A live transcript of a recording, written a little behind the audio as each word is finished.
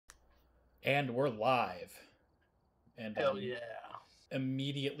And we're live. And Hell I'm yeah.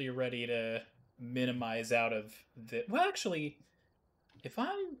 immediately ready to minimize out of the. Well, actually, if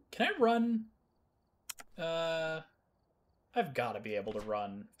I'm. Can I run. Uh. I've got to be able to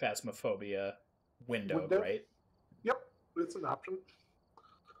run Phasmophobia windowed, Window? right? Yep, it's an option.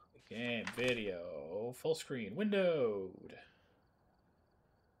 Game, video, full screen, windowed.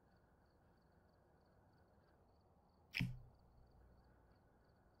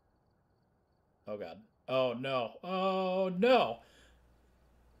 Oh god. Oh no. Oh no.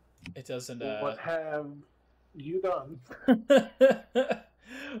 It doesn't. What have you done?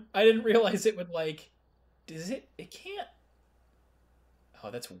 I didn't realize it would like. Does it? It can't. Oh,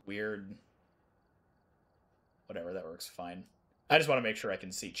 that's weird. Whatever, that works fine. I just want to make sure I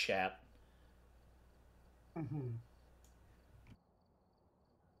can see chat. Mm-hmm.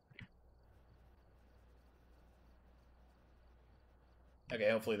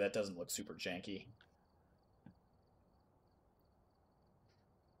 Okay, hopefully that doesn't look super janky.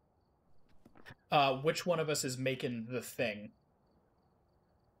 Which one of us is making the thing?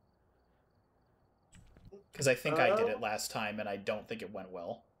 Because I think I did it last time and I don't think it went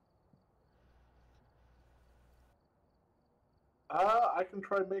well. I can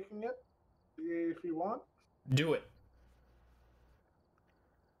try making it if you want. Do it.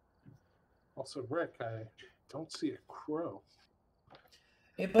 Also, Rick, I don't see a crow.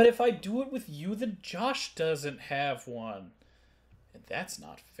 But if I do it with you, then Josh doesn't have one. And that's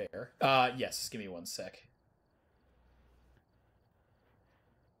not fair. Yes, give me one sec.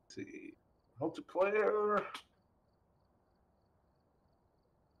 Let's see. Multiplayer.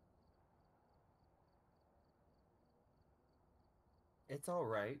 It's all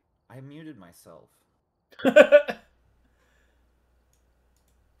right. I muted myself. So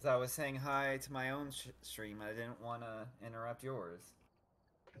I was saying hi to my own stream. I didn't want to interrupt yours.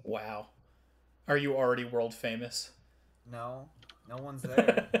 Wow. Are you already world famous? No, no one's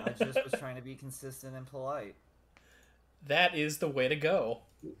there. I just was trying to be consistent and polite. That is the way to go.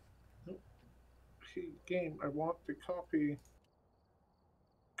 Game, I want to copy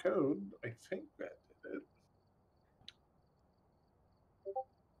code. I think that did it.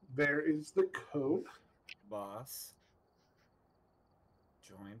 There is the code. Boss.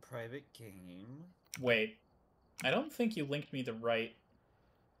 Join private game. Wait. I don't think you linked me the right...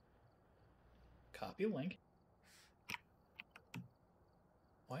 Copy link.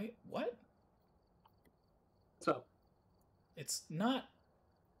 Why? What? So, It's not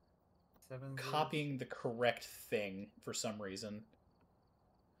 7 copying the correct thing for some reason.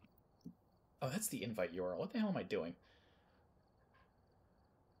 Oh, that's the invite URL. What the hell am I doing?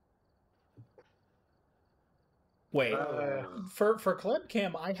 Wait, for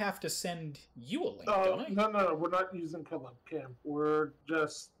Clubcam, I have to send you a link, don't I? No, we're not using Clubcam. We're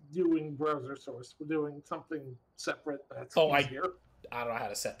just doing browser source. We're doing something separate that's easier. I don't know how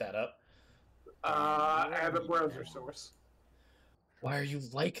to set that up. Add a browser source. Why are you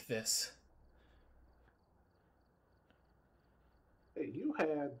like this? Hey, you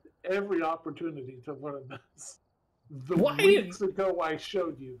had every opportunity to learn this. Why weeks ago I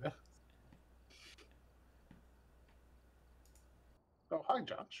showed you this. Oh, hi,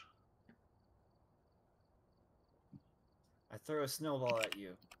 Josh. I throw a snowball at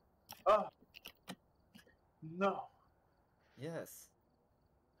you. Oh, no. Yes.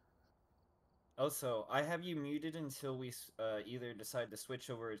 Also, I have you muted until we either decide to switch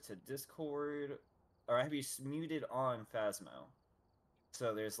over to Discord, or I have you muted on Phasmo,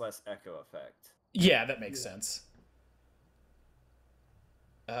 so there's less echo effect. Yeah, that makes sense.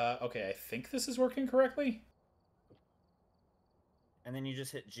 Okay, I think this is working correctly. And then you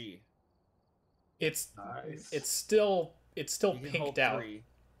just hit G. It's nice. It's still pinked out. 3.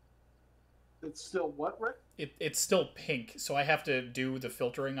 It's still what, Rick? It's still pink, so I have to do the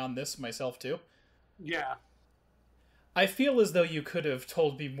filtering on this myself too. Yeah. I feel as though you could have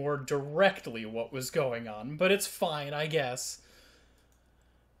told me more directly what was going on, but it's fine, I guess.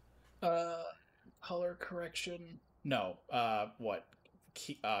 Color correction. No. What?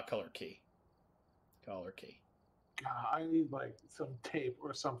 Key. Color key. Color key. God, I need like some tape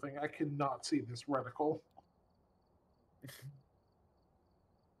or something. I cannot see this reticle. Is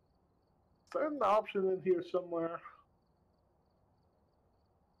there an option in here somewhere?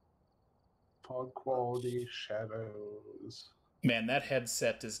 Fog quality, shadows. Man, that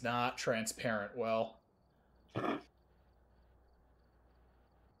headset is not transparent well. I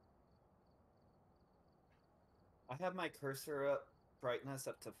have my cursor up, brightness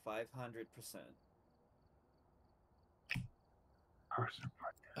up to 500%. Cursor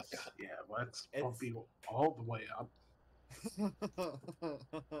brightness. Oh, God. Yeah, let's bump you all the way up.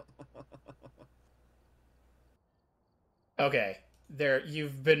 Okay, there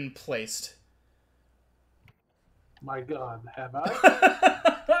you've been placed. My God, have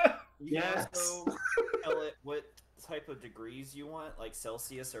I? You can Yes. also tell it what type of degrees you want, like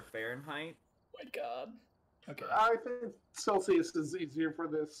Celsius or Fahrenheit. My God. Okay. I think Celsius is easier for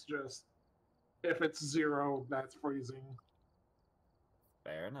this. Just if it's 0, that's freezing.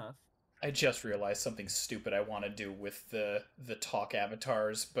 Fair enough. I just realized something stupid I want to do with the talk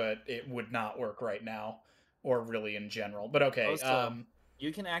avatars, but it would not work right now, or really in general. But okay. Also,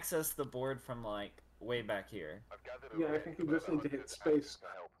 you can access the board from like way back here. Yeah, I think you just need to hit space.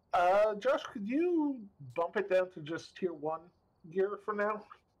 Josh, could you bump it down to just tier 1 gear for now?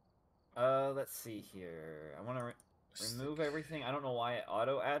 Let's see here. I want to remove everything. I don't know why it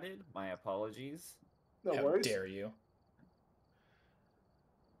auto added. My apologies. No How worries. dare you?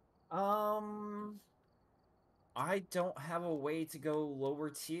 I don't have a way to go lower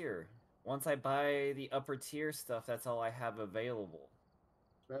tier. Once I buy the upper tier stuff, that's all I have available.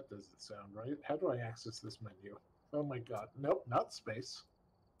 That doesn't sound right. How do I access this menu? Oh my God. Nope, not space.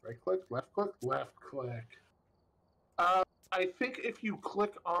 Right click, left click, left click. I think if you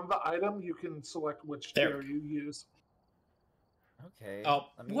click on the item, you can select which There tier we go. you use. Okay. Oh,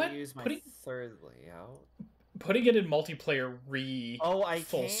 let me what? use my Putting- third layout. Putting it in multiplayer I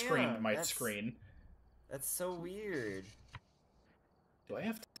full screened can. my That's- screen. That's so weird. Do I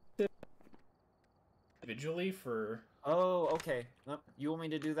have to individually for? Oh, okay. Nope. You want me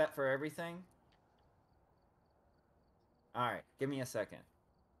to do that for everything? Alright, give me a second.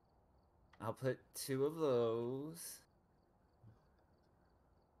 I'll put 2 of those.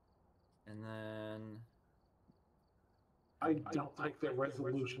 And then... I don't like the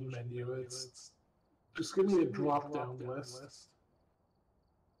resolution menu. It's just give me a drop down list.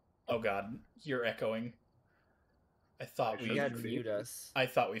 Oh God, you're echoing. I thought You gotta mute us. I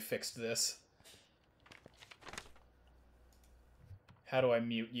thought we fixed this. How do I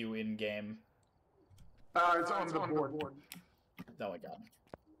mute you in game? It's on the board. Oh my God.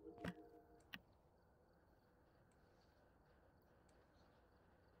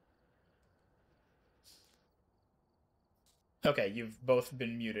 Okay, you've both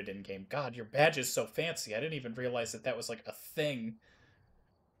been muted in game. God, your badge is so fancy. I didn't even realize that was like a thing.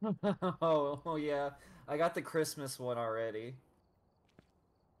 Oh yeah. I got the Christmas one already.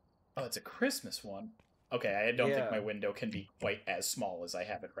 Oh, it's a Christmas one. Okay, I don't think Yeah. my window can be quite as small as I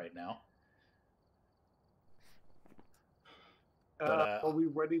have it right now. Are we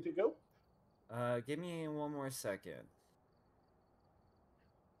ready to go? Give me 1 more second.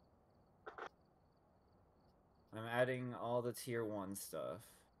 I'm adding all the tier 1 stuff.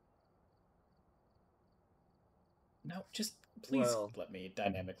 No, just please Well- let me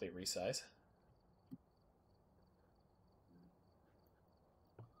dynamically resize.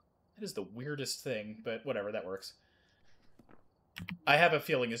 That is the weirdest thing, but whatever, that works. I have a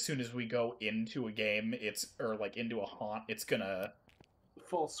feeling as soon as we go into a game, or like into a haunt, it's gonna...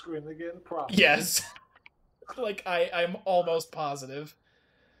 Full screen again? Probably. Yes! Like, I'm almost positive.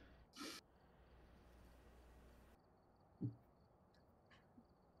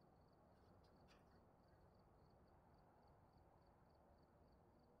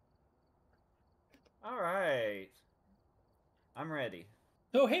 Alright. I'm ready.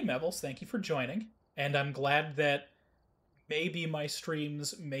 Oh, hey, Mevels, thank you for joining. And I'm glad that maybe my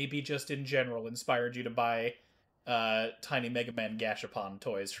streams, maybe just in general, inspired you to buy Tiny Mega Man Gashapon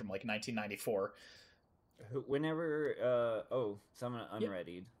toys from, like, 1994. Whenever, someone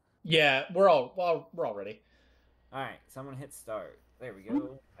unreadied. Yeah, we're all ready. Alright, someone hit start. There we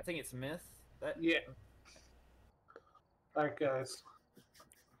go. I think it's Myth. Yeah. Alright, guys.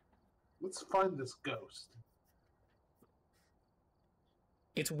 Let's find this ghost.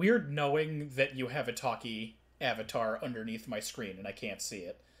 It's weird knowing that you have a talkie avatar underneath my screen and I can't see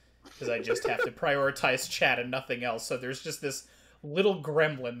it. Because I just have to prioritize chat and nothing else, so there's just this little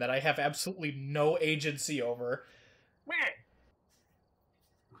gremlin that I have absolutely no agency over.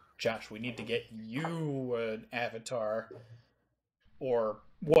 Josh, we need to get you an avatar. Or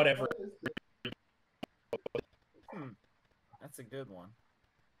whatever. That's a good one.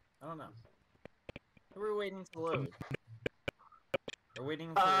 I don't know. We're waiting to load. We're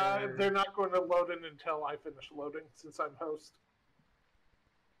waiting for... They're not going to load in until I finish loading, since I'm host.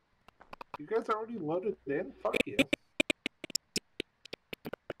 You guys already loaded in? Fuck you.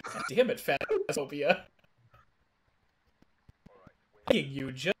 God damn it, Phasmophobia.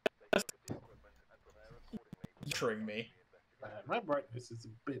 You just triggering me. My brightness is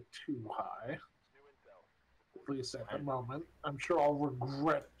a bit too high. Please take a moment. I'm sure I'll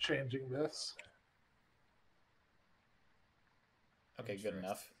regret changing this. Okay, good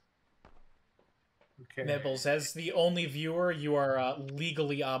enough. Okay. Nibbles, as the only viewer, you are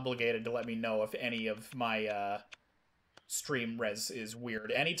legally obligated to let me know if any of my stream res is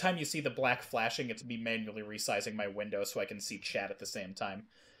weird. Anytime you see the black flashing, it's me manually resizing my window so I can see chat at the same time.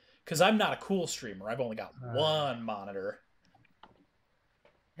 Because I'm not a cool streamer. I've only got one monitor.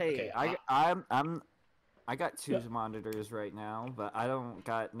 Hey, Okay, I got two monitors right now, but I don't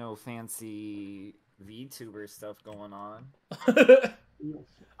got no fancy VTuber stuff going on.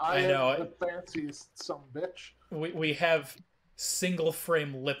 I know. am the fanciest some bitch. We have single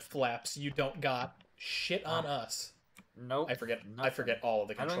frame lip flaps. You don't got shit on us. Nope. I forget nothing. all of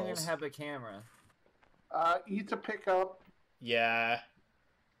the I controls. don't even have a camera. E to pick up. Yeah.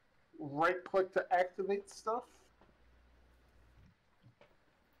 Right click to activate stuff.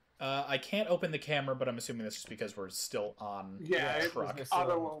 I can't open the camera, but I'm assuming that's just because we're still on the truck. We're still on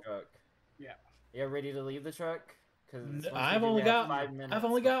the truck. Yeah. You ready to leave the truck? Because I've only got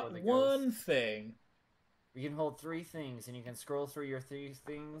one thing. You can hold 3 things, and you can scroll through your 3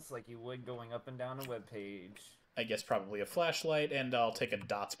 things like you would going up and down a web page. I guess probably a flashlight, and I'll take a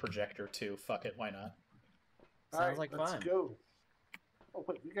dots projector too. Fuck it, why not? Sounds like let's fun. Let's go. Oh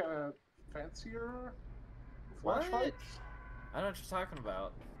wait, we got a fancier flashlight? I don't know what you're talking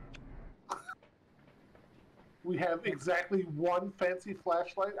about. We have exactly one fancy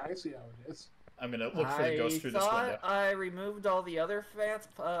flashlight. I see how it is. I'm gonna look for the ghost through this window. I removed all the other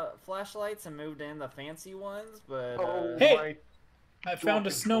flashlights and moved in the fancy ones, but hey, I found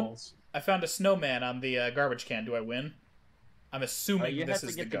a snowman on the garbage can. Do I win? I'm assuming this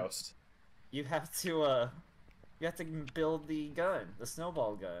is the ghost. You have to build the gun, the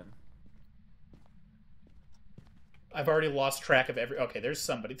snowball gun. I've already lost track of every. Okay, there's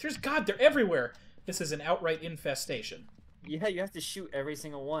somebody. They're everywhere. This is an outright infestation. Yeah, you have to shoot every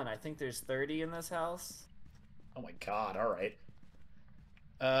single one. I think there's 30 in this house. Oh my god, alright.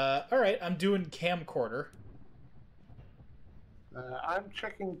 Alright, I'm doing camcorder. I'm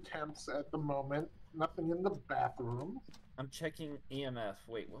checking temps at the moment. Nothing in the bathroom. I'm checking EMF.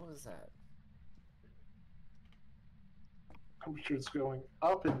 Wait, what was that? Temperature's going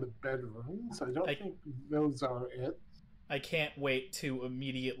up in the bedrooms. I don't think those are it. I can't wait to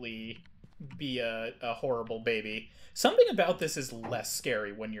immediately be a horrible baby. Something about this is less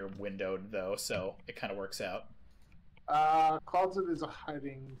scary when you're windowed, though, so it kind of works out. Closet is a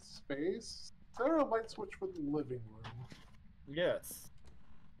hiding space. Is there a light switch for the living room? Yes.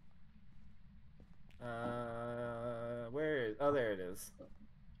 Where is... Oh, there it is.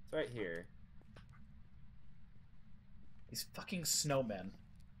 It's right here. These fucking snowmen.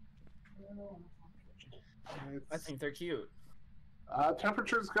 I think they're cute.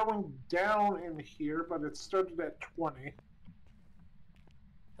 Temperature's going down in here, but it started at 20.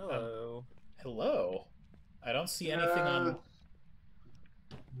 Hello. Hello. I don't see anything on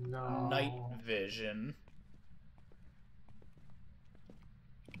no. night vision.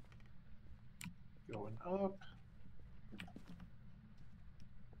 Going up.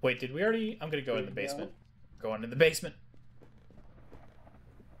 Wait, did we already... I'm gonna go in the basement. Going in the basement.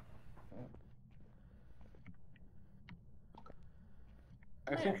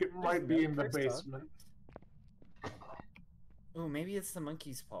 I think it might be in the basement. Oh, maybe it's the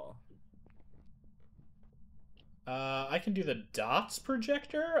monkey's paw. I can do the dots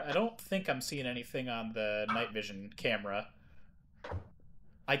projector. I don't think I'm seeing anything on the night vision camera.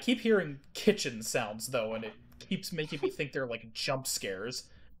 I keep hearing kitchen sounds, though, and it keeps making me think they're, like, jump scares.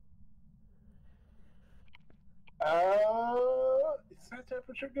 Is that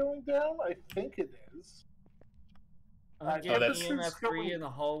temperature going down? I think it is. I'm getting EMF 3 in the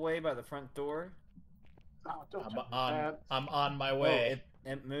hallway by the front door. Oh, don't I'm on my way.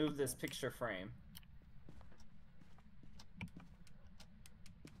 Oh, it moved this picture frame.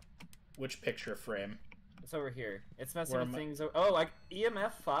 Which picture frame? It's over here. It's messing with things. Oh,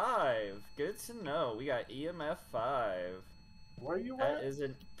 EMF 5. Good to know. We got EMF 5. Where are you at? That is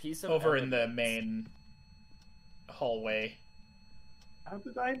a piece of over in the main hallway. How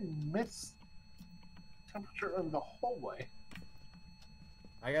did I miss temperature in the hallway?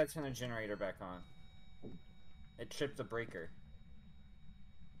 I gotta turn the generator back on. It tripped the breaker.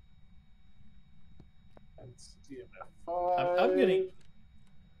 That's EMF 5. I'm getting...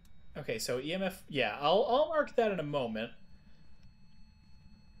 Okay, so EMF... Yeah, I'll mark that in a moment.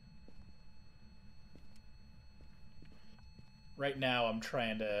 Right now, I'm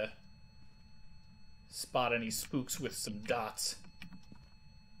trying to spot any spooks with some dots.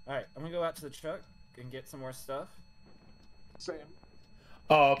 Alright, I'm gonna go out to the truck and get some more stuff. Same.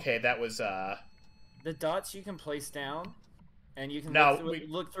 Oh, okay, that was, The dots you can place down, and you can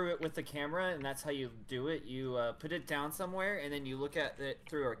look through it with the camera, and that's how you do it. You put it down somewhere, and then you look at it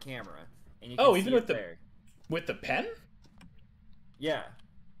through our camera. and you can Oh, see even it there. with the pen? Yeah.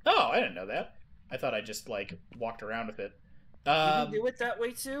 Oh, I didn't know that. I thought I just like walked around with it. You can do it that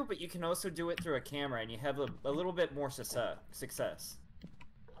way too, but you can also do it through a camera, and you have a little bit more success.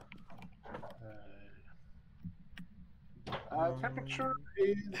 Temperature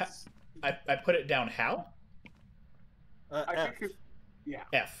is. I put it down how? I F. think it. Yeah.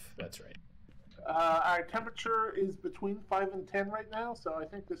 F. That's right. Our temperature is between 5 and 10 right now, so I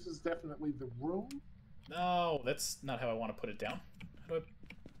think this is definitely the room. No, that's not how I want to put it down. How do I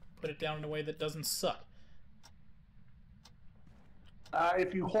put it down in a way that doesn't suck?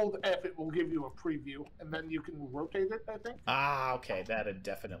 If you hold F, it will give you a preview, and then you can rotate it, I think. Ah, okay. That'd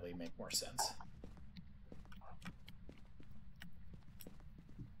definitely make more sense.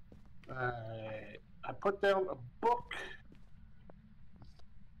 I put down a book.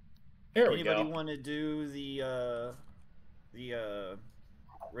 There we Anybody go. want to do the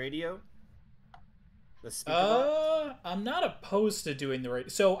radio? The speaker box? I'm not opposed to doing the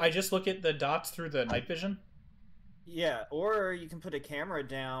right. So I just look at the dots through the night vision. Yeah, or you can put a camera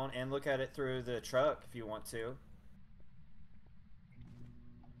down and look at it through the truck if you want to.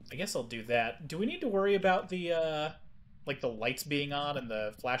 I guess I'll do that. Do we need to worry about the like the lights being on and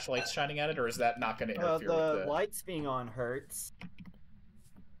the flashlights shining at it, or is that not going to interfere The with the lights being on hurts. I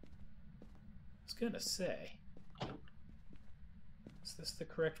was gonna say. Is this the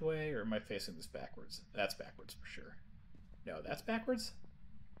correct way, or am I facing this backwards? That's backwards for sure. No, that's backwards?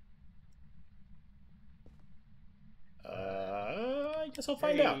 I guess I'll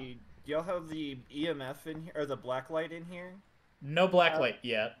find out. Do y'all have the EMF in here, or the black light in here? No black light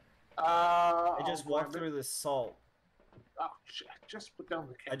yet. I just walked through the salt. Oh, shit. Just put down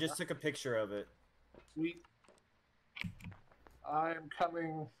the camera. I just took a picture of it. Sweet. I'm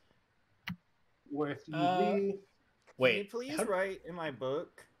coming with UV. Wait. Can you please write in my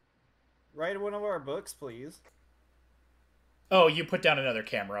book? Write in one of our books, please. Oh, you put down another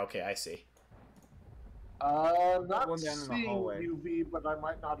camera. Okay, I see. Not One down in the seeing hallway. UV, but I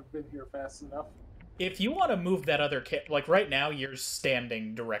might not have been here fast enough. If you want to move that other like right now, you're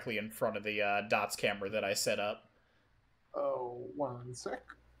standing directly in front of the dots camera that I set up. Oh, one sec.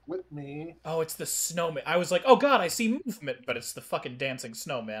 With me. Oh, it's the snowman. I was like, oh god, I see movement, but it's the fucking dancing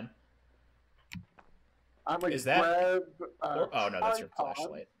snowman. I'm gonna Is that? grab Oh no, that's your tripod.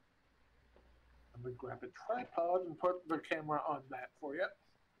 flashlight. I'm gonna grab a tripod and put the camera on that for you.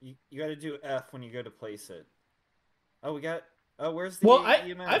 You got to do F when you go to place it. Oh, we got. Oh, where's the Well,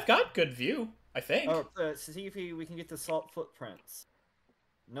 EMF? I've got good view, I think. Oh, see if we can get the salt footprints.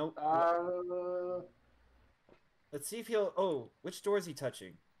 Nope. Let's see if he'll. Oh, which door is he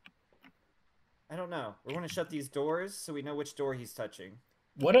touching? I don't know. We're going to shut these doors so we know which door he's touching.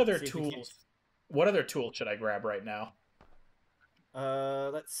 What other See if we can- tools? What other tool should I grab right now?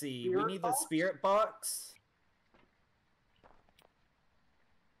 Let's see. We Spirit need box? the spirit box.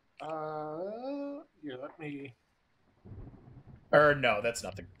 Yeah, let me. Or no, that's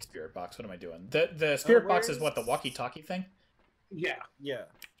not the spirit box. What am I doing? The spirit box is what, the where's- walkie-talkie thing? Yeah. Yeah.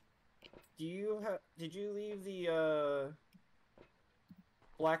 Do you have? Did you leave the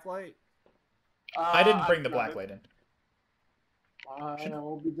black light? I didn't bring the got black it. light in.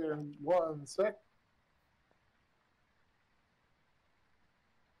 I'll be there in one sec.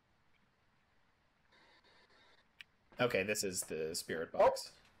 Okay, this is the spirit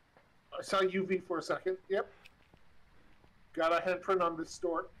box. I saw UV for a second. Yep. Got a handprint on this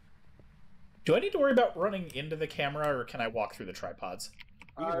door. Do I need to worry about running into the camera, or can I walk through the tripods?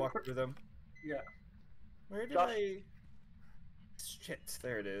 You can walk through them. Yeah. Where did Josh. I? Shit!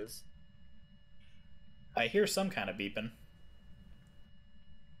 There it is. I hear some kind of beeping.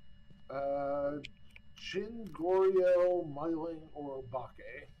 Jingoriel, Myling, or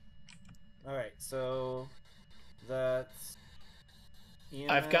Bake. All right, so that's.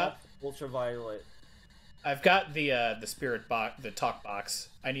 I've got- ultraviolet. I've got the spirit box, the talk box.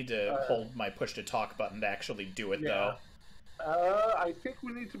 I need to hold my push to talk button to actually do it, Yeah. though. I think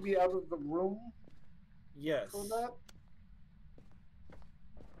we need to be out of the room Yes. for that.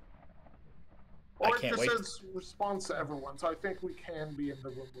 I Or can't it wait. just says response to everyone, so I think we can be in the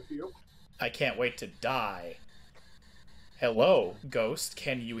room with you. I can't wait to die. Hello, ghost.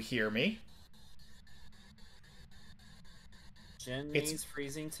 Can you hear me? Jen It's- needs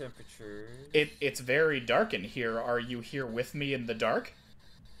freezing temperatures. It's very dark in here. Are you here with me in the dark?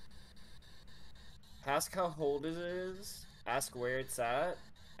 Ask how old it is. Ask where it's at.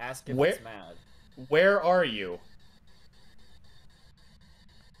 Ask if Where- it's mad. Where are you?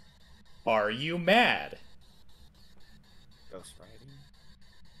 Are you mad? Ghostwriting.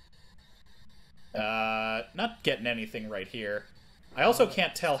 Not getting anything right here. I also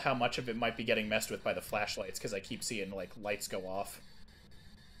can't tell how much of it might be getting messed with by the flashlights because I keep seeing like lights go off.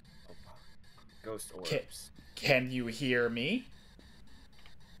 Ghost orbs. Can you hear me?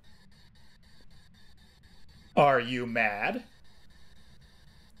 Are you mad?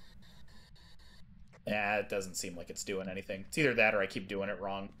 Yeah, it doesn't seem like it's doing anything. It's either that or I keep doing it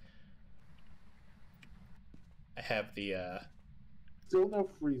wrong. I have the, Still no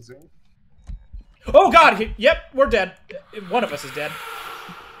freezing. Oh god! Yep, we're dead. One of us is dead.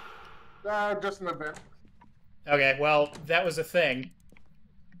 Just an event. Okay, well, that was a thing.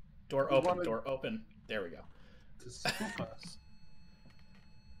 Door We open, wanted- door open. There we go. To spook us.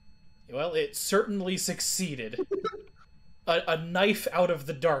 Well, it certainly succeeded. A knife out of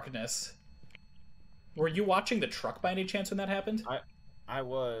the darkness. Were you watching the truck by any chance when that happened? I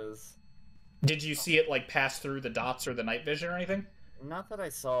was. Did you see it, like, pass through the dots or the night vision or anything? Not that I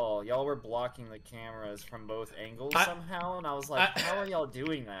saw. Y'all were blocking the cameras from both angles somehow, and I was like, how are y'all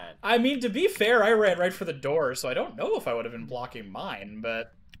doing that? I mean, to be fair, I ran right for the door, so I don't know if I would have been blocking mine,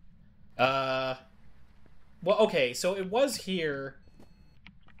 but... Well, okay, so it was here,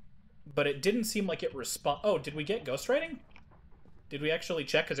 but it didn't seem like it Oh, did we get ghostwriting? Did we actually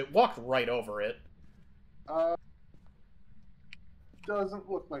check? Because it walked right over it. Doesn't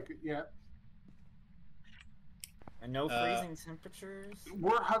look like it yet. And no freezing temperatures?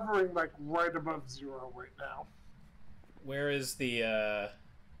 We're hovering like right above 0 right now. Where is the,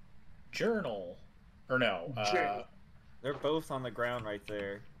 journal? Or no, J. They're both on the ground right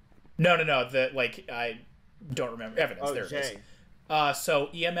there. No, I don't remember. Evidence, Oh, there J. it is. So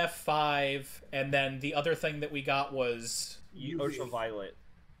EMF 5, and then the other thing that we got was... Ultraviolet.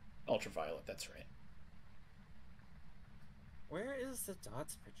 Ultraviolet, that's right. Where is the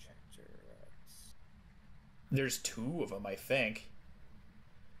dots projector? There's 2 of them, I think.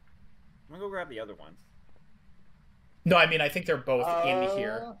 I'm gonna go grab the other one. No, I mean, I think they're both in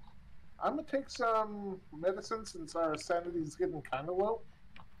here. I'm gonna take some medicine since our sanity's getting kind of low.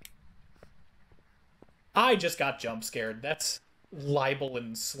 I just got jump scared. That's libel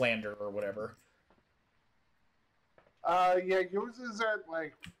and slander or whatever. Yeah, yours is at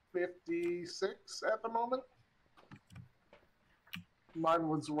like 56 at the moment. Mine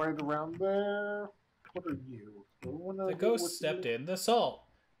was right around there. What are you? The ghost stepped in the salt.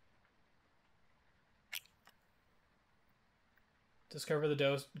 Discover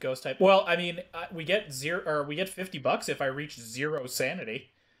the ghost type. Well, I mean, we get $50 if I reach 0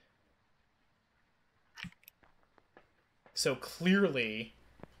 sanity. So clearly,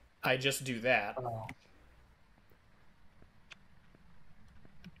 I just do that. Oh.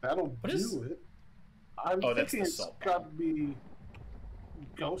 That'll do it. I'm thinking it's got to be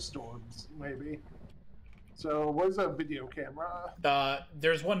ghost orbs, maybe. So, where's a video camera?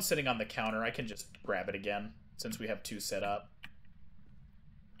 There's one sitting on the counter. I can just grab it again, since we have 2 set up.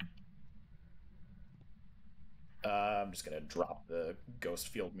 I'm just gonna drop the ghost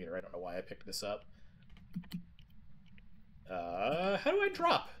field meter. I don't know why I picked this up. How do I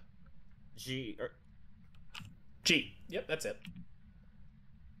drop? G. G. Yep, that's it.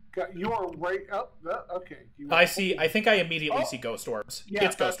 You are right up. Okay. I see. I think I immediately see ghost orbs. Yeah,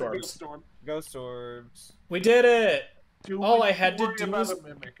 it's ghost orbs. Ghost orbs. We did it. All I had to do was was a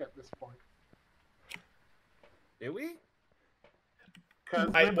mimic at this point. Did we?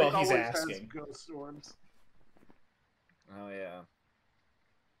 Well, he's asking. Ghost orbs. Oh yeah.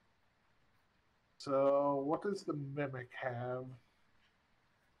 So, what does the mimic have?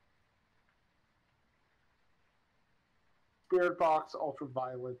 Spirit box,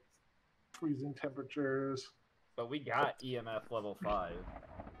 ultraviolet, freezing temperatures. But we got EMF level 5.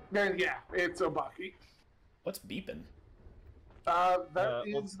 Then yeah, it's Obaki. What's beeping? That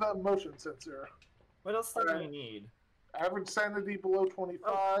is the motion sensor. What else do we need? Average sanity below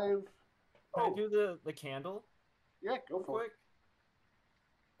 25. Can I do the candle? Yeah, go for it.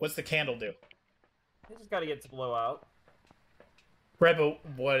 What's the candle do? You just gotta get to blow out. Right, but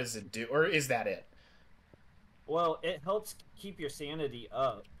what does it do? Or is that it? Well, it helps keep your sanity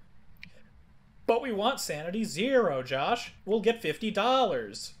up. But we want sanity 0, Josh. We'll get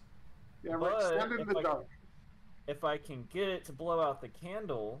 $50. Yeah, we're extending the dark. If I can get it to blow out the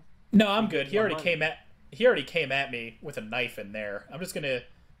candle... No, I'm good. He already came at me with a knife in there. I'm just gonna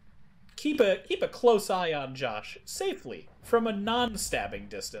keep a close eye on Josh, safely, from a non-stabbing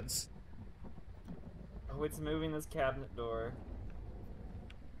distance. Oh, it's moving this cabinet door.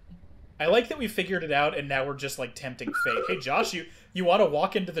 I like that we figured it out, and now we're just, like, tempting fate. Hey, Josh, you want to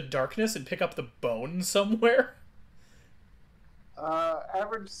walk into the darkness and pick up the bone somewhere?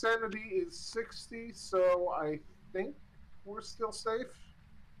 Average sanity is 60, so I think we're still safe.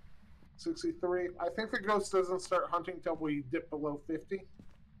 63. I think the ghost doesn't start hunting till we dip below 50.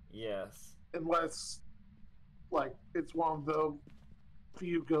 Yes. Unless, like, it's one of the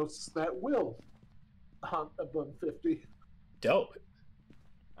few ghosts that will hunt above 50. Dope.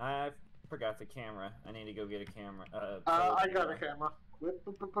 I forgot the camera. I need to go get a camera. I got a camera. Whip,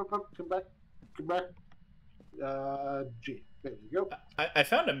 come back. Come back. G. There you go. I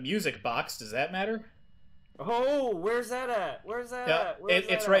found a music box. Does that matter? Oh, where's that at? Where's that at? Where's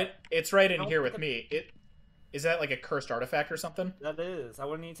it's that right. at? It's right in Don't here put with the- me. Is that like a cursed artifact or something? That is. I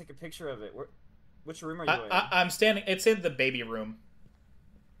want to need to take a picture of it. Which room are you in? I'm standing. It's in the baby room.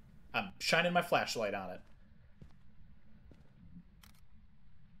 I'm shining my flashlight on it.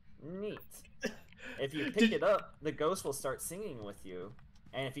 Neat. If you pick it up, the ghost will start singing with you.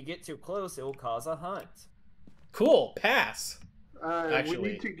 And if you get too close, it will cause a hunt. Cool. Pass. We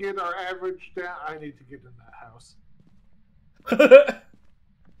need to get our average down. I need to get in that house.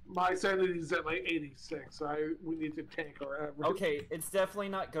 My sanity's at like 86. So we need to tank our average. Okay, it's definitely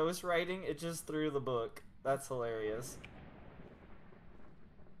not ghost writing. It just threw the book. That's hilarious.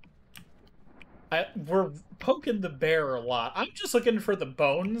 We're poking the bear a lot. I'm just looking for the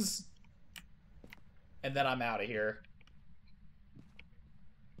bones. And then I'm out of here.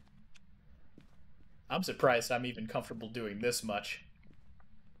 I'm surprised I'm even comfortable doing this much.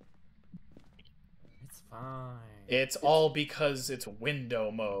 It's fine. It's all because it's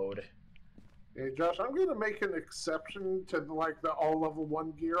window mode. Hey, Josh, I'm going to make an exception to like the all level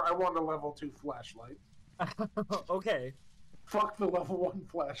 1 gear. I want a level 2 flashlight. Okay. Fuck the level 1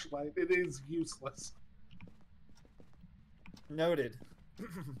 flashlight. It is useless. Noted.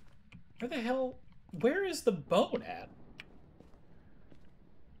 Where the hell? Where is the bone at?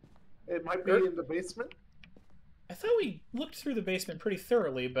 It might be in the basement. I thought we looked through the basement pretty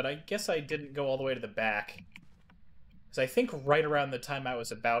thoroughly, but I guess I didn't go all the way to the back. Because I think right around the time I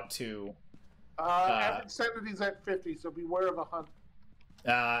was about to... Average sanity's at 50, so beware of a hunt.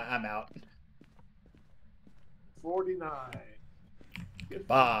 I'm out. 49.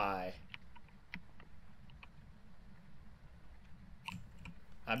 Goodbye.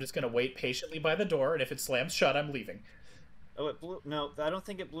 I'm just going to wait patiently by the door, and if it slams shut, I'm leaving. Oh, it blew... No, I don't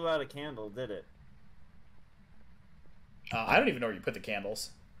think it blew out a candle, did it? I don't even know where you put the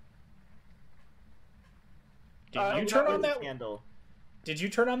candles. Did you Oh, turn that on was a that? candle? Did you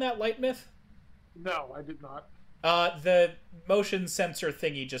turn on that light myth? No, I did not. The motion sensor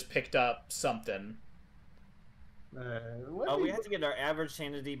thingy just picked up something. Oh, we have to get our average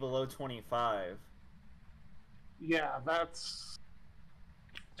sanity below 25. Yeah, that's...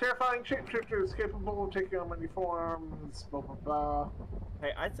 Terrifying shapeshifters capable of taking on many forms, blah blah blah.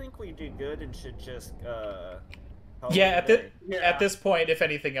 Hey, I think we do good and should just, Yeah, Yeah. at this point, if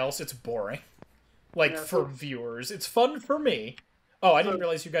anything else, it's boring. Like, Yeah, for viewers. It's fun for me. Oh, I didn't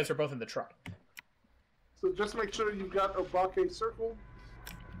realize you guys were both in the truck. So just make sure you've got Obake circled.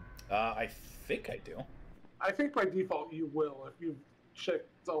 I think I do. I think by default you will if you've checked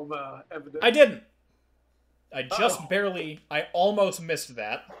all the evidence. I didn't! I just barely... I almost missed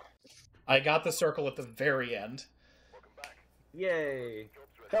that. I got the circle at the very end. Yay!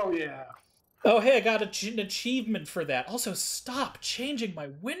 Hell yeah. Oh, hey, I got an achievement for that. Also, stop changing my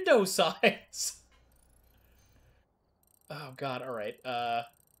window size! Oh, God, alright. I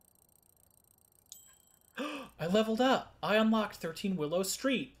leveled up. I unlocked 13 Willow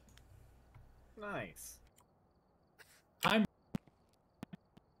Street. Nice. I'm...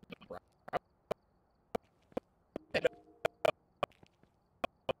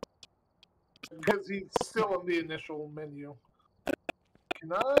 Because he's still in the initial menu.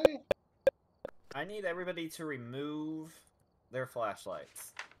 Can I need everybody to remove their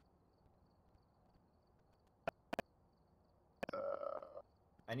flashlights.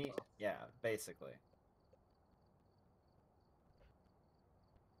 I need... Yeah, basically.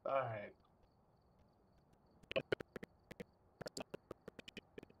 Alright.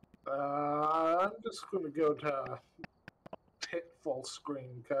 I'm just gonna go to hit full screen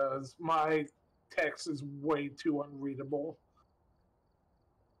because my text is way too unreadable.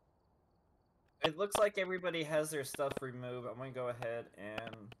 It looks like everybody has their stuff removed. I'm gonna go ahead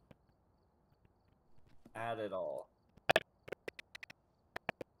and add it all.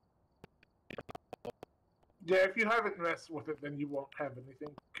 Yeah, if you haven't messed with it, then you won't have anything.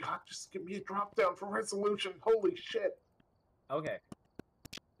 God, just give me a drop down for resolution. Holy shit. Okay.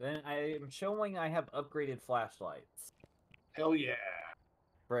 Then I am showing I have upgraded flashlights Hell yeah.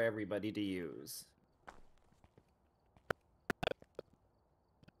 for everybody to use.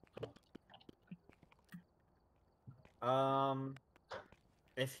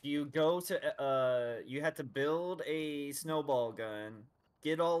 If you go to, you have to build a snowball gun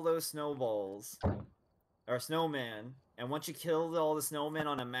get all those snowballs or snowman, and once you kill all the snowmen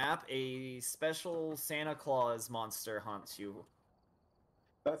on a map, a special Santa Claus monster haunts you.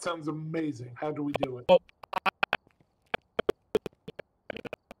 That sounds amazing. How do we do it?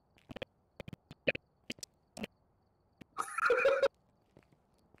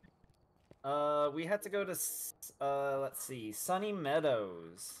 We had to go to let's see, Sunny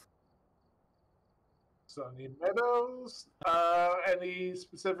Meadows. Sunny Meadows. Any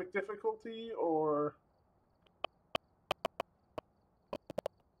specific difficulty or?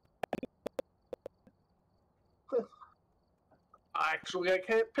 Actually, I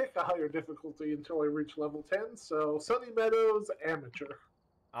can't pick a higher difficulty until I reach level 10, so Sunny Meadows, Amateur.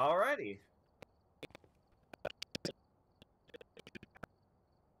 Alrighty.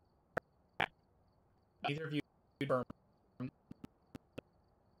 Either of you burn.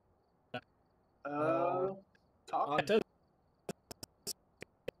 Talk. It does.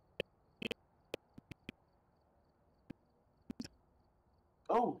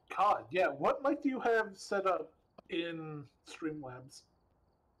 Oh, God, yeah. What mic do you have set up in Streamlabs?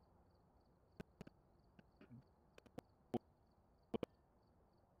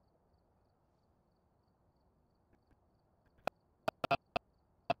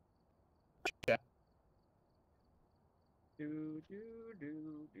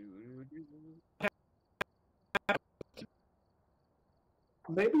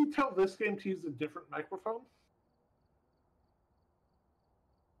 Maybe tell this game to use a different microphone.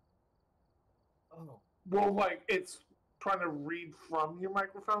 Oh. Well, like, it's trying to read from your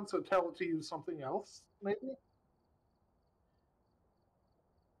microphone, so tell it to use something else, maybe?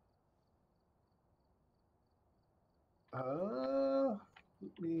 Let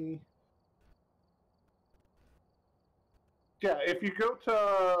me... Yeah, if you go to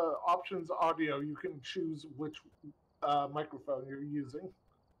Options Audio, you can choose which microphone you're using.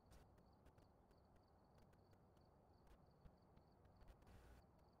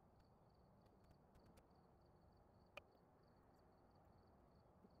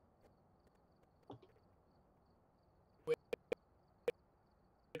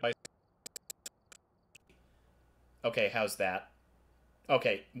 Okay, how's that?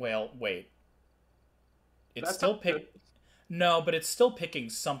 Okay, well, wait. It's That's still not picking... good. No, but it's still picking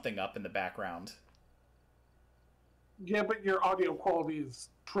something up in the background. Yeah, but your audio quality is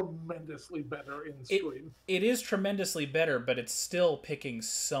tremendously better in stream. It is tremendously better, but it's still picking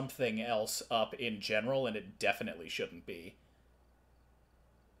something else up in general, and it definitely shouldn't be.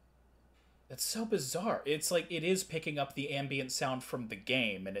 That's so bizarre. It's like it is picking up the ambient sound from the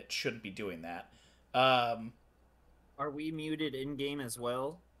game, and it shouldn't be doing that. Are we muted in-game as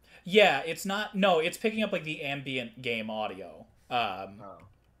well? Yeah, it's not... No, it's picking up like the ambient game audio.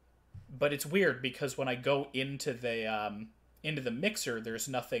 But it's weird because when I go into the mixer, there's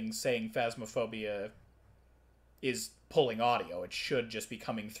nothing saying Phasmophobia is pulling audio. It should just be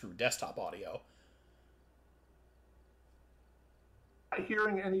coming through desktop audio. Am I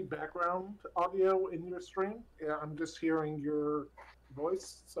hearing any background audio in your stream? Yeah, I'm just hearing your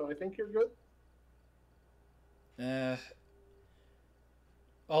voice, so I think you're good.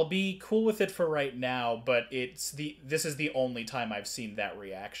 I'll be cool with it for right now, but this is the only time I've seen that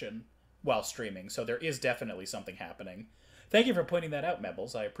reaction while streaming, so there is definitely something happening. Thank you for pointing that out,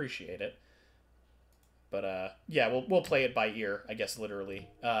 Mebbles. I appreciate it. But yeah, we'll play it by ear, I guess, literally.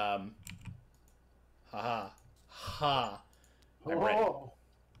 Ha. I'm ready.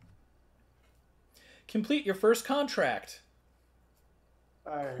 Complete your first contract.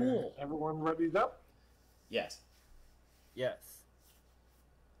 Cool. Everyone readied up? Yes. Yes.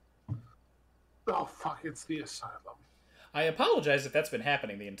 Oh, fuck, it's the asylum. I apologize if that's been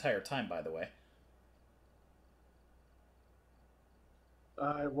happening the entire time, by the way.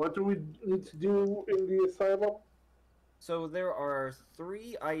 What do we need to do in the asylum? So there are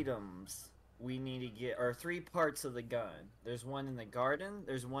 3 items we need to get, or 3 parts of the gun. There's one in the garden,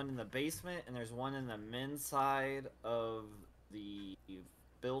 there's one in the basement, and there's one in the men's side of the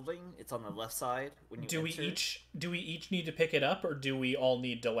building. It's on the left side when you enter. Do we each need to pick it up, or do we all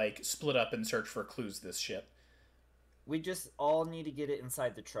need to like split up and search for clues this shit? We just all need to get it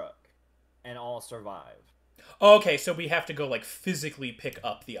inside the truck and all survive. Okay, so we have to go like physically pick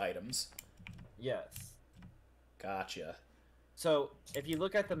up the items. Yes. Gotcha. So, if you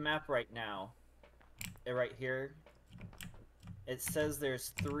look at the map right now, right here, it says there's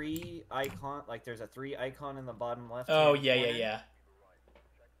 3 icon, like there's a 3 icon in the bottom left. Oh, yeah.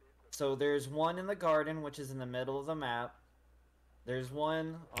 So there's one in the garden, which is in the middle of the map. There's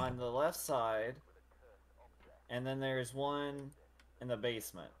one on the left side. And then there's one in the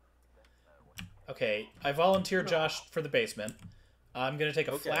basement. Okay, I volunteer Josh for the basement. I'm gonna take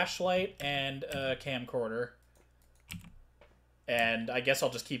a Okay. flashlight and a camcorder. And I guess I'll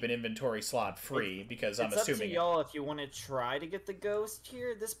just keep an inventory slot free because I'm It's up to assuming y'all if you want to try to get the ghost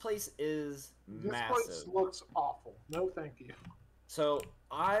here. This place is This massive. place looks awful. No, thank you. So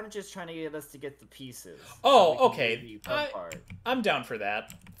I'm just trying to get us to get the pieces. Oh, so we can okay. do the fun part. I'm down for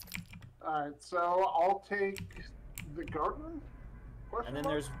that. Alright, so I'll take the garden. And then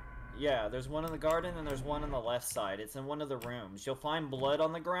there's one in the garden and there's one on the left side. It's in one of the rooms. You'll find blood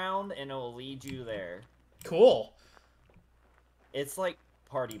on the ground and it'll lead you there. Cool. It's like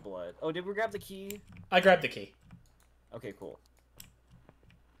party blood. Oh, did we grab the key? I grabbed the key. Okay, cool.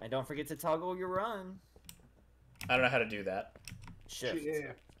 And don't forget to toggle your run. I don't know how to do that. Shift.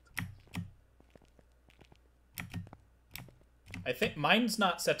 Yeah. I think mine's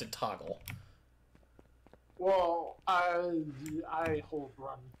not set to toggle. Well, I hold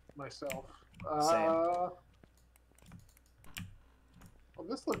run myself. Same. Well,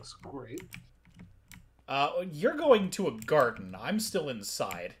 this looks great. You're going to a garden. I'm still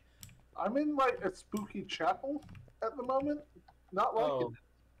inside. I'm in like a spooky chapel at the moment. Not liking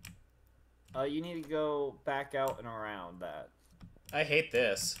it. You need to go back out and around that. I hate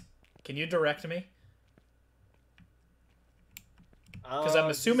this. Can you direct me? Because I'm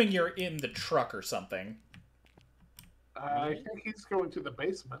assuming you're in the truck or something. I think he's going to the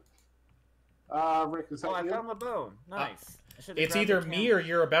basement. Rick, is that Oh, I you? found the bone. Nice. I should've It's grabbed either the me camera. or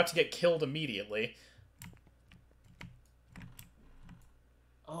you're about to get killed immediately.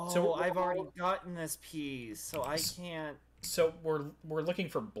 Oh, So- I've already gotten this piece, so I can't. So we're looking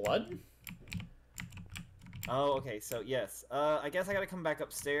for blood? Oh, okay. So yes. I guess I gotta come back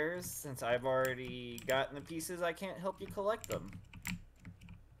upstairs since I've already gotten the pieces. I can't help you collect them.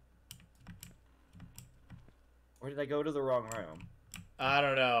 Or did I go to the wrong room? I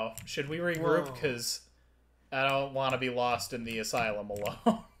don't know. Should we regroup? Whoa. Because I don't want to be lost in the asylum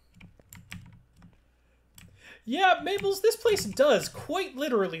alone. Yeah, Mabels, this place does quite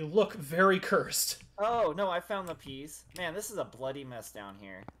literally look very cursed. Oh no, I found the piece. Man, this is a bloody mess down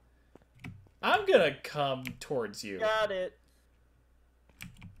here. I'm gonna come towards you. Got it.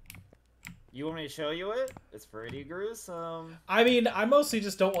 You want me to show you it? It's pretty gruesome. I mean, I mostly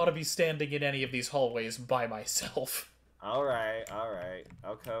just don't want to be standing in any of these hallways by myself. Alright, alright.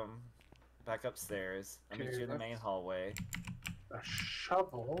 I'll come back upstairs. I'll meet Okay, you in the main that's- hallway. A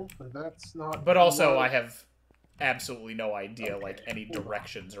shovel, but that's not. But also, blood. I have absolutely no idea, Okay, like, any hold on.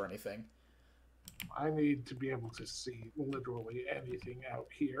 directions or anything. I need to be able to see literally anything out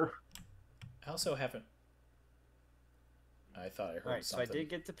here. I also haven't... I thought I heard Alright, so I something. did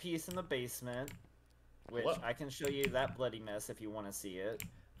get the piece in the basement, which Hello. I can show you that bloody mess if you want to see it.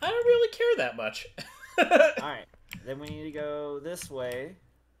 I don't really care that much. Alright, then we need to go this way.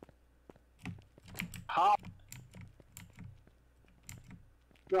 Ha!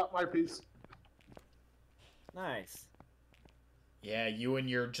 Got my piece. Nice. Yeah, you and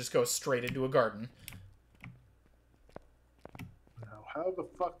your just go straight into a garden. Now, how the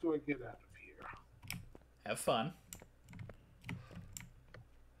fuck do I get out of here? Have fun.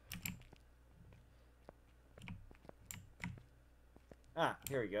 Ah,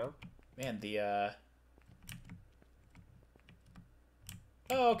 here we go. Man, the,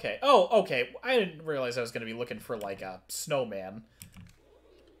 Oh, okay. Oh, okay. I didn't realize I was going to be looking for, like, a snowman.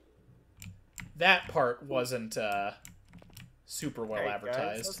 That part wasn't, super well Alright, guys,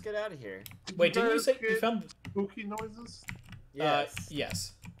 advertised. let's get out of here. Wait, didn't you guys say you get found... spooky noises? Yes.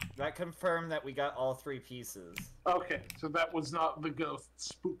 Yes. That confirmed that we got all 3 pieces. Okay, so that was not the ghost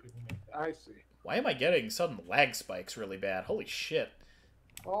spooping me. I see. Why am I getting sudden lag spikes really bad? Holy shit.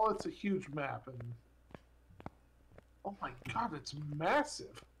 Well, it's a huge map, and oh my god, it's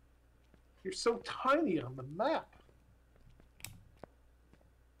massive. You're so tiny on the map.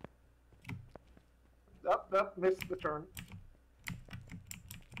 Up, missed the turn.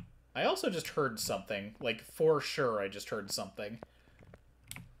 I also just heard something. Like, for sure I just heard something.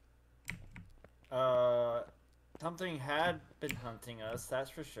 Something had been hunting us, that's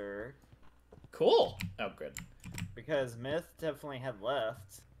for sure. Cool. Oh, good. Because Myth definitely had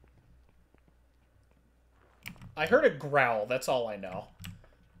left. I heard a growl, that's all I know.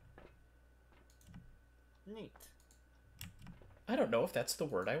 Neat. I don't know if that's the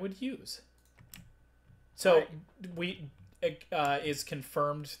word I would use. So, Right. we... is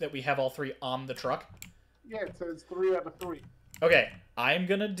confirmed that we have all 3 on the truck? Yeah, it says 3 out of 3. Okay, I'm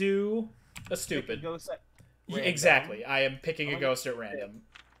gonna do a stupid. Go set. Yeah, random. exactly. I am picking a I'm ghost at random.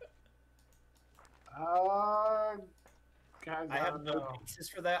 Guys, I have don't no know. pieces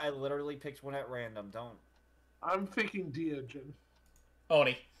for that. I literally picked one at random. Don't. I'm thinking Diogen.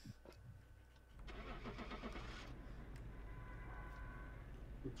 Oni.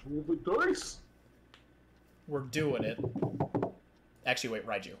 Let's roll the dice. We're doing it. Actually, wait,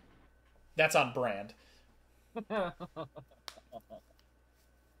 Raiju. That's on brand. I'm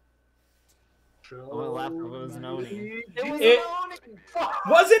gonna laugh if it was an Oni. It was It- an Oni!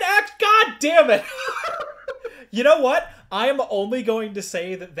 Was it God damn it! You know what? I am only going to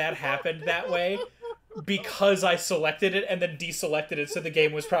say that that happened that way because I selected it and then deselected it, so the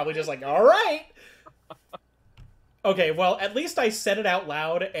game was probably just like, alright! Okay, well, at least I said it out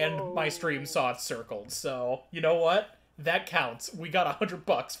loud and my stream saw it circled, so, you know what? That counts. We got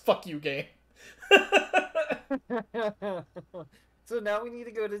 $100. Fuck you, game. So now we need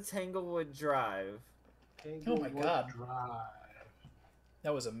to go to Tanglewood Drive. Oh my God. Drive.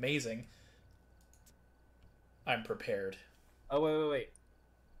 That was amazing. I'm prepared. Oh, wait.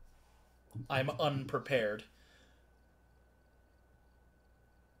 I'm unprepared.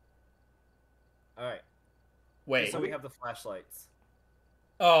 Alright. Wait. So we have the flashlights.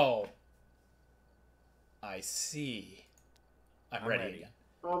 Oh. I see. I'm ready again.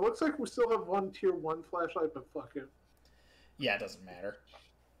 Looks like we still have one tier 1 flashlight, but fuck it. Yeah, it doesn't matter.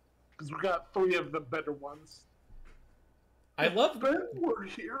 Because we got 3 of the better ones. I love Ben, we're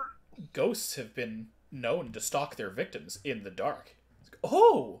here. ghosts have been known to stalk their victims in the dark.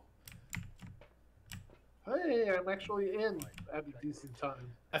 Oh! Hey, I'm actually in at a decent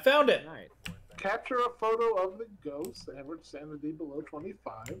time. I found it! Alright. Capture a photo of the ghost, average sanity below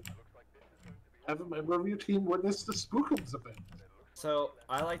 25. Have a member of your team witness the spookums event. So,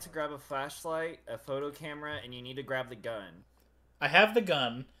 I like to grab a flashlight, a photo camera, and you need to grab the gun. I have the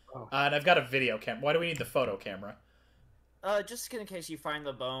gun, Oh. and I've got a video camera. Why do we need the photo camera? Just in case you find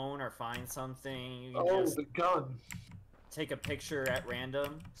the bone or find something, you can Oh, just the gun. take a picture at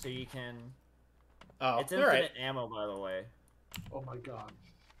random, so you can... Oh, It's alright. infinite ammo, by the way. Oh my god.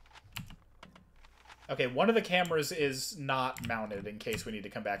 Okay, one of the cameras is not mounted in case we need to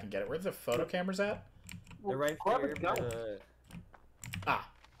come back and get it. Where are the photo cameras at? They're right grab there, a gun. but... Ah.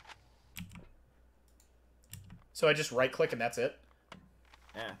 So I just right-click and that's it?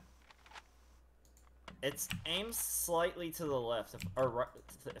 Yeah. It's aimed slightly to the left, or right,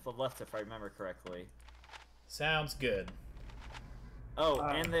 if left, if I remember correctly. Sounds good. Oh,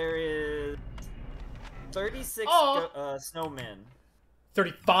 and there is 36 snowmen.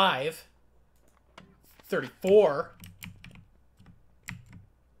 35. 34.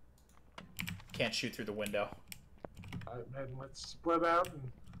 Can't shoot through the window. Alright, man, let's spread out and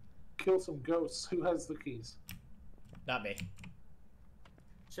kill some ghosts. Who has the keys? Not me.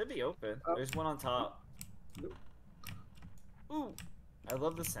 Should be open. Oh. There's one on top. Nope. Ooh, I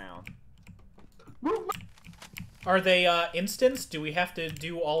love the sound. Move! Are they instants? Do we have to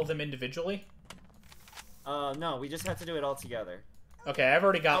do all of them individually? No, we just have to do it all together. Okay, I've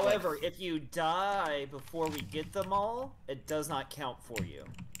already got However, if you die before we get them all, it does not count for you.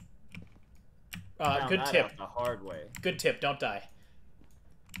 Found good that tip. out the hard way. Good tip, don't die.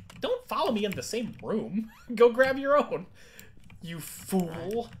 Don't follow me in the same room. Go grab your own. You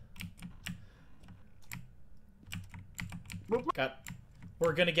fool.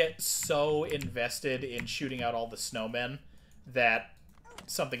 We're gonna get so invested in shooting out all the snowmen that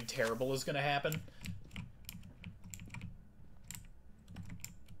something terrible is gonna happen.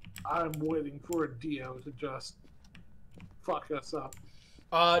 I'm waiting for a Dio to just fuck us up.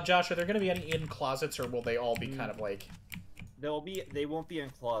 Josh, are there gonna be any in closets, or will they all be kind of like... They won't be in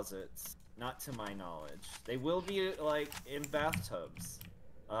closets, not to my knowledge. They will be, like, in bathtubs,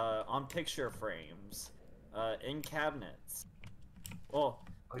 on picture frames, in cabinets. Well,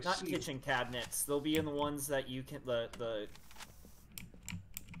 not kitchen cabinets. They'll be in the ones that you can, the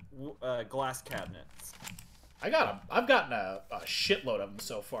glass cabinets. I've gotten a shitload of them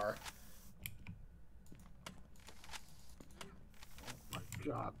so far. Oh my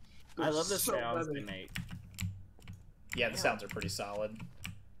god. I love the so sounds many. they make. Yeah, the sounds are pretty solid.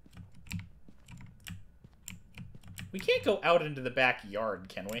 We can't go out into the backyard,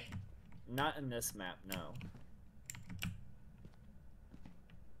 can we? Not in this map, no.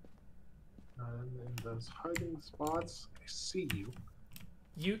 And in those hiding spots, I see you.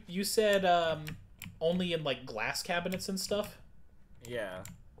 You said only in like glass cabinets and stuff? Yeah,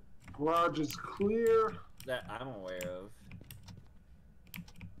 Garage is clear. that I'm aware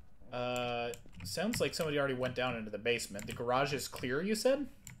of. Sounds like somebody already went down into the basement. The garage is clear, you said?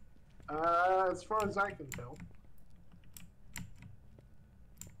 As far as I can tell.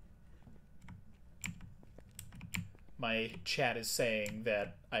 My chat is saying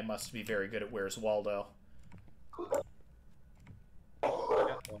that I must be very good at Where's Waldo.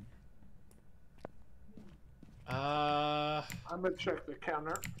 I'm gonna check the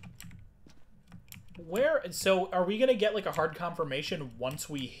counter. Where? So, are we gonna get like a hard confirmation once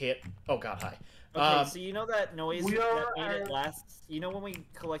we hit? Oh God, hi. Okay, so you know that noise we that are made it at- last. You know when we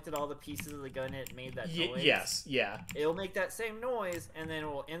collected all the pieces of the gun, it made that noise. Yes, yeah. It'll make that same noise, and then it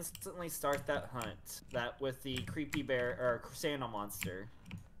will instantly start that hunt. That with the creepy bear or sandal monster.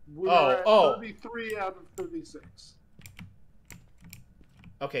 We're at oh. 33 out of 36.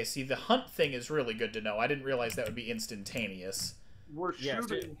 Okay, see, the hunt thing is really good to know. I didn't realize that would be instantaneous. We're Yes,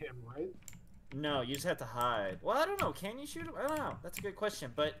 shooting him, right? No, you just have to hide. Well, I don't know. Can you shoot him? I don't know. That's a good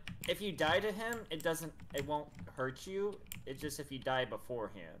question. But if you die to him, it won't hurt you. It's just if you die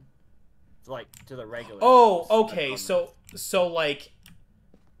beforehand. Like, to the regular. Oh, ghost. okay. So like,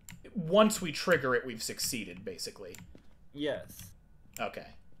 once we trigger it, we've succeeded, basically. Yes. Okay.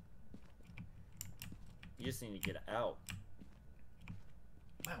 You just need to get out.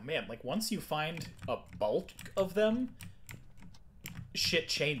 Wow, man, like, once you find a bulk of them, shit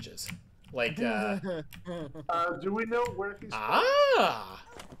changes. Like, Do we know where he's Ah!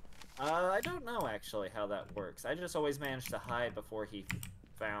 I don't know, actually, how that works. I just always managed to hide before he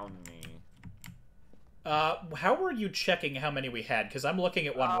found me. How were you checking how many we had? Because I'm looking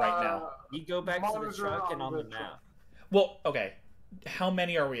at one right now. You go back to the monitor truck and on the truck. map. Well, okay. How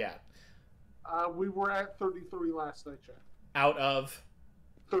many are we at? We were at 33 last I checked. Out of...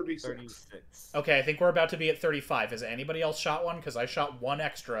 36. 36. Okay, I think we're about to be at 35. Has anybody else shot one? Because I shot one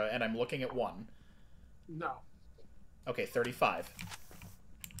extra, and I'm looking at one. No. Okay, 35.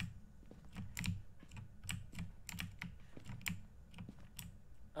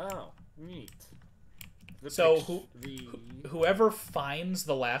 Oh, neat. So, whoever finds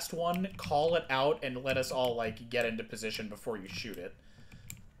the last one, call it out and let us all, like, get into position before you shoot it.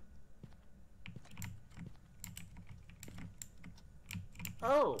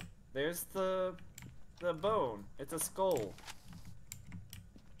 Oh, there's the bone. It's a skull.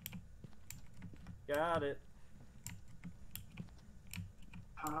 Got it.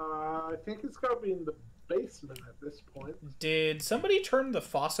 I think it's got to be in the basement at this point. Did somebody turn the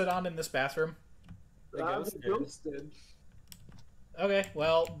faucet on in this bathroom? The The ghost did. Okay,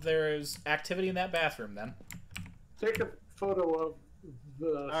 well, there's activity in that bathroom, then. Take a photo of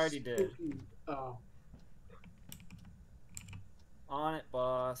the... I already did. Oh. On it,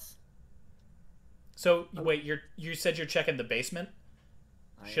 boss. So, wait, you said you're checking the basement?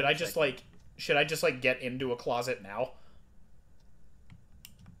 Should I just get into a closet now?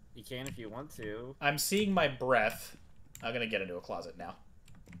 You can if you want to. I'm seeing my breath. I'm gonna get into a closet now.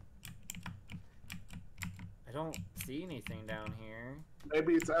 I don't see anything down here.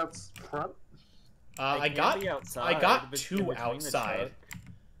 Maybe it's out front? I It can got be outside, got bet- two in between the outside.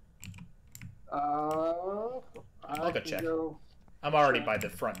 I'll go check. Go... I'm already by the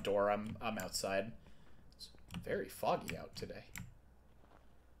front door. I'm outside. It's very foggy out today.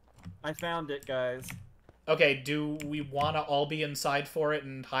 I found it, guys. Okay, do we want to all be inside for it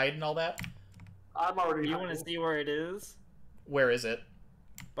and hide and all that? I'm already... You want to see where it is? Where is it?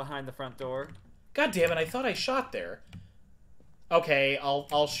 Behind the front door. God damn it! I thought I shot there. Okay,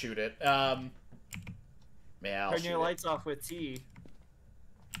 I'll shoot it. Yeah, I'll Turn shoot your it. lights off with T.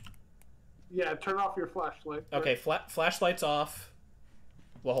 Yeah, turn off your flashlight. Okay, flashlight's off.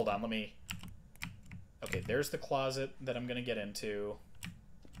 Well, hold on, let me... Okay, there's the closet that I'm gonna get into.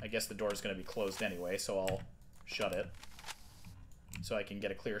 I guess the door's gonna be closed anyway, so I'll shut it. So I can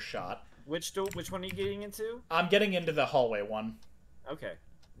get a clear shot. Which one are you getting into? I'm getting into the hallway one. Okay.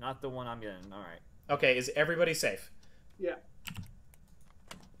 Not the one I'm getting. Alright. Okay, is everybody safe? Yeah.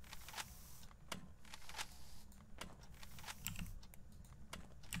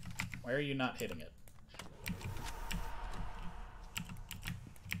 Why are you not hitting it?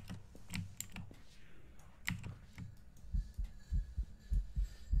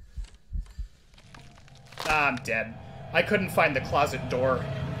 Ah, I'm dead. I couldn't find the closet door,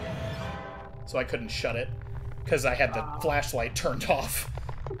 so I couldn't shut it, because I had the flashlight turned off.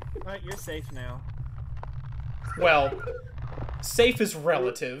 Alright, you're safe now. Well, safe is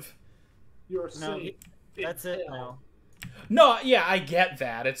relative. You're No, safe. that's it now. No, yeah, I get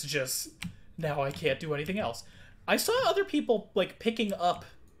that. It's just, now I can't do anything else. I saw other people, like, picking up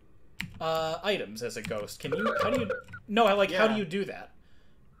items as a ghost. Can you, how do you, no, how Yeah. do you do that?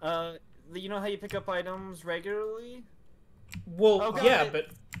 You know how you pick up items regularly? Well, Okay. yeah, but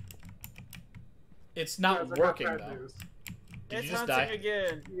it's not Guys, I got working, bad though. news. Did It's you just hunting die?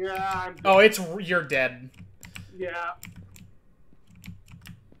 again. Yeah, I'm Oh, you're dead. Yeah.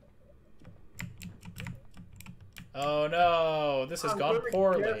 Oh no, this has I'm gone gonna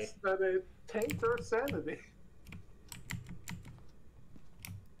poorly. guess that it taints our sanity.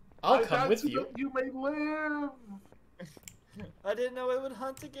 I'll I come died with so you. that you may live. I didn't know it would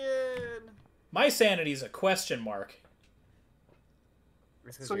hunt again. My sanity's a question mark.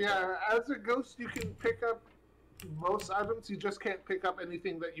 So yeah, as a ghost, you can pick up most items. You just can't pick up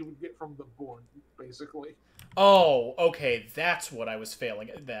anything that you would get from the board, basically. Oh, okay, that's what I was failing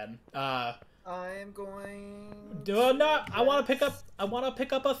at then. I'm going. Do not. I want to pick up. I want to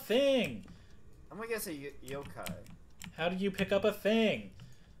pick up a thing. I'm gonna guess a yokai. How do you pick up a thing?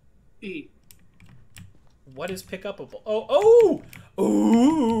 E. What is pick upable? Oh, oh,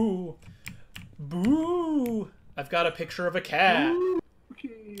 ooh, boo! I've got a picture of a cat. Ooh,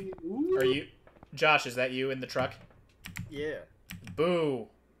 okay. Ooh. Are you, Josh? Is that you in the truck? Yeah. Boo!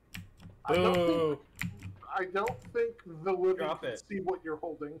 Boo! I don't think the living Drop can it. see what you're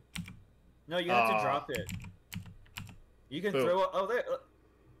holding. No, you have to drop it. You can Boo. throw it. Oh, there.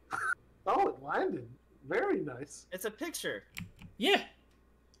 Oh, it landed. Very nice. It's a picture. Yeah,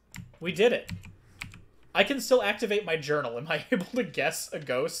 we did it. I can still activate my journal. Am I able to guess a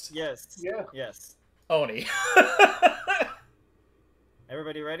ghost? Yes. Yeah. Yes. Oni.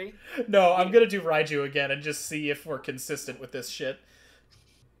 Everybody ready? No, I'm gonna do Raiju again and just see if we're consistent with this shit.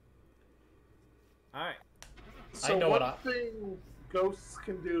 Alright. So I know one what thing ghosts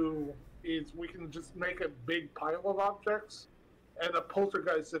can do is we can just make a big pile of objects, and a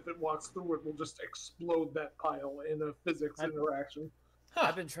poltergeist, if it walks through it, will just explode that pile in a physics interaction. Huh.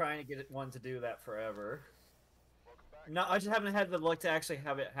 I've been trying to get one to do that forever. No, I just haven't had the luck to actually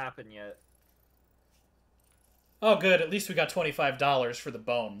have it happen yet. Oh, good. At least we got $25 for the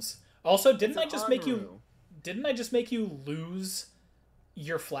bones. Also, didn't I just make you? Honoru. Didn't I just make you lose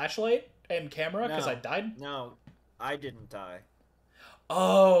your flashlight and camera because No. I died? No, I didn't die.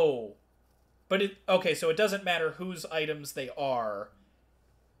 Oh, but okay. So it doesn't matter whose items they are.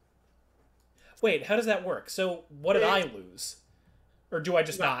 Wait, how does that work? So what did I lose, or do I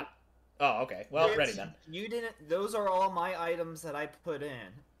just No. not? Oh, okay. Well, It's- ready then. You didn't. Those are all my items that I put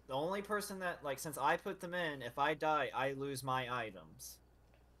in. The only person that, like, since I put them in, if I die, I lose my items.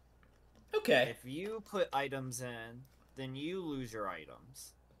 Okay, If you put items in, then you lose your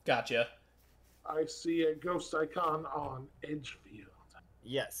items. gotcha. I see a ghost icon on Edgefield.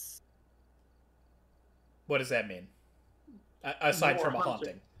 Yes. What does that mean? Aside More from a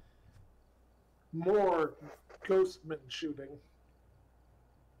hunting. haunting. More ghostmen shooting.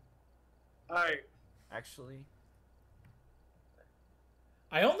 Alright. Actually,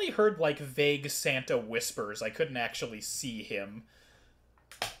 I only heard like vague Santa whispers. I couldn't actually see him.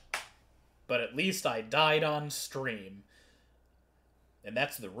 But at least I died on stream. And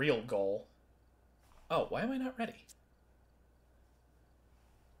that's the real goal. Oh, why am I not ready?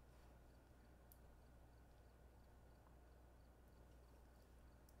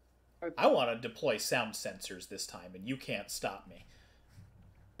 I want to deploy sound sensors this time, and you can't stop me.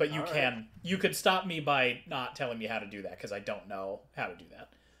 But you All right. can. You could stop me by not telling me how to do that, because I don't know how to do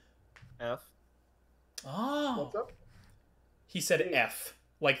that. F. Oh. What's up? He said Hey. F.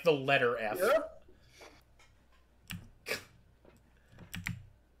 Like the letter F. Yep.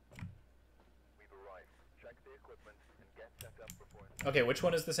 Okay, which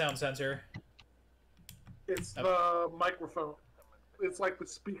one is the sound sensor? It's the microphone. It's like the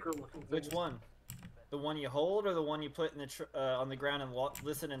speaker looking thing. Which one? The one you hold, or the one you put in the on the ground and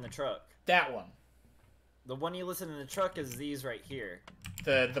listen in the truck? That one. The one you listen in the truck is these right here.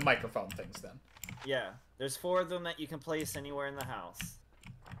 The microphone things, then. Yeah, there's 4 of them that you can place anywhere in the house.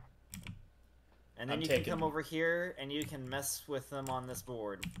 And then I'm you taking- can come over here and you can mess with them on this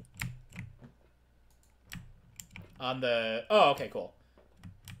board. On the... Oh, okay, cool.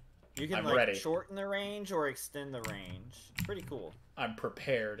 You can I'm like ready. shorten the range or extend the range. It's pretty cool. I'm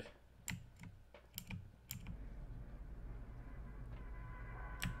prepared.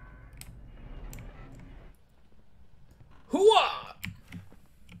 Hooah!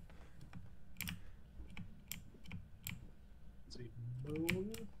 Let's see.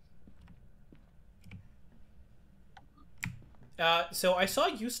 Moon. So I saw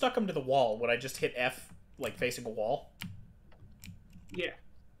you stuck him to the wall. Would I just hit F, like, facing a wall? Yeah.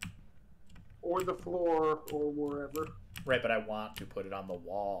 Or the floor, or wherever. Right, but I want to put it on the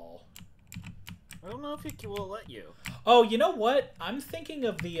wall. I don't know if it will let you. Oh, you know what? I'm thinking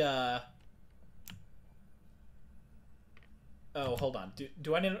of the, Oh, hold on.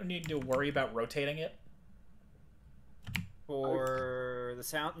 Do I need to worry about rotating it? For the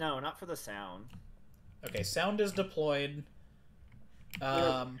sound? No, not for the sound. Okay, sound is deployed.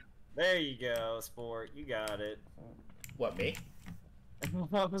 There you go, sport. You got it. What, me?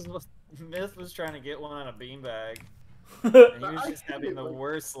 Myth was trying to get one on a beanbag. What's And he was just having the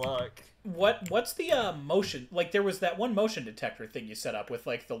worst luck. the, motion? Like, there was that one motion detector thing you set up with,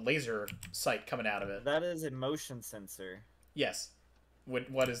 like, the laser sight coming out of it. That is a motion sensor. Yes.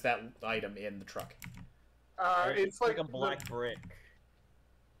 What is that item in the truck? It's like a black brick.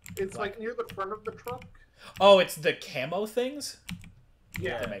 It's like near the front of the truck. Oh, it's the camo things?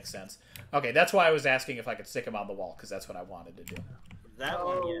 Yeah. That makes sense. Okay, that's why I was asking if I could stick them on the wall, because that's what I wanted to do. That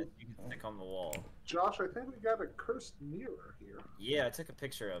one, yeah, you can stick on the wall. Josh, I think we got a cursed mirror here. Yeah, I took a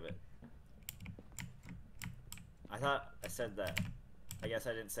picture of it. I thought I said that. I guess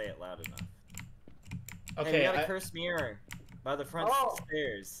I didn't say it loud enough. Okay, hey, we got a cursed mirror by the front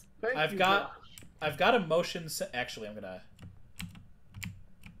stairs. I've got a motion. Actually, I'm gonna.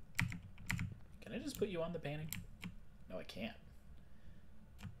 Can I just put you on the painting? No, I can't.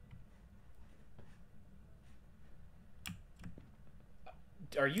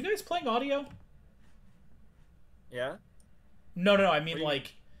 Are you guys playing audio? Yeah. No. I mean,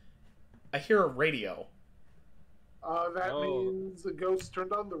 like, I hear a radio. That means the ghost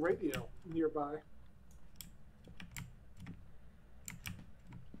turned on the radio nearby.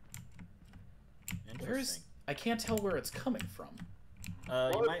 Interesting. I can't tell where it's coming from.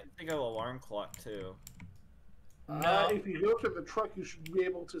 You might think of alarm clock too. No. If you go to the truck, you should be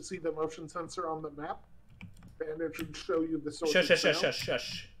able to see the motion sensor on the map, and it should show you the source.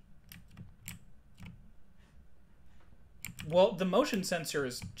 Shush. Well, the motion sensor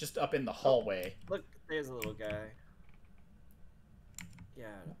is just up in the hallway. Look, there's a little guy.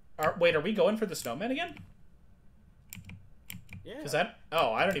 Yeah. Wait, are we going for the snowman again? Yeah. Because I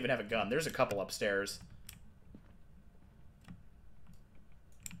don't even have a gun. There's a couple upstairs.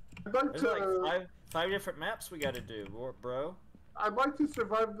 I'd like There's like five different maps we got to do, bro. I'd like to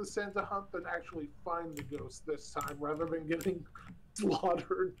survive the Santa hunt and actually find the ghost this time, rather than getting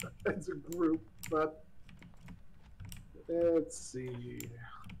slaughtered as a group. But let's see.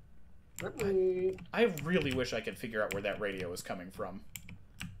 I really wish I could figure out where that radio is coming from.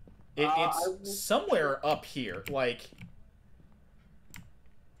 It's somewhere up here. Like,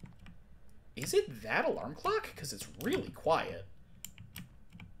 is it that alarm clock? Because it's really quiet.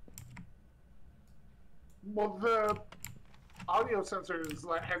 Well, the audio sensor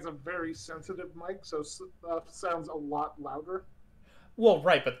has a very sensitive mic, so sounds a lot louder. Well,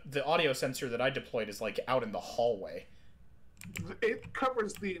 right, but the audio sensor that I deployed is, like, out in the hallway. It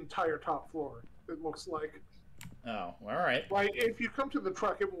covers the entire top floor, it looks like. Oh, alright. Like, if you come to the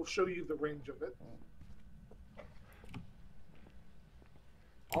truck, it will show you the range of it.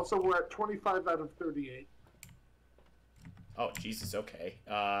 Also, we're at 25 out of 38. Oh, Jesus, okay.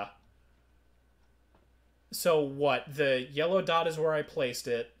 So what? The yellow dot is where I placed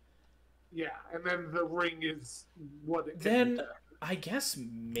it. Yeah, and then the ring is what it Then, I guess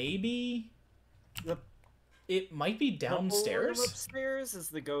maybe it might be downstairs? The room upstairs is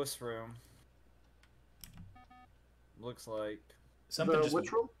the ghost room. Looks like. Something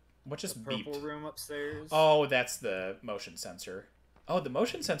which room? What just the purple beeped? room upstairs. Oh, that's the motion sensor. Oh, the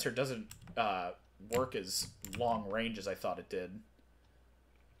motion sensor doesn't work as long range as I thought it did.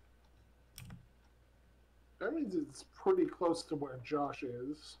 That means it's pretty close to where Josh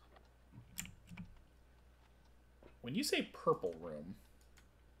is. When you say purple room...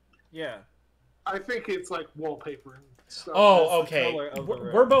 Yeah. I think it's like wallpaper and stuff. Oh, okay.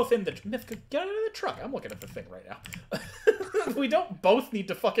 We're both in the... Myth, get out of the truck. I'm looking at the thing right now. We don't both need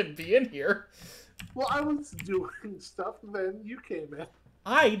to fucking be in here. Well, I was doing stuff, then you came in.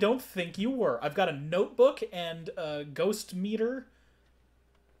 I don't think you were. I've got a notebook and a ghost meter.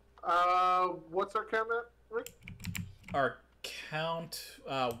 What's our count at, Rick? Our count,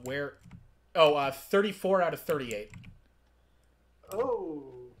 where... Oh, 34 out of 38. Okay.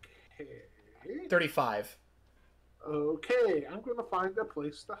 35. Okay, I'm gonna find a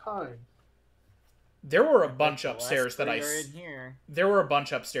place to hide. There were a bunch upstairs that There were a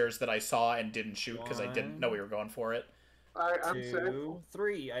bunch upstairs that I saw and didn't shoot because I didn't know we were going for it. I'm safe. 2,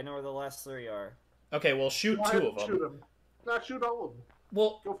 3. I know where the last 3 are. Okay, well, shoot Go 2 ahead, of them. Shoot them. Not shoot all of them.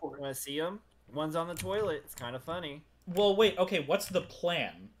 Well, Go for it. Want to see them? One's on the toilet. It's kind of funny. well, wait. Okay, what's the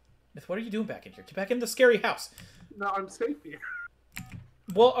plan? Myth, what are you doing back in here? Get back in the scary house. No, I'm safe here.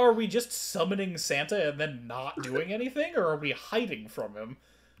 Well, are we just summoning Santa and then not doing anything, or are we hiding from him?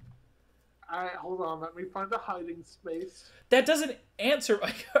 Hold on, let me find a hiding space. That doesn't answer.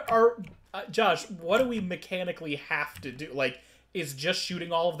 Josh, what do we mechanically have to do? Like, is just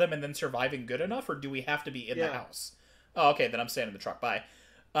shooting all of them and then surviving good enough, or do we have to be in the house? Oh, okay, then I'm staying in the truck. Bye.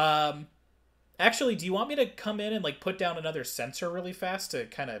 Actually, do you want me to come in and, like, put down another sensor really fast to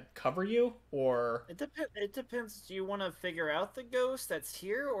kind of cover you, or... It depends. Do you want to figure out the ghost that's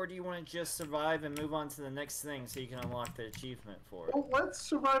here, or do you want to just survive and move on to the next thing so you can unlock the achievement for it? Well, let's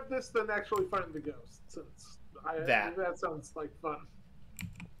survive this, then actually find the ghost, since that sounds like fun.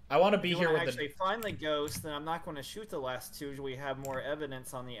 I want to be If here you when want to actually find the ghost, then I'm not going to shoot the last two until we have more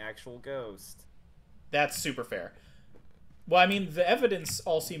evidence on the actual ghost. That's super fair. Well, I mean, the evidence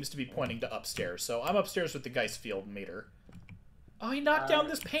all seems to be pointing to upstairs, so I'm upstairs with the Geistfield meter. Oh, he knocked down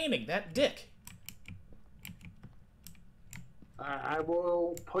this painting, that dick. I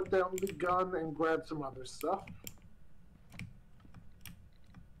will put down the gun and grab some other stuff.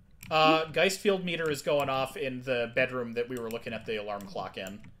 Geistfield meter is going off in the bedroom that we were looking at the alarm clock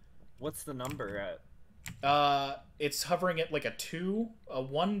in. What's the number at? It's hovering at like a 2, a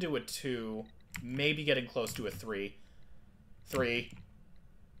 1 to a 2, maybe getting close to a 3. 3.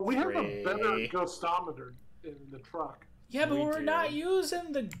 We have a better ghostometer in the truck. Yeah, but we're not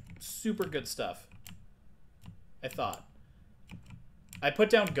using the super good stuff. I thought. I put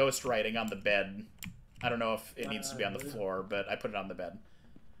down ghost writing on the bed. I don't know if it needs to be on the floor, but I put it on the bed.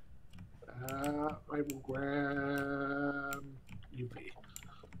 I will grab UV.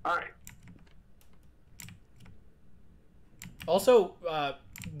 Alright. Also,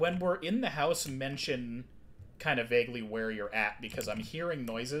 when we're in the house, mention kind of vaguely where you're at, because I'm hearing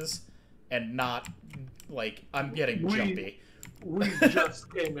noises and not, like, I'm getting jumpy. We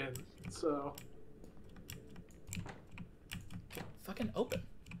just came in, so... Fucking open.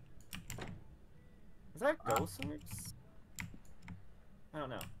 Is that ghost orbs? I don't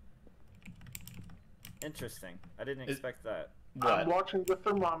know. Interesting. I didn't expect that. What? I'm watching the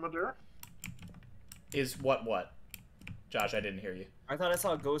thermometer. Is what? Josh, I didn't hear you. I thought I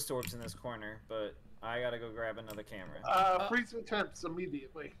saw ghost orbs in this corner, but I gotta go grab another camera. Freezing temps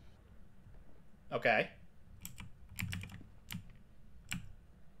immediately. Okay.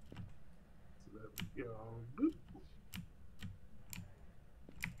 So there we go. Boop.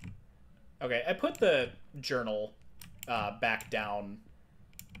 Okay, I put the journal back down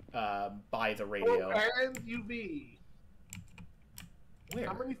by the radio. Oh, and UV. Where?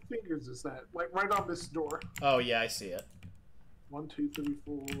 How many fingers is that? Like right on this door. Oh yeah, I see it. 1, 2, 3,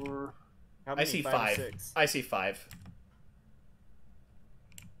 4. How I many? see 5 5. or 6? I see 5.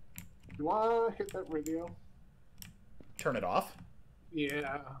 Do I hit that radio? Turn it off.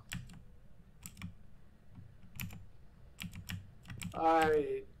 Yeah.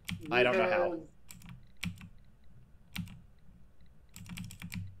 I don't know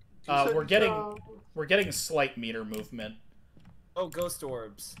how. We're getting slight meter movement. Oh, ghost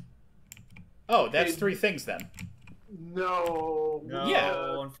orbs. Oh, that's 3 things then. No.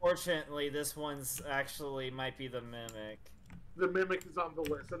 Yeah. Unfortunately, this one's actually might be the mimic. The mimic is on the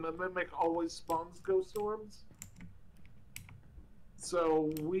list, and the mimic always spawns ghost orbs.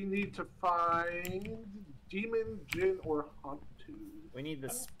 So we need to find demon, djinn, or hantu. We need the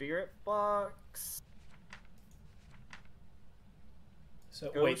spirit box. So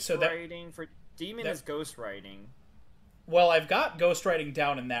Ghost wait, so that writing for demon is ghost writing. well, I've got ghost writing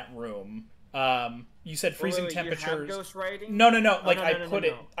down in that room. You said freezing wait, temperatures. You have ghost writing? No. Oh, Like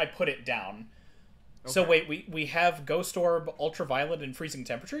no, I put it down. Okay. So wait, we have ghost orb, ultraviolet, and freezing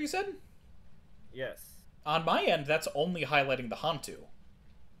temperature. You said? Yes. On my end, that's only highlighting the hantu.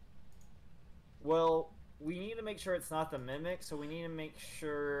 Well, we need to make sure it's not the mimic, so we need to make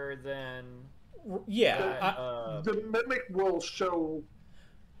sure then. Yeah. The mimic will show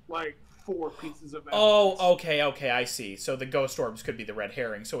like 4 pieces of evidence. Oh, okay, I see. So the ghost orbs could be the red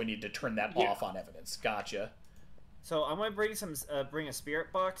herring, so we need to turn that Yeah. off on evidence. Gotcha. So I'm gonna bring a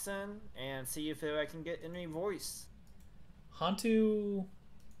spirit box in and see if I can get any voice. Hantu.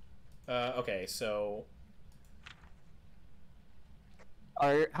 Okay, so.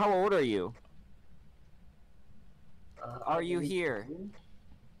 How old are you? Are you I believe- here?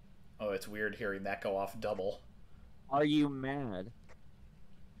 Oh, it's weird hearing that go off double. Are you mad?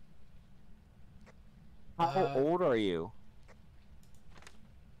 How old are you?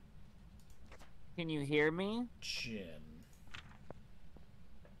 Can you hear me? Jin.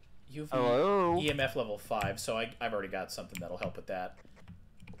 UV Hello? EMF level 5, so I've already got something that'll help with that.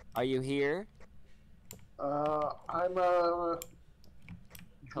 Are you here? I'm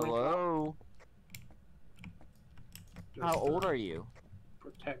Hello? How old are you?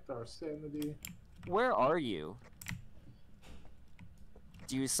 Protect our sanity. Where are you?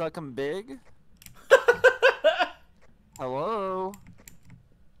 Do you suck 'em big? Hello?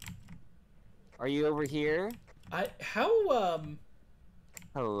 Are you over here?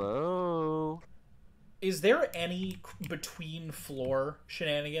 Hello? Is there any between floor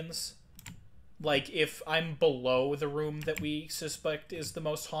shenanigans? Like, if I'm below the room that we suspect is the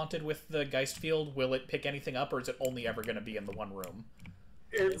most haunted with the Geistfield, will it pick anything up, or is it only ever going to be in the one room?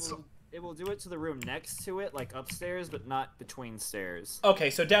 It will do it to the room next to it, like upstairs, but not between stairs. Okay,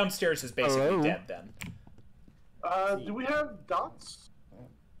 so downstairs is basically Hello? dead then. Do we have dots?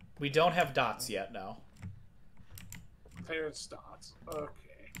 We don't have dots yet, no. There's dots. Okay.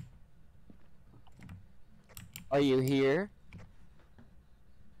 Are you here?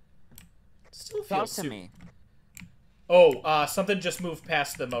 Still Talk feels to me. Oh, something just moved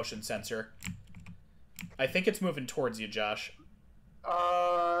past the motion sensor. I think it's moving towards you, Josh.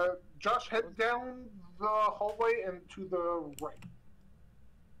 Josh, head down the hallway and to the right.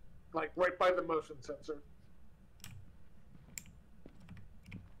 Like, right by the motion sensor.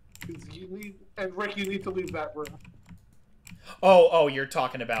 Because you need... And Rick, you need to leave that room. Oh, you're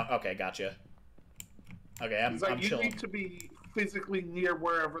talking about... Okay, gotcha. Okay, I'm you chilling. need to be physically near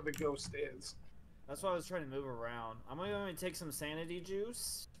wherever the ghost is. That's why I was trying to move around. I'm going to take some sanity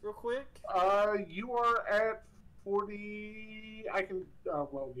juice real quick. You are at 40... I can...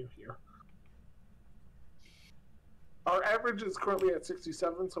 well, you're here. Our average is currently at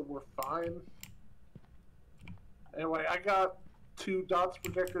 67, so we're fine. Anyway, I got 2 dots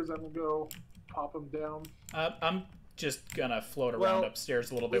projectors. I'm going to go pop them down. I'm just gonna float around upstairs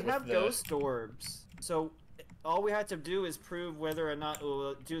a little bit with the... We have ghost orbs, so all we have to do is prove whether or not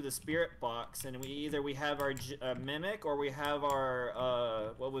we'll do the spirit box, and we have our mimic or we have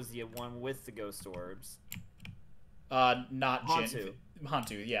our what was the one with the ghost orbs? Not Hantu.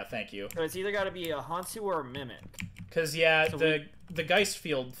 Hantu, yeah, thank you. So it's either got to be a Hantu or a mimic. Because yeah, so the Geist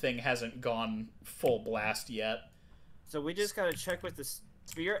field thing hasn't gone full blast yet. So we just got to check with the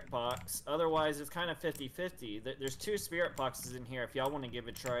spirit box, otherwise it's kind of 50-50. There's 2 spirit boxes in here if y'all want to give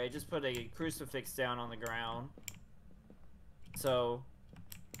it a try. Just put a crucifix down on the ground. So...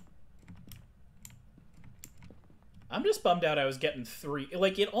 I'm just bummed out I was getting 3.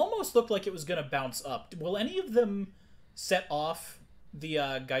 Like, it almost looked like it was going to bounce up. Will any of them set off the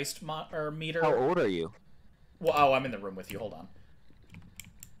Geist meter? How old are you? Well, oh, I'm in the room with you. Hold on.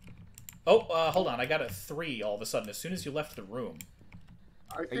 Oh, hold on. I got a 3 all of a sudden as soon as you left the room.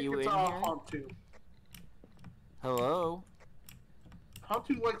 I think you it's in here? Hantu. Hello?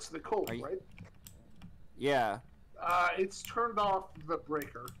 Hantu likes the cold, You... right? Yeah. It's turned off the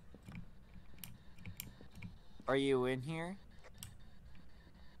breaker. Are you in here?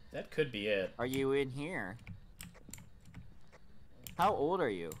 That could be it. Are you in here? How old are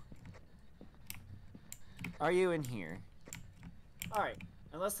you? Are you in here? Alright.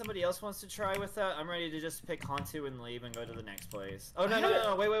 Unless somebody else wants to try with that, I'm ready to just pick Hantu and leave and go to the next place. Oh,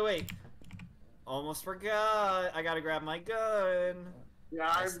 no, wait. Almost forgot. I gotta grab my gun.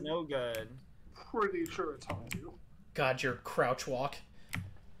 Yeah, That's no good. Pretty sure it's Hantu. God, your crouch walk.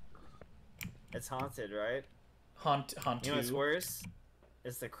 It's haunted, right? Hantu. You know what's worse?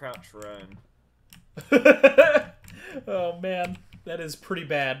 It's the crouch run. Oh, man. That is pretty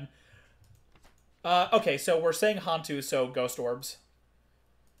bad. Okay, so we're saying Hantu, so ghost orbs.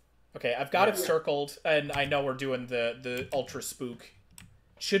 Okay, I've got it circled, and I know we're doing the ultra spook.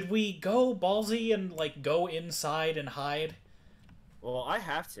 Should we go ballsy and, like, go inside and hide? Well, I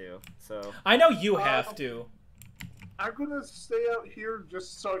have to, so... I know you have to. I'm gonna stay out here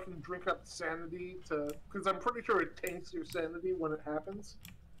just so I can drink up sanity because I'm pretty sure it tanks your sanity when it happens.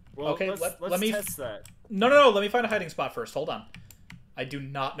 Well, okay, let's let me test that. No, let me find a hiding spot first. Hold on. I do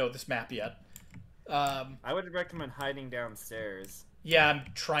not know this map yet. I would recommend hiding downstairs. Yeah, I'm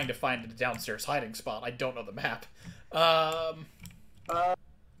trying to find a downstairs hiding spot. I don't know the map. I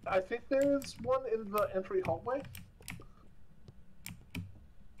think there's one in the entry hallway.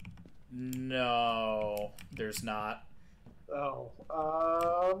 No, there's not. Oh,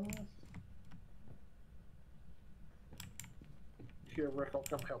 here, Rick, I'll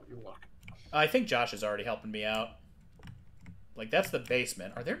come help you look. I think Josh is already helping me out. Like, that's the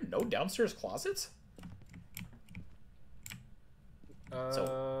basement. Are there no downstairs closets? It's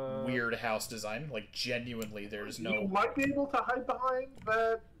a weird house design. Like, genuinely, there's no... You might be able to hide behind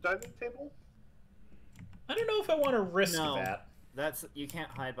that dining table. I don't know if I want to risk that. You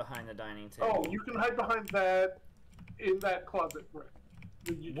can't hide behind the dining table. Oh, you can hide behind that in that closet, Rick.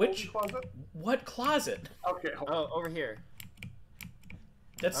 Which closet? What closet? Okay, hold on. Oh, over here.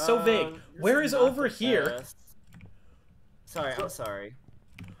 That's so vague. Where is over here? Sorry, I'm sorry.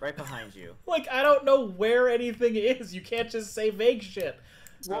 Right behind you. Like, I don't know where anything is. You can't just say vague shit.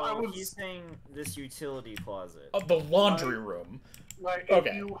 Well, he's saying this utility closet. Oh, the laundry room. Like,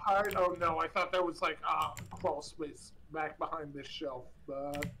 if you hide... Oh, no, I thought there was, like, crawl space back behind this shelf,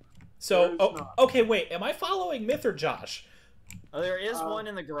 but... So, okay, wait. Am I following Myth or Josh? Oh, there is one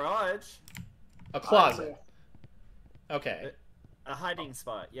in the garage. A closet. Okay. A hiding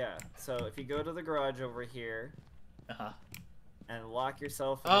spot, yeah. So, if you go to the garage over here... and lock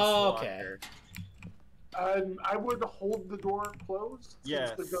yourself in this locker. I would hold the door closed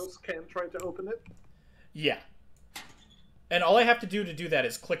since the ghost can try to open it. Yeah. And all I have to do that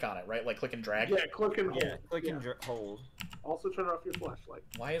is click on it, right? Like click and drag? Yeah, click and hold. Yeah, click and Yeah. hold. Also turn off your flashlight.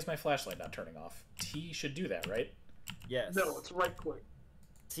 Why is my flashlight not turning off? T should do that, right? Yes. No, it's right click.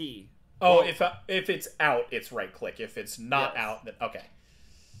 T. Oh, Well- if it's out, it's right click. If it's not Yes. out, then okay.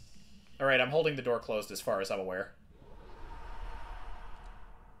 All right, I'm holding the door closed as far as I'm aware.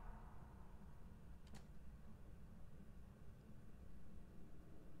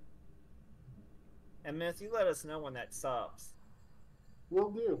 And Myth, you let us know when that stops.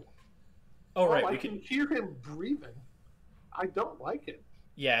 Will do. Oh, right, I we can can. hear him breathing. I don't like it.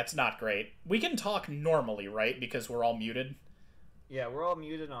 Yeah, it's not great. We can talk normally, right? Because we're all muted. Yeah, we're all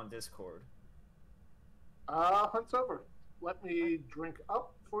muted on Discord. Hunt's over. Let me drink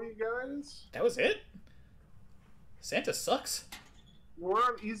up for you guys. That was it. Santa sucks. We're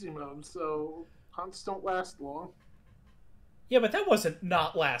on easy mode, so hunts don't last long. Yeah, but that wasn't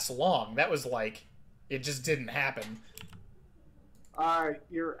not last long. That was like, it just didn't happen. Alright,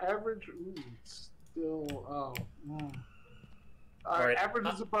 your average. Ooh, still. Oh. Alright, average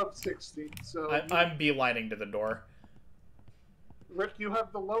is above 60, so. I'm beelining to the door. Rick, you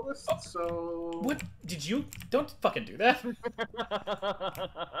have the lowest, so. What did you? Don't fucking do that.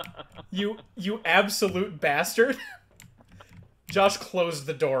 You absolute bastard. Josh closed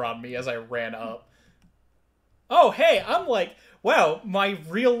the door on me as I ran up. Oh, hey, I'm like, wow, my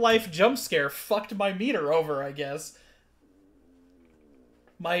real life jump scare fucked my meter over, I guess.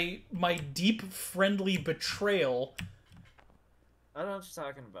 My deep friendly betrayal. I don't know what you're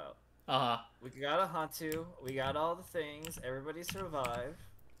talking about. Uh-huh. We got a Hantu. We got all the things. Everybody survived.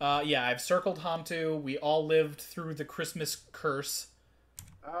 Yeah, I've circled Hantu. We all lived through the Christmas curse.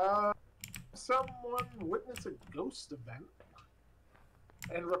 Someone witnessed a ghost event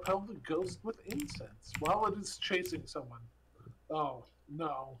and repelled the ghost with incense while it is chasing someone. Oh,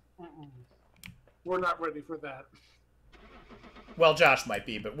 no. We're not ready for that. Well, Josh might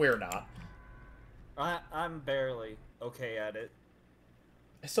be, but we're not. I'm barely okay at it.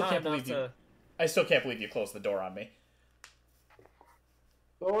 I still Not can't enough believe you. to- I still can't believe you closed the door on me.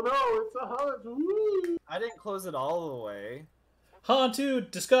 Oh no, it's a hunt! Woo! I didn't close it all the way. Hantu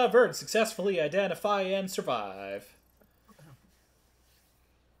discovered, successfully identify and survive.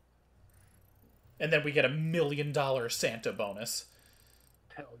 And then we get $1 million Santa bonus.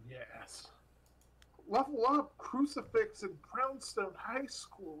 Hell yes. Level up, Crucifix in Brownstone High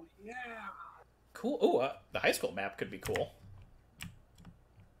School, yeah! Cool. Ooh, the high school map could be cool.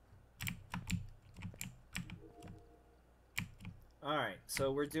 Alright,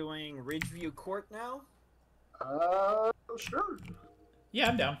 so we're doing Ridgeview Court now? Sure. Yeah,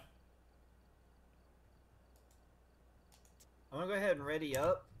 I'm down. I'm gonna go ahead and ready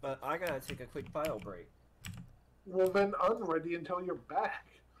up, but I gotta take a quick file break. Well then, unready until you're back.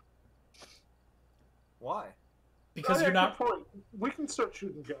 Why? Because Oh, you're yeah, not... good point. We can start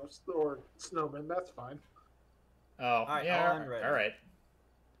shooting ghosts or snowmen, that's fine. Oh, Alright, yeah, I'm ready. alright.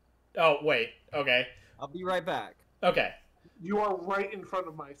 Oh, wait, okay. I'll be right back. Okay. You are right in front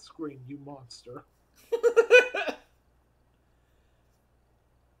of my screen, you monster.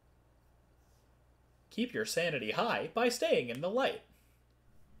 Keep your sanity high by staying in the light.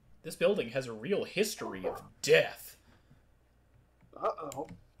 This building has a real history of death. Uh-oh.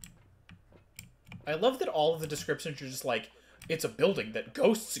 I love that all of the descriptions are just like, it's a building that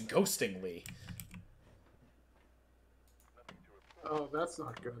ghosts ghostingly. Oh, that's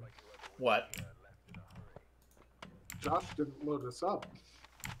not good. What? Josh didn't load us up.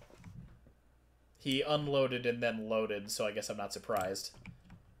 He unloaded and then loaded, so I guess I'm not surprised.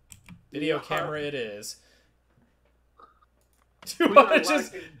 Video Yeah. camera it is. Do you We want are to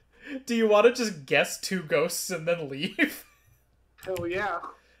just lacking- do you want to just guess 2 ghosts and then leave? Hell yeah.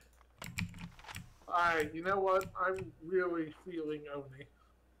 Alright, you know what? I'm really feeling Oni.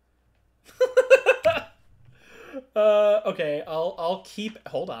 Okay, I'll keep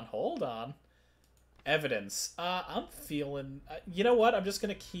hold on. Evidence. I'm feeling you know what? I'm just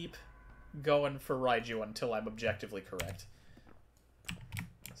going to keep going for Raiju until I'm objectively correct.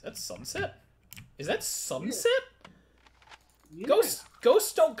 Is that sunset? Is that sunset? Yeah.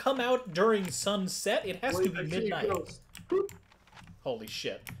 Ghosts don't come out during sunset. It has to Wait, be I see a midnight. ghost. Boop. Holy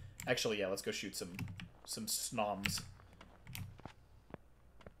shit. Actually, yeah, let's go shoot some snoms.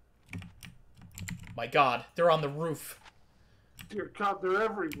 My god, they're on the roof. Dear God, they're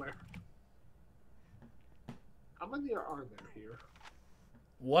everywhere. How many are there here?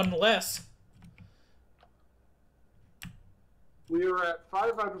 1 less. We are at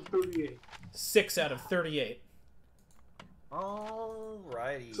 5 out of 38. 6 out of 38.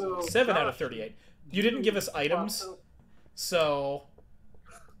 Alrighty. So, 7 out of Josh, 38. You didn't give us items, so...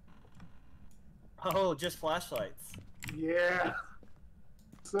 Oh, just flashlights. Yeah.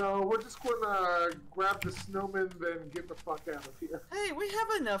 So we're just gonna grab the snowman, then get the fuck out of here. Hey, we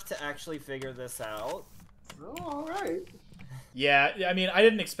have enough to actually figure this out. Oh, all right. Yeah, I mean, I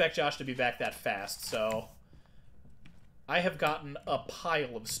didn't expect Josh to be back that fast, so... I have gotten a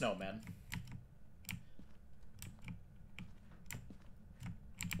pile of snowmen.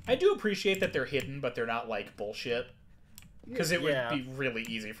 I do appreciate that they're hidden, but they're not, like, bullshit. Because it would be really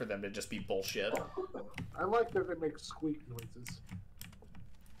easy for them to just be bullshit. I like that they make squeak noises.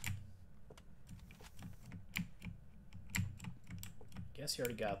 Guess you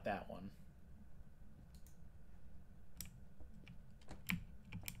already got that one.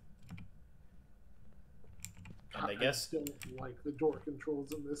 And I guess I don't like the door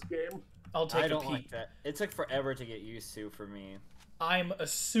controls in this game. I'll take I a don't peek. like that. It took forever to get used to for me. I'm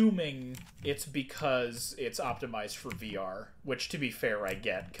assuming it's because it's optimized for VR, which, to be fair, I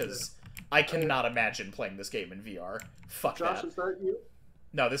get, because I cannot imagine playing this game in VR. Fuck Josh, that. is that you?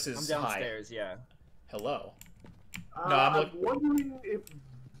 No, this is I'm downstairs, yeah. Hello. No, I'm I'm wondering if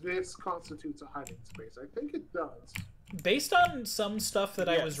this constitutes a hiding space. I think it does. Based on some stuff that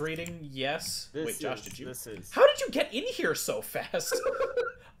I Yes. was reading, yes. Wait, Josh, did you? This is. How did you get in here so fast?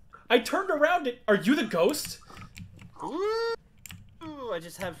 I turned around and... Are you the ghost? Ooh, I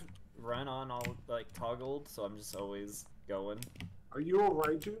just have run on all, like, toggled, so I'm just always going. Are you a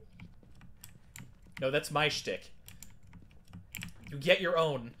Raiju? No, that's my shtick. You get your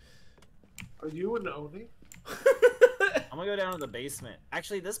own. Are you an Oni? I'm gonna go down to the basement.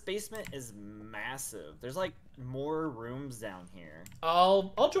 Actually, this basement is massive. There's, like, more rooms down here.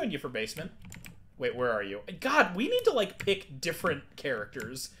 I'll join you for basement. Wait, where are you? God, we need to like pick different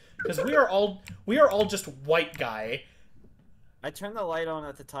characters because we are all just white guy. I turned the light on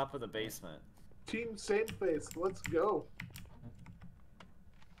at the top of the basement. Team Same Face, let's go.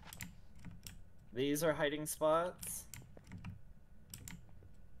 These are hiding spots.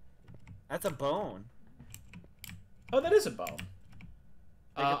 That's a bone. Oh, that is a bone.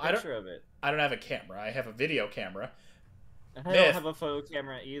 Take a picture of it. I don't have a camera. I have a video camera. I Myth. don't have a photo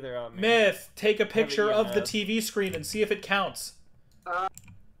camera either on me. Myth, take a picture of the EMF. TV screen and see if it counts. I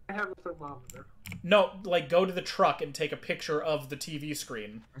have a thermometer. No, like go to the truck and take a picture of the TV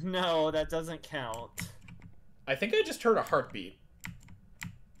screen. No, that doesn't count. I think I just heard a heartbeat.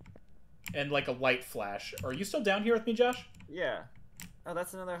 And like a light flash. Are you still down here with me, Josh? Yeah. Oh,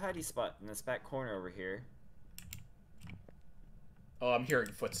 that's another hidey spot in this back corner over here. Oh, I'm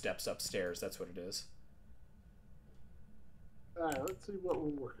hearing footsteps upstairs. That's what it is. Alright, let's see what we're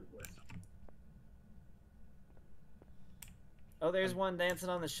working with. Oh, there's one dancing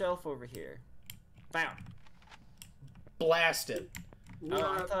on the shelf over here. Found. Blast it. We're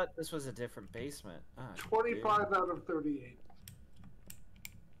Oh, I at thought this was a different basement. Ah, 25 out of 38.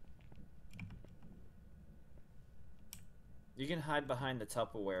 You can hide behind the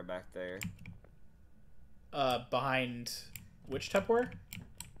Tupperware back there. Behind which Tupperware?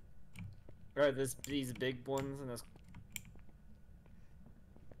 Or these big ones and this.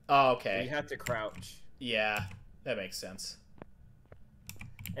 Oh, okay. You have to crouch. Yeah, that makes sense.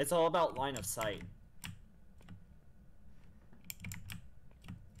 It's all about line of sight.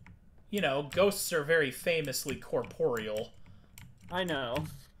 You know, ghosts are very famously corporeal. I know.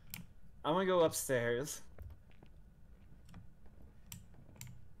 I'm gonna go upstairs.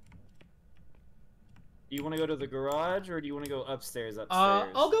 Do you want to go to the garage, or do you want to go upstairs?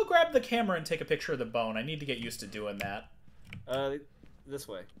 I'll go grab the camera and take a picture of the bone. I need to get used to doing that. This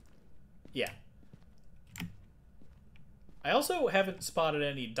way. Yeah. I also haven't spotted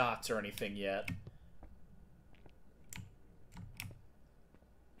any dots or anything yet.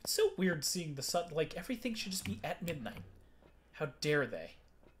 It's so weird seeing the sun. Like, everything should just be at midnight. How dare they?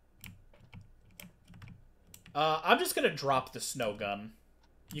 I'm just gonna drop the snow gun.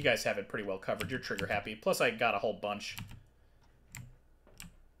 You guys have it pretty well covered. You're trigger happy. Plus, I got a whole bunch.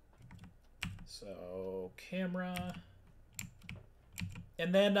 So, camera.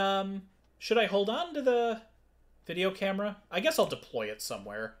 And then, should I hold on to the video camera? I guess I'll deploy it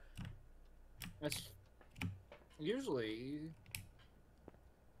somewhere. That's usually.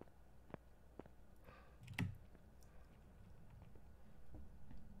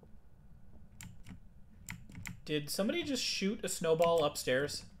 Did somebody just shoot a snowball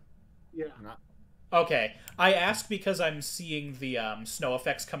upstairs? Yeah. Not. Okay. I asked because I'm seeing the snow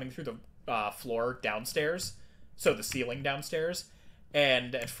effects coming through the floor downstairs. So the ceiling downstairs.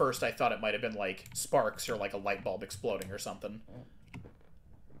 And at first I thought it might have been like sparks or like a light bulb exploding or something.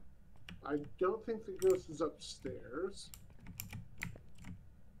 I don't think the ghost is upstairs.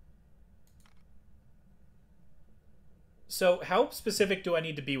 So how specific do I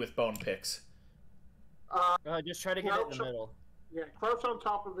need to be with bone picks? Just try to get it in the Crouch- middle. Yeah, crouch on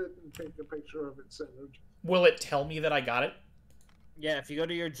top of it and take a picture of it centered. Will it tell me that I got it? Yeah, if you go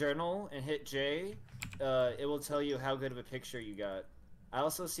to your journal and hit J, it will tell you how good of a picture you got. I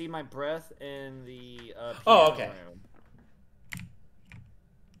also see my breath in the piano okay. room.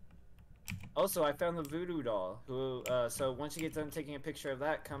 Also, I found the voodoo doll. So once you get done taking a picture of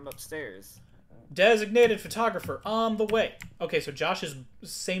that, come upstairs. Designated photographer on the way. Okay, so Josh's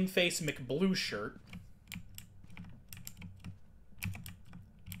same face McBlue shirt.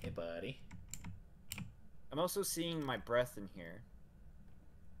 Hey, buddy. I'm also seeing my breath in here.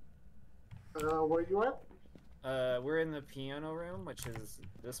 Where you at? We're in the piano room, which is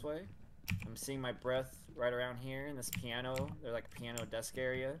this way. I'm seeing my breath right around here in this piano. They're like piano desk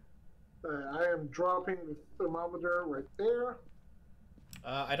area. I am dropping the thermometer right there.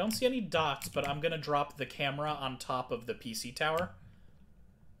 I don't see any dots, but I'm gonna drop the camera on top of the PC tower.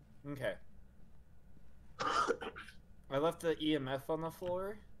 Okay. I left the EMF on the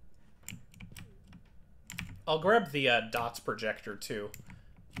floor. I'll grab the dots projector, too.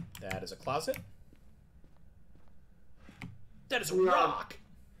 That is a closet. That is a rock!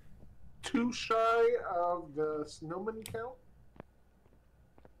 Too shy of the snowman count.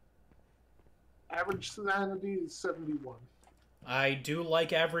 Average sanity is 71. I do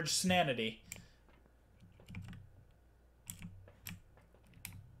like average snanity.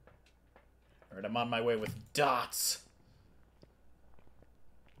 Alright, I'm on my way with dots.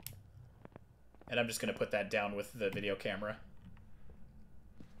 And I'm just going to put that down with the video camera.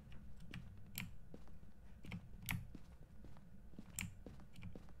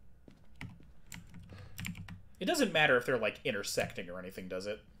 It doesn't matter if they're, like, intersecting or anything, does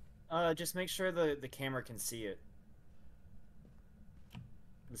it? Just make sure the camera can see it.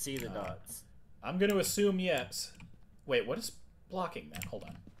 See the dots. I'm going to assume yes. Wait, what is blocking that? Hold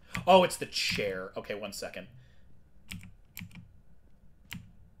on. Oh, it's the chair. Okay, 1 second.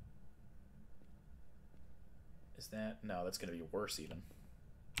 Is that... No, that's going to be worse even.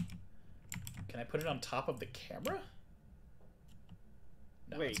 Can I put it on top of the camera?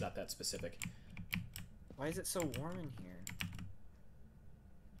 No, Wait. it's not that specific. Why is it so warm in here?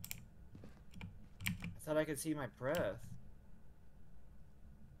 I thought I could see my breath.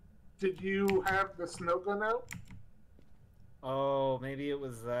 Did you have the snow gun out? Oh, Maybe it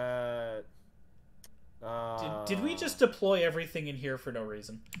was that. Did we just deploy everything in here for no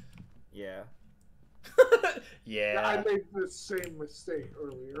reason? Yeah. Yeah. I made the same mistake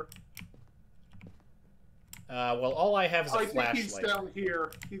earlier. Well, all I have is a I think flashlight. he's down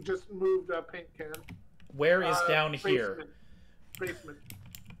here. He just moved a paint can. Where is down here? Basement. Basement.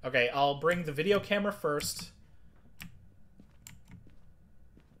 Okay, I'll bring the video camera first.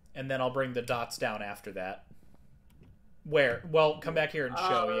 And then I'll bring the dots down after that. Where? Well, come back here and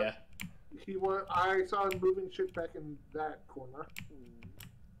show, yeah. I saw him moving shit back in that corner.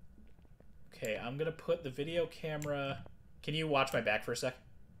 Okay, I'm gonna put the video camera... Can you watch my back for a sec?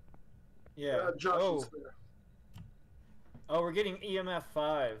 Yeah. Josh is there. Oh, we're getting EMF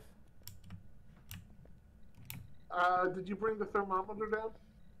 5. Did you bring the thermometer down?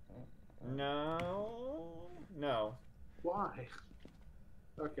 No. Why?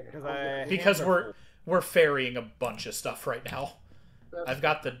 Okay. Because we're ferrying a bunch of stuff right now. I've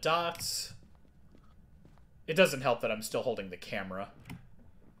got the dots. It doesn't help that I'm still holding the camera.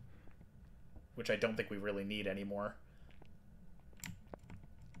 Which I don't think we really need anymore.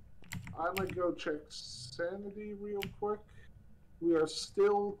 I'm gonna go check sanity real quick. We are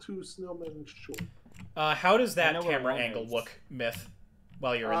still 2 snowmen short. How does I that know where camera one angle is. look, Myth,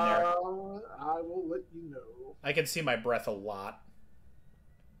 while you're in there? I will let you know. I can see my breath a lot.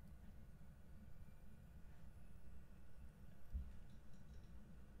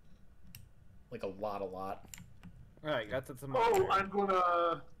 Like a lot. Alright, got the thermometer. Oh, I'm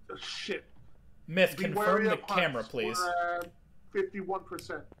gonna... Shit. Myth, Be confirm wary the of camera, hunts. please. We're at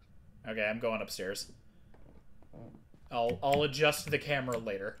 51%. Okay, I'm going upstairs. I'll adjust the camera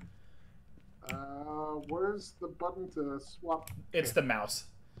later. Where's the button to swap? It's the mouse.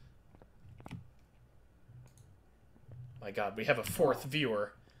 My god, we have a 4th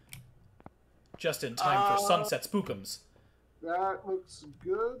viewer. Just in time for Sunset Spookums. That looks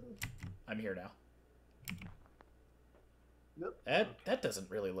good. I'm here now. Nope. That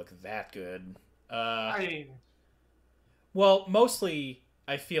doesn't really look that good. I mean, Well, mostly,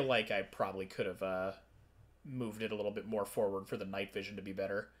 I feel like I probably could have moved it a little bit more forward for the night vision to be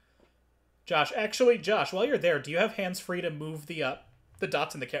better. Josh, while you're there, do you have hands free to move the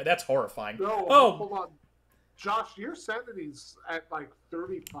dots in the camera? That's horrifying. no, Oh, hold on. Josh, your sanity's at like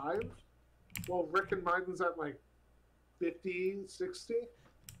 35. Well, Rick and mine's at like 50, 60.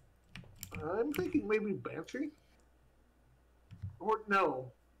 I'm thinking maybe Banshee? Or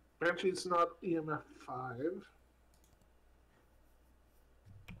no. Banshee's not EMF 5.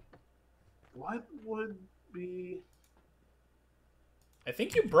 What would be... I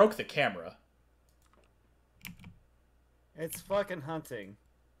think you broke the camera. It's fucking hunting.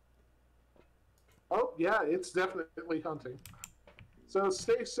 Oh, yeah, it's definitely hunting. So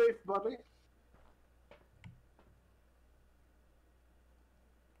stay safe, buddy.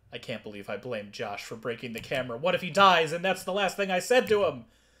 I can't believe I blamed Josh for breaking the camera. What if he dies and that's the last thing I said to him?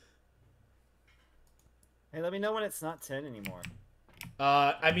 Hey, let me know when it's not 10 anymore.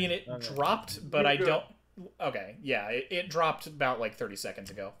 I mean, it Okay. dropped, but You're I good. don't... Okay, yeah, it dropped about like 30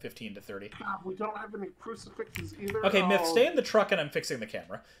 seconds ago. 15 to 30. God, we don't have any crucifixes either. Okay, Myth, Oh, stay in the truck and I'm fixing the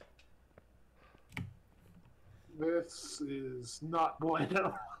camera. This is not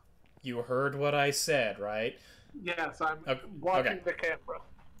bueno. You heard what I said, right? Yes, I'm Okay. watching the camera.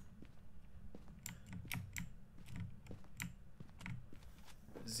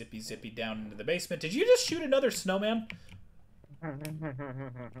 Zippy down into the basement. Did you just shoot another snowman?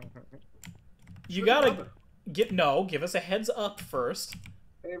 You gotta give us a heads up first.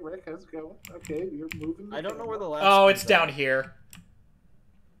 Hey, Rick, how's it going? Okay, you're moving the I don't know where the camera. last Oh, one's it's down at. here.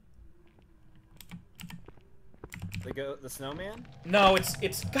 The snowman? No,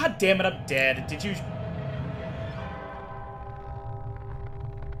 it's god damn it, I'm dead. Did you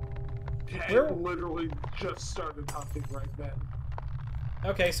Yeah, Where- it literally just started hunting right then.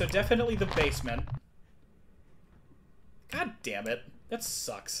 Okay, so definitely the basement. God damn it. That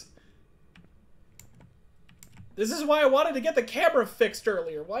sucks. This is why I wanted to get the camera fixed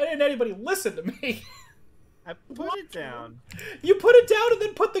earlier. Why didn't anybody listen to me? I put it down. You put it down and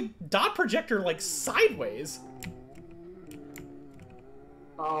then put the dot projector, like, sideways.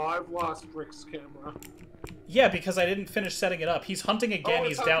 Oh, I've lost Rick's camera. Yeah, because I didn't finish setting it up. He's hunting again. Oh,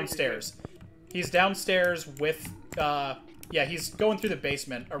 He's it's hunting downstairs. He's downstairs with, yeah, he's going through the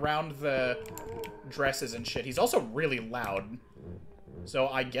basement around the dresses and shit. He's also really loud. So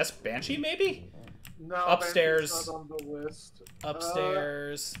I guess Banshee, maybe? No, Upstairs. Banshee's not on the list.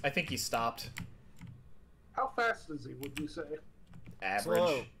 Upstairs. I think he stopped. How fast is he, would you say? Average.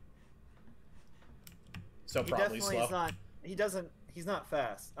 Slow. So He probably definitely slow. is not. He's not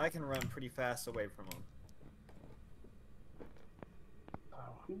fast. I can run pretty fast away from him.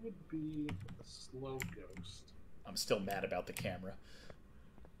 Who would be a slow ghost? I'm still mad about the camera.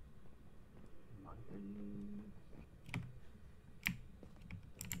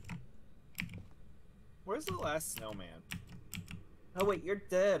 Where's the last snowman? Oh wait, you're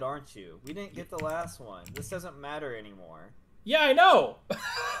dead, aren't you? We didn't get the last one. This doesn't matter anymore. Yeah, I know.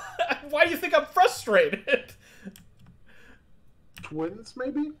 Why do you think I'm frustrated? Twins,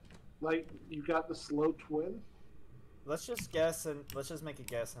 maybe? Like, you got the slow twin? Let's just guess and let's just make a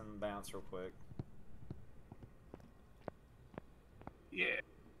guess and bounce real quick. Yeah.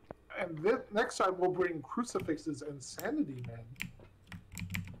 And then next time we'll bring crucifixes and sanity men.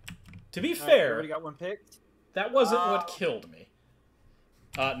 To be Alright, fair, everybody got one picked? that wasn't what killed me.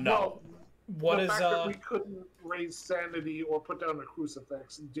 No. Well, What the is, fact that we couldn't raise sanity or put down a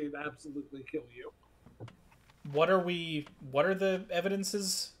crucifix did absolutely kill you. what are the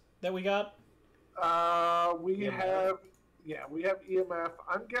evidences that we got? We EMF. have EMF.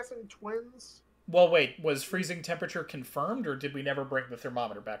 I'm guessing twins. Well, wait, was freezing temperature confirmed, or did we never bring the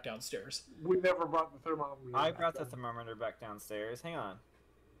thermometer back downstairs? We never brought the thermometer. I back brought the then. thermometer back downstairs. Hang on.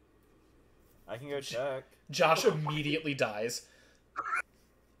 I can go check. Josh immediately dies.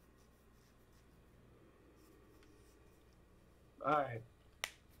 Alright.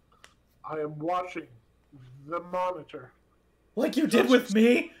 I am watching the monitor. Like you did with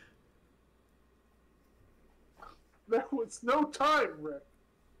me? There was no time, Rick.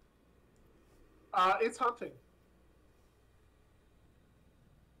 It's hunting.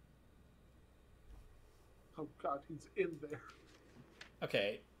 Oh god, he's in there.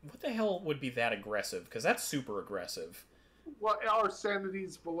 Okay, what the hell would be that aggressive? Because that's super aggressive. Well, our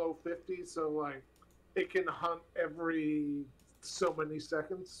sanity's below 50, so, like, it can hunt every so many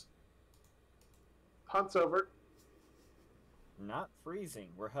seconds. Hunt's over. Not freezing.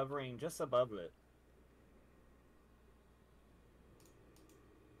 We're hovering just above it.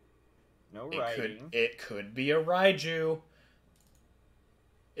 No writing. It could be a Raiju.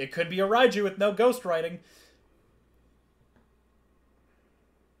 It could be a Raiju with no ghost writing.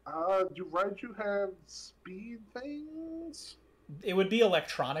 Do Raiju have speed things? It would be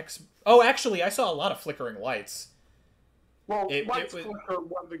electronics. Oh, actually, I saw a lot of flickering lights. Well, It lights was- flicker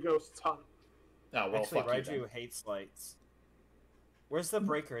when the ghosts hunt. Oh, well, Actually, fuck you Raiju then. hates lights. Where's the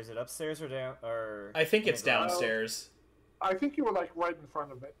breaker? Is it upstairs or down? Or I think in it's the garage? downstairs. I think you were, like, right in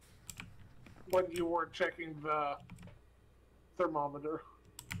front of it. when you weren't checking the thermometer.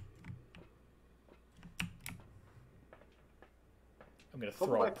 I'm gonna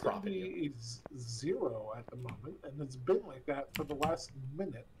throw a prop at you. Is 0 at the moment, and it's been like that for the last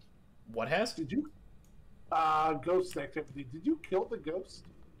minute. What has? Did you? Ghost activity. Did you kill the ghost?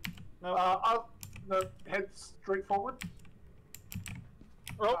 No. No, head straight forward.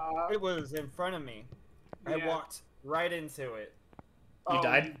 Oh, it was in front of me. I Yeah. walked right into it. You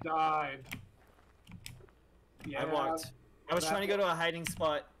died? You died. Yeah. I was trying to go to a hiding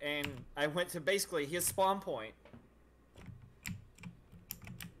spot, and I went to basically his spawn point.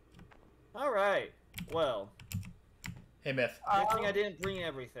 Alright. Well, Hey, Myth. good thing I didn't bring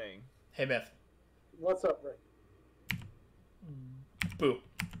everything. Hey, Myth. What's up, Rick? Boo.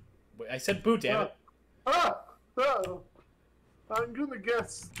 Wait, I said boo, damn it. I'm gonna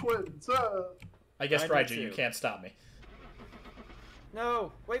guess twins. I guessed I did Raiju, you too. can't stop me.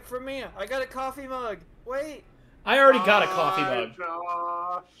 No, wait for me. I got a coffee mug. Wait. I already got a coffee Hi, mug.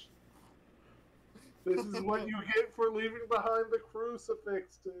 Josh. This is what you get for leaving behind the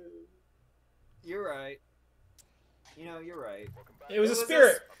crucifix, dude. You're right. You know, you're right. It was a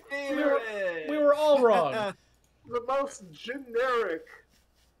spirit. Spirit. We were all wrong. The most generic.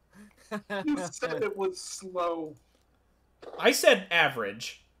 You said it was slow. I said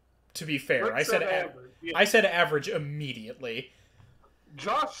average, to be fair. Rick I said average. Yeah. I said average immediately.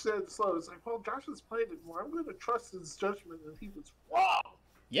 Josh said slow. It's like, well, Josh has played it more. I'm going to trust his judgment, and he was wrong.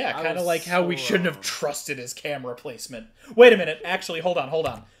 Yeah, I kind of was like how so we shouldn't have wrong. trusted his camera placement. Wait a minute. Actually, hold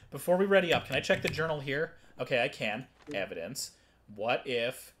on. Before we ready up, can I check the journal here? Okay, I can. Evidence. What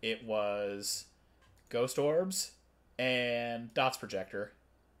if it was ghost orbs and dots projector?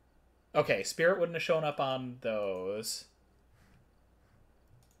 Okay, spirit wouldn't have shown up on those.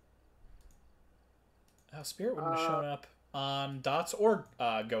 Oh, spirit wouldn't have shown up on dots or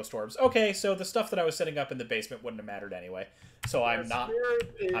ghost orbs. Okay, so the stuff that I was setting up in the basement wouldn't have mattered anyway. So I'm not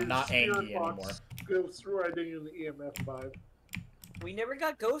angry anymore. Ghost riding in the EMF 5. We never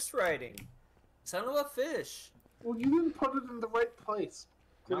got ghost riding. Son of a fish. Well, you didn't put it in the right place.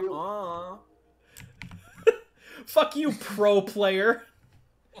 Fuck you, pro player.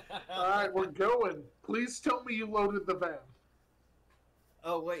 Alright, we're going. Please tell me you loaded the van.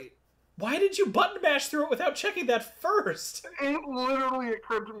 Oh, wait. Why did you button mash through it without checking that first? It literally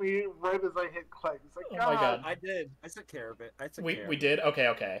occurred to me right as I hit click. It's like, Oh my God. I did. I took care of it. We did?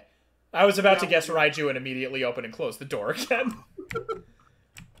 Okay. I was about to guess Raiju and immediately open and close the door again.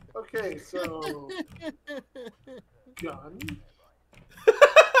 Okay, so... Gun.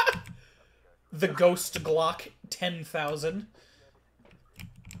 The Ghost Glock 10,000.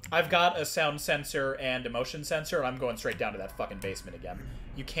 I've got a sound sensor and a motion sensor, and I'm going straight down to that fucking basement again.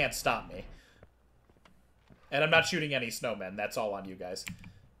 You can't stop me. And I'm not shooting any snowmen. That's all on you guys.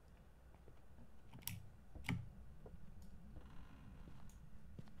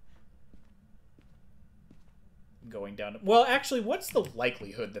 Going down to... Well, actually, what's the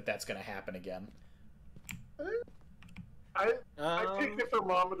likelihood that that's going to happen again? I take the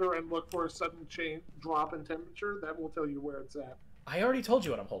thermometer and look for a sudden drop in temperature. That will tell you where it's at. I already told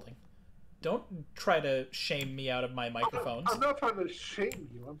you what I'm holding. Don't try to shame me out of my microphones. I'm not trying to shame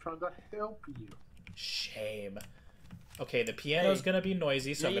you. I'm trying to help you. Shame. Okay, the piano's gonna be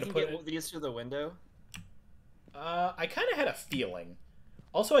noisy, so I'm gonna put it... these through the window. I kind of had a feeling.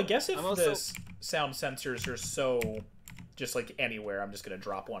 Also, I guess if also- the sound sensors are so just like anywhere, I'm just gonna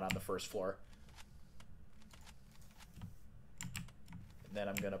drop one on the first floor. And then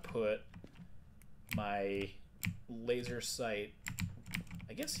I'm gonna put my laser sight,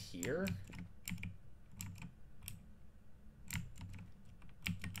 I guess here.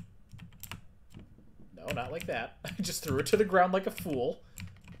 No, not like that. I just threw it to the ground like a fool.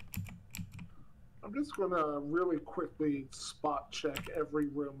 I'm just gonna really quickly spot check every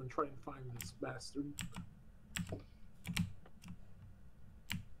room and try and find this bastard.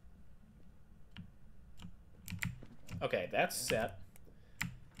 Okay, that's set.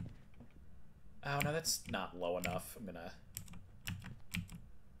 Oh, no, that's not low enough. I'm gonna...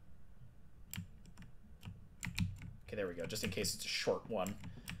 Okay, there we go, just in case it's a short one.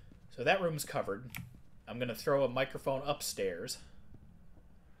 So that room's covered. I'm gonna throw a microphone upstairs.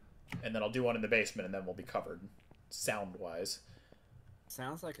 And then I'll do one in the basement, and then we'll be covered, sound-wise.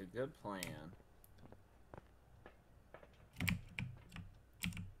 Sounds like a good plan.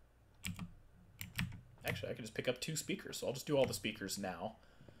 Actually, I can just pick up 2 speakers, so I'll just do all the speakers now.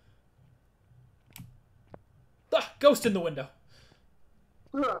 Ah! Ghost in the window!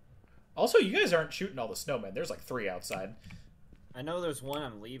 Also, you guys aren't shooting all the snowmen. There's like 3 outside. I know there's one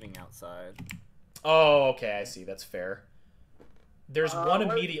I'm leaving outside. Oh, okay, I see. That's fair. There's one wait.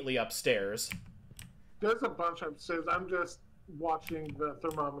 immediately upstairs. There's a bunch upstairs. I'm just watching the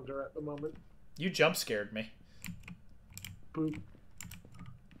thermometer at the moment. You jump scared me. Boop.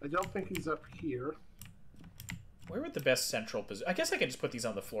 I don't think he's up here. Where would the best central position? I guess I could just put these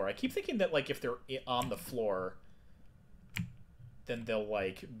on the floor. I keep thinking that, like, if they're on the floor, then they'll,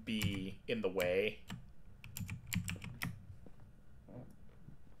 like, be in the way.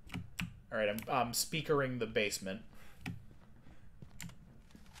 Alright, I'm speakering the basement.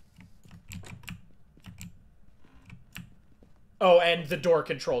 Oh, and the door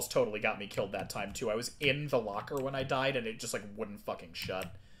controls totally got me killed that time, too. I was in the locker when I died, and it just, like, wouldn't fucking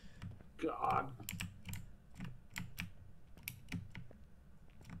shut. God.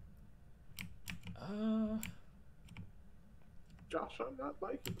 Josh, I'm not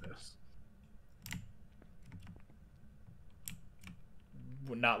liking this.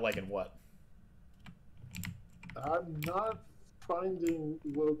 Not liking what? I'm not finding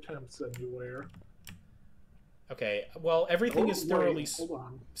low temps anywhere. Okay, well, everything is thoroughly Hold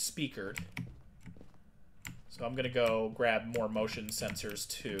on. speakered. So I'm gonna go grab more motion sensors,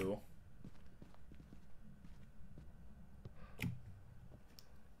 too.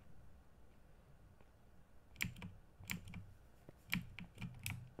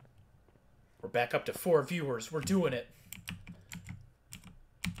 We're back up to 4 viewers. We're doing it.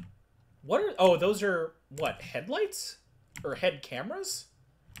 What are... Oh, those are, what, headlights? Or head cameras?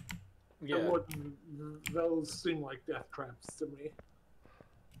 Yeah. Those seem like death traps to me.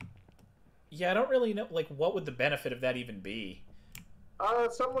 Yeah, I don't really know, like, what would the benefit of that even be?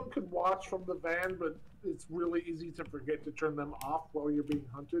 Someone could watch from the van, but it's really easy to forget to turn them off while you're being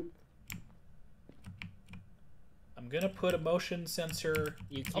hunted. I'm gonna put a motion sensor...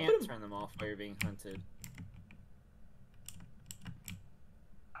 You I'll can't put turn them off while you're being hunted.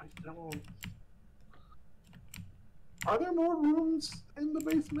 I don't... Are there more rooms in the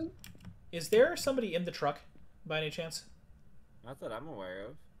basement? Is there somebody in the truck, by any chance? Not that I'm aware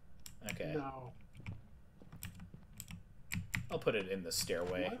of. Okay. No. I'll put it in the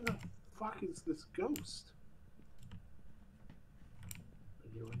stairway. Why the fuck is this ghost?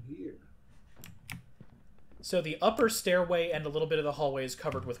 You're in here. So the upper stairway and a little bit of the hallway is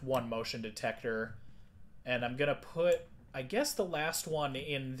covered with one motion detector. And I'm gonna put, I guess, the last one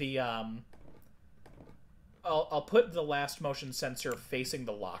in the, I'll put the last motion sensor facing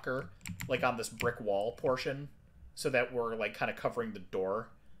the locker, like on this brick wall portion, so that we're, like, kind of covering the door.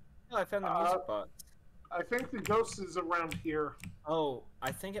 Oh, I found the music box. I think the ghost is around here. Oh,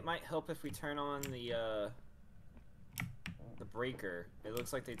 I think it might help if we turn on the breaker. It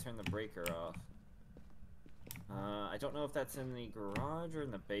looks like they turned the breaker off. I don't know if that's in the garage or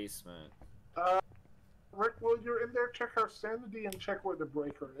in the basement. Rick, while you're in there, check our sanity and check where the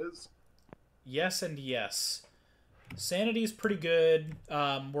breaker is. Yes and yes. Sanity's pretty good.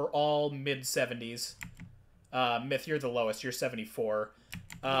 We're all mid-70s. Myth, you're the lowest. You're 74.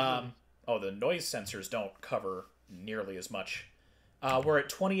 Oh, the noise sensors don't cover nearly as much. We're at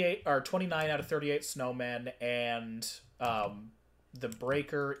 28 or 29 out of 38 snowmen, and the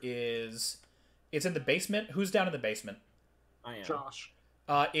breaker is... It's in the basement. Who's down in the basement? I am. Josh.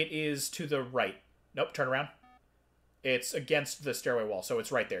 It is to the right. Nope, turn around. It's against the stairway wall, so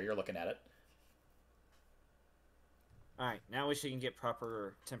it's right there. You're looking at it. Alright, now we can get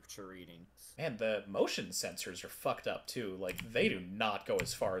proper temperature readings. Man, the motion sensors are fucked up, too. Like, they do not go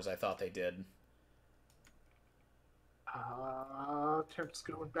as far as I thought they did. Temp's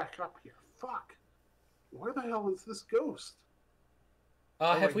going back up here. Fuck. Where the hell is this ghost?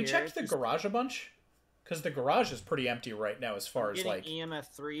 Have we here, checked the garage a bunch? Because the garage is pretty empty right now as far as, like... EMF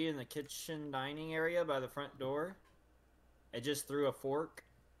 3 in the kitchen dining area by the front door. It just threw a fork.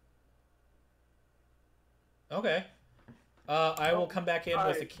 Okay. I will come back in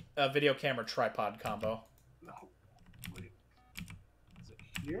with a video camera tripod combo. No. Wait. Is it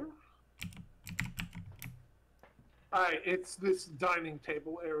here? Alright, it's this dining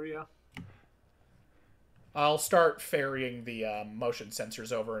table area. I'll start ferrying the motion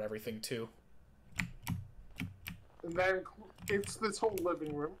sensors over and everything, too. And then it's this whole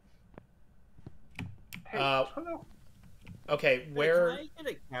living room. Hey, turn off. Okay, where... Hey, can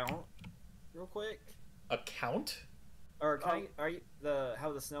I get a count real quick? A count? Or can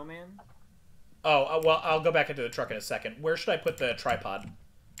how the snowman? Oh, well, I'll go back into the truck in a second. Where should I put the tripod?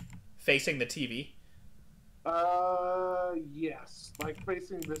 Facing the TV? Yes. Like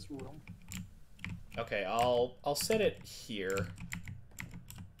facing this room. Okay, I'll set it here.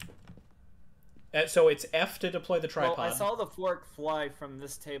 So it's F to deploy the tripod. Well, I saw the fork fly from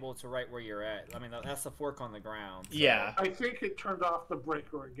this table to right where you're at. I mean, that's the fork on the ground. So. Yeah. I think it turned off the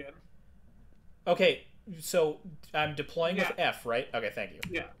breaker again. Okay, So I'm deploying with Yeah. F, right? Okay, thank you.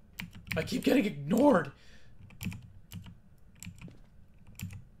 Yeah. I keep getting ignored.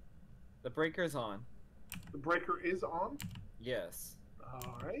 The breaker's on. The breaker is on. Yes.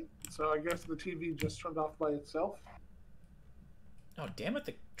 All right. So I guess the TV just turned off by itself. Oh, damn it.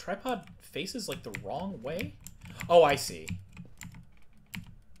 The tripod faces, like, the wrong way? Oh, I see.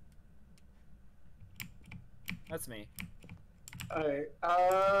 That's me. All right.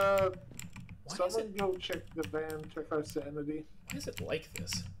 Why is Someone it, go check the van, check our sanity. why is it like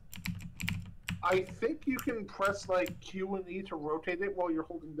this? I think you can press like Q and E to rotate it while you're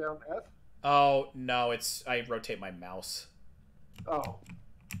holding down F. Oh, no, it's... I rotate my mouse. Oh.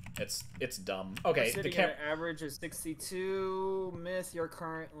 It's dumb. We're Okay, the sitting at an average of 62. Myth, you're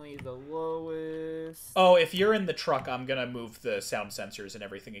currently the lowest. Oh, if you're in the truck, I'm gonna move the sound sensors and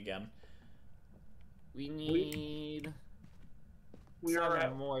everything again. We need We are 7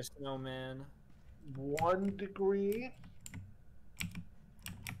 at more snowmen. 1 degree.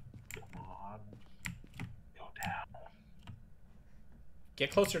 Come on. Go down. Get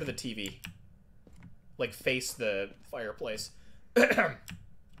closer to the TV. Like, face the fireplace.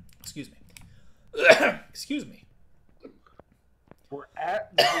 Excuse me. Excuse me. We're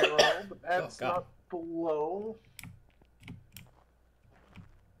at 0, but that's God. not below.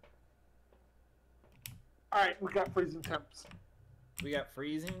 Alright, we got freezing temps. We got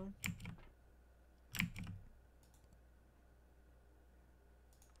freezing.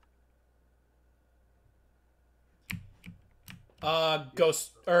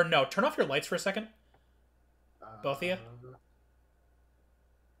 Ghost... Or, no, turn off your lights for a second. Both of you?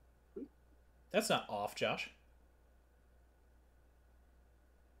 That's not off, Josh.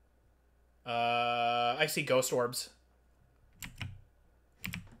 I see ghost orbs.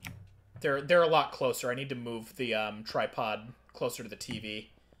 They're a lot closer. I need to move the tripod closer to the TV.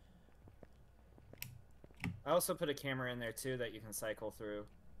 I also put a camera in there too that you can cycle through.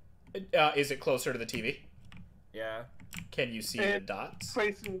 Is it closer to the TV? Yeah. Can you see the It's dots?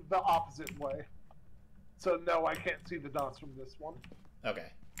 facing the opposite way. So no, I can't see the dots from this one.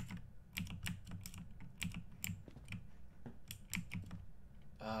 Okay.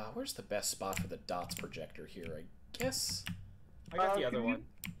 Where's the best spot for the dots projector here? I guess I got the other can you one.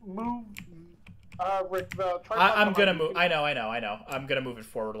 Move, Rick. The tripod I'm gonna behind you. move. I know. I'm gonna move it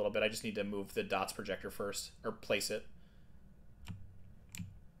forward a little bit. I just need to move the dots projector first, or place it.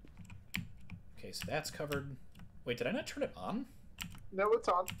 Okay, so that's covered. Wait, did I not turn it on? No, it's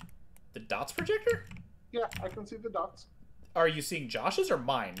on. The dots projector? Yeah, I can see the dots. Are you seeing Josh's or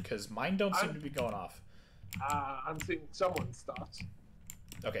mine? Because mine don't seem to be going off. I'm seeing someone's dots.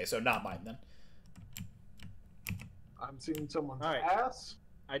 Okay, so not mine then. I'm seeing someone's Alright. ass.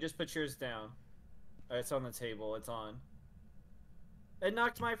 I just put yours down. It's on the table. It's on. It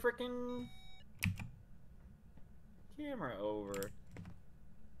knocked my freaking camera over.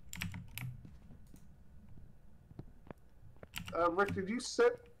 Rick, did you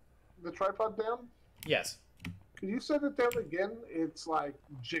set the tripod down? Yes. Could you set it down again? It's like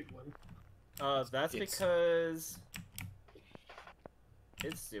jiggling. That's It's- because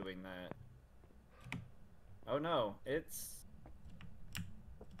it's doing that. Oh no, it's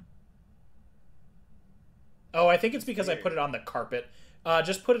Oh, I think it's because I put it on the carpet.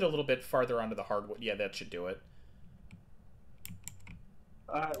 Just put it a little bit farther onto the hardwood. Yeah, that should do it.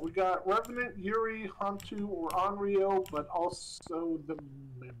 We got Revenant, Yuri, Hantu, or Onryo, but also the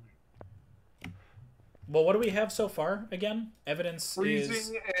Mimic. Well, what do we have so far again? Evidence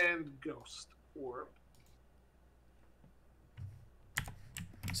Freezing is... and Ghost Orb.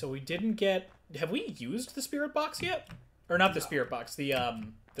 So we didn't get... Have we used the spirit box yet? Or not the No. spirit box, the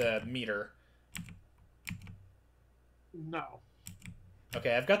meter. No.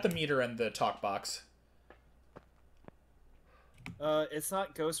 Okay, I've got the meter and the talk box. it's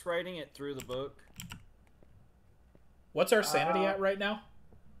not ghostwriting it through the book. What's our sanity at right now?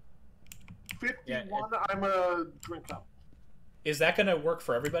 51, I'm gonna drink up. Is that going to work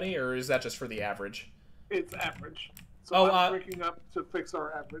for everybody, or is that just for the average? It's average. So Oh, I'm drinking up to fix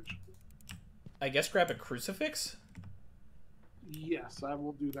our average. I guess grab a crucifix? Yes, I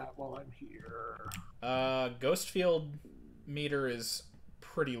will do that while I'm here. Ghost field meter is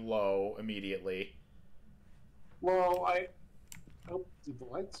pretty low immediately. Well, oh, did the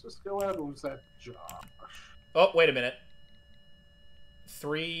lights just go out, or was that Josh? Oh, wait a minute.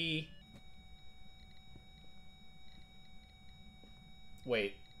 3...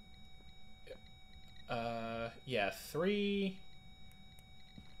 Wait. Yeah, 3...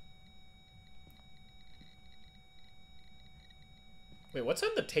 Wait, what's on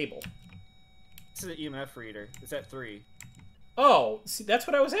the table? This is an EMF reader. It's at 3. Oh, see, that's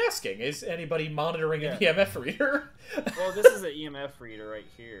what I was asking. Is anybody monitoring an EMF reader? Well, this is an EMF reader right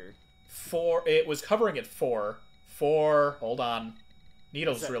here. 4. It was covering at 4. 4. Hold on.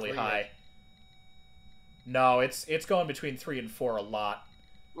 Needle's It's at really 3 high. right? No, it's going between 3 and 4 a lot.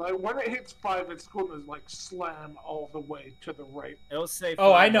 Like when it hits 5, it's going to like slam all the way to the right. It'll say.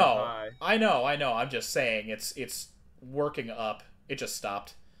 Oh, I 5 or know. high. I know. I'm just saying it's working up. It just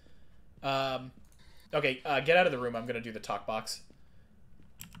stopped. Okay, get out of the room. I'm gonna do the talk box.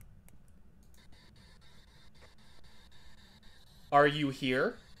 Are you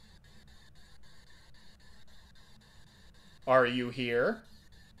here? Are you here?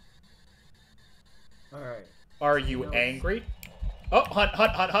 All right. Are you angry? Oh,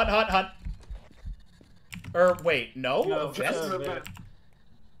 hunt. Or wait, no? No, Event? Just an event.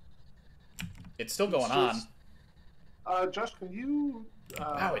 It's still going It's on. just- Josh, can you?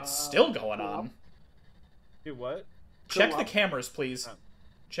 Wow, it's still going pull on. up? Do what? Check Go the up. cameras, please. Oh.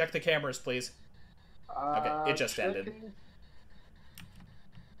 Check the cameras, please. Okay, it just ended. Checking.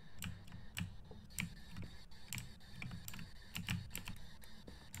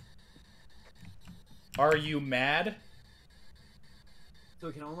 Are you mad? So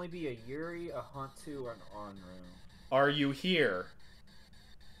it can only be a Yuri, a Hantu, or an Onru. Are you here?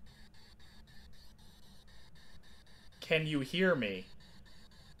 Can you hear me?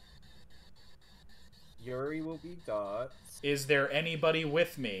 Yuri will be dots. Is there anybody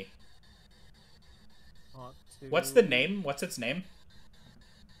with me? Hantu. What's the name? What's its name?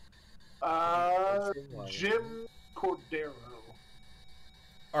 Jim Cordero.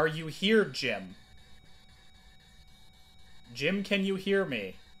 Are you here, Jim? Jim, can you hear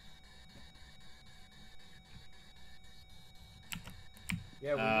me?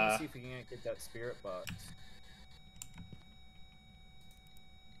 Yeah, we need to see if we can get that spirit box.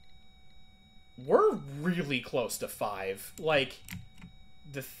 We're really close to 5. Like,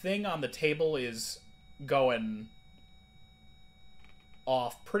 the thing on the table is going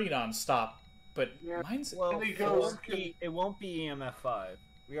off pretty nonstop, but Yeah. mine's... Well, And he it goes, won't be EMF 5.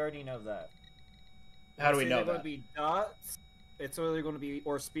 We already know that. How do we It's know either going that? to be dots. It's either going to be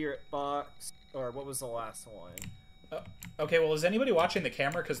or spirit box, or what was the last one? Okay, well, is anybody watching the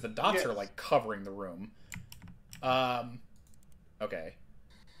camera? Because the dots Yes. are, like, covering the room. Okay.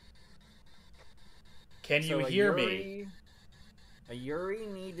 Can you So hear me? A Yuri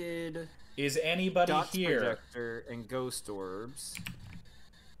needed Is anybody dots here? projector and ghost orbs.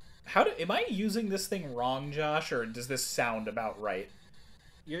 Am I using this thing wrong, Josh, or does this sound about right?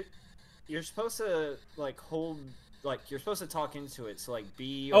 You're supposed to like hold, like you're supposed to talk into it. So like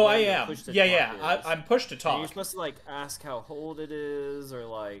B. Oh, or I whatever am. push to Yeah. talk is. I'm pushed to And talk. you're supposed to like ask how old it is, or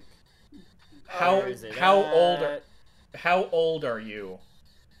like How where is it how old are you?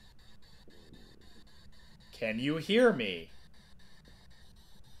 Can you hear me?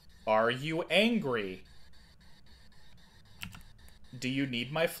 Are you angry? Do you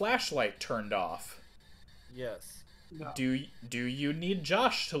need my flashlight turned off? Yes. No. Do you need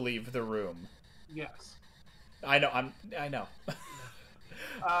Josh to leave the room? Yes. I know. I know.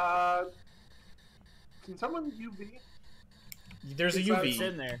 Can someone UV? There's a It's UV. It's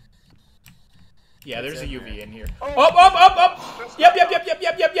in there. Yeah, It's there's a in UV there. in here. Oh, Up! that's Yep.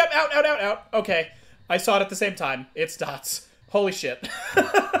 not Out. Okay. I saw it at the same time. It's dots. Holy shit.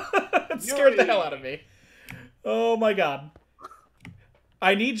 It scared the hell out of me. Oh my god.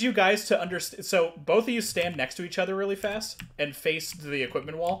 I need you guys to understand. So, both of you stand next to each other really fast and face the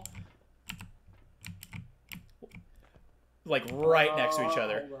equipment wall. Like, right next to each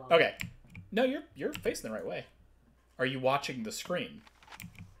other. hold on. Okay. No, you're facing the right way. Are you watching the screen?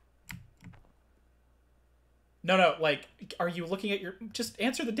 No, like, are you looking at your... Just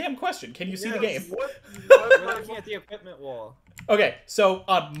answer the damn question. Can you see the game? We're looking at the equipment wall. Okay, so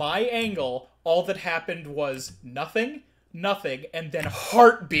on my angle, all that happened was nothing, and then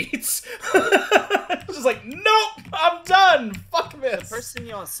heartbeats. Just like, nope, I'm done. Fuck The this. person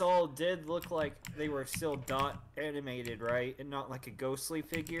y'all saw did look like they were still dot animated, right? And not like a ghostly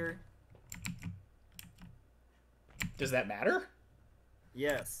figure. Does that matter?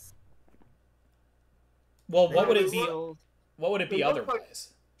 Yes. Well, They what would were it be? still- What would it be They look like-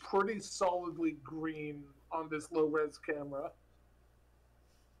 otherwise? Pretty solidly green on this low res camera.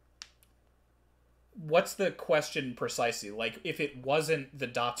 What's the question precisely? Like, if it wasn't the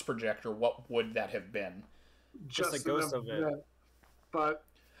dots projector, what would that have been? Just a an ghost of it. event. But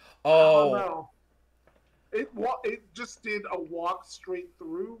I Oh, don't know. It just did a walk straight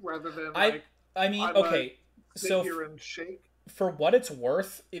through rather than I like mean, I'm okay. sit So here and shake. for what it's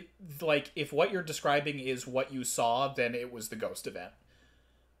worth, if what you're describing is what you saw, then it was the ghost event.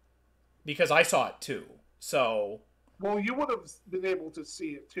 Because I saw it too. So Well, you would have been able to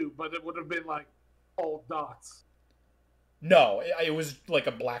see it too, but it would have been like all dots. No, it was like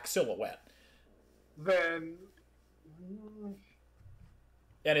a black silhouette. Then.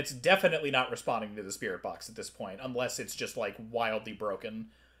 And it's definitely not responding to the spirit box at this point, unless it's just like wildly broken,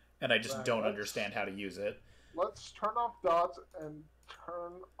 and I just don't understand how to use it. Let's turn off dots and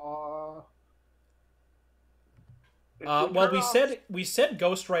turn off. Well, we said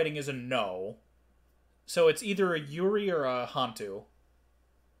ghostwriting is a no, so it's either a Yuri or a Hantu.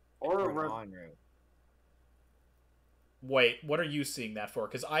 Or a Wait, what are you seeing that for?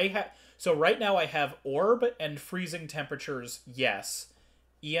 Because so right now I have orb and freezing temperatures, yes.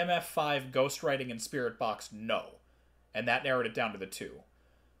 EMF 5, ghostwriting, and spirit box, no. And that narrowed it down to the 2.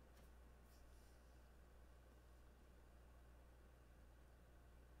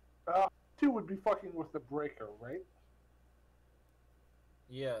 2 would be fucking with the breaker, right?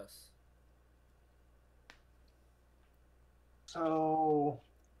 Yes. So,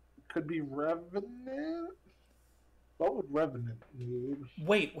 could be Revenant? What would Revenant need?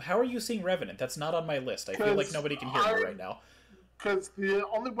 Wait, how are you seeing Revenant? That's not on my list. I feel like nobody can hear me right now. Because the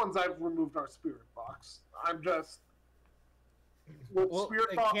only ones I've removed are Spirit Box. I'm just...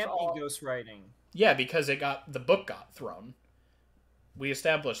 Spirit Box can't be ghostwriting. Yeah, because the book got thrown. We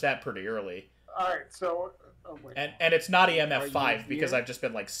established that pretty early. Alright, so... Oh, wait. And it's not EMF 5 because I've just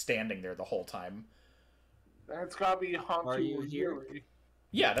been like standing there the whole time. And it's gotta be Hantu Are you or here? Yuri.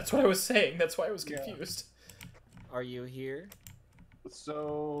 Yeah, that's what I was saying. That's why I was confused. Are you here?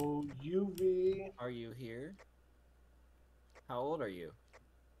 So, UV... Are you here? How old are you?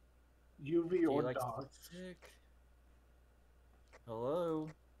 UV or dot. Hello?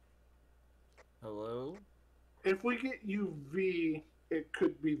 Hello? If we get UV, it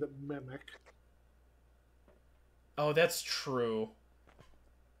could be the Mimic. Oh, that's true.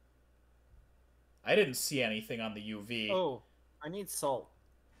 I didn't see anything on the UV. Oh, I need salt.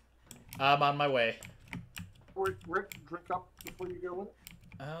 I'm on my way. Rick, drink up before you go in.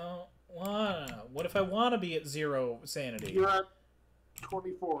 Oh, what if I want to be at 0 sanity? You're at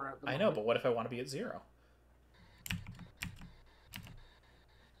 24 at the moment. I know, but what if I want to be at 0?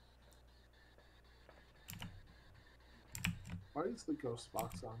 Why is the ghost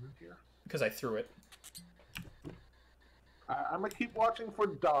box on in here? Because I threw it. I'm gonna keep watching for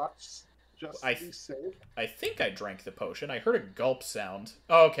dots, just to be safe. I think I drank the potion. I heard a gulp sound.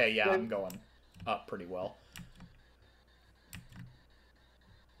 Oh, okay, yeah, I'm going up pretty well.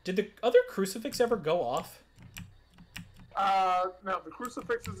 Did the other crucifix ever go off? No, the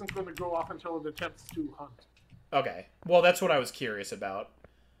crucifix isn't going to go off until it attempts to hunt. Okay, well, that's what I was curious about.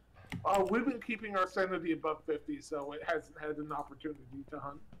 We've been keeping our sanity above 50, so it hasn't had an opportunity to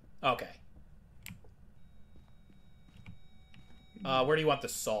hunt. Okay. Where do you want the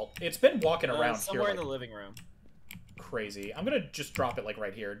salt? It's been walking around somewhere here. in the living room. Crazy. I'm gonna just drop it like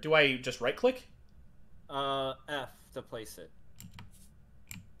right here. Do I just right click? F to place it.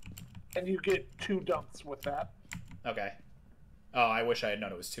 And you get 2 dumps with that. Okay. Oh, I wish I had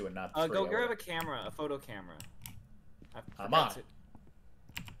known it was 2 and not 3. Go grab a camera, a photo camera. I'm on it.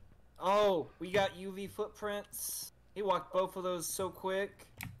 Oh, we got UV footprints. He walked both of those so quick.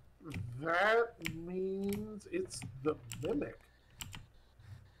 That means it's the Mimic.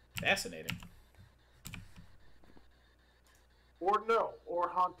 Fascinating. Or no, or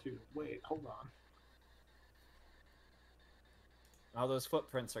Hantu. Wait, hold on. All those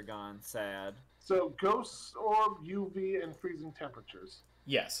footprints are gone. Sad. So, Ghost Orb, UV, and freezing temperatures.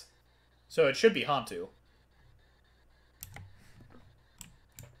 Yes. So it should be Hantu.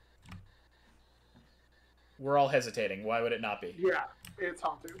 We're all hesitating. Why would it not be? Yeah, it's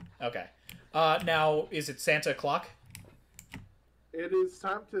Hantu. Okay. Now, is it Santa o'clock? It is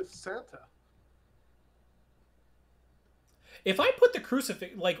time to Santa. If I put the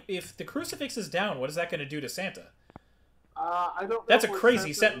crucifix... Like, if the crucifix is down, what is that going to do to Santa? I don't know. That's a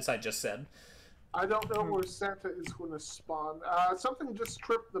crazy sentence I just said. I don't know where Santa is going to spawn. Something just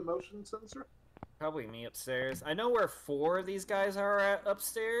tripped the motion sensor. Probably me upstairs. I know where 4 of these guys are at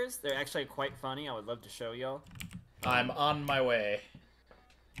upstairs. They're actually quite funny. I would love to show y'all. I'm on my way.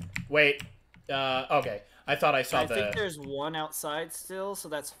 Wait. Okay. I thought I saw I think there's 1 outside still, so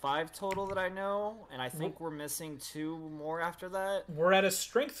that's 5 total that I know. And I think we're missing 2 more after that. We're at a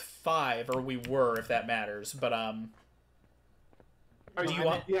strength 5, or we were, if that matters. But, do you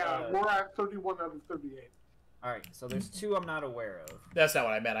want... Yeah, we're at 31 out of 38. Alright, so there's 2 I'm not aware of. That's not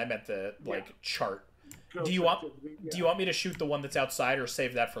what I meant. I meant the, chart. Do you want me to shoot the one that's outside, or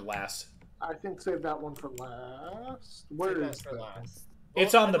save that for last? I think save that one for last. Where is that? Last.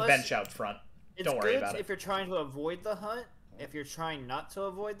 It's on the bench out front. Don't worry about it. If you're trying to avoid the hunt. If you're trying not to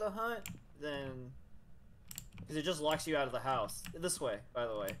avoid the hunt, then Because it just locks you out of the house. This way, by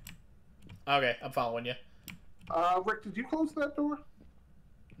the way. Okay, I'm following you. Rick, did you close that door?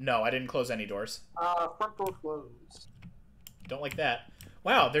 No, I didn't close any doors. Front door closed. Don't like that.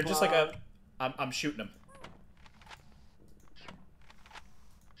 Wow, they're just like a... I'm shooting them.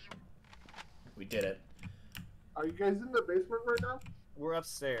 We did it. Are you guys in the basement right now? We're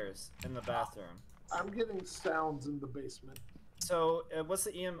upstairs in the bathroom. I'm getting sounds in the basement. So, what's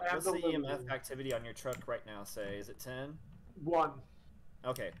the What's the EMF activity on your truck right now? Say, is it 10? 1.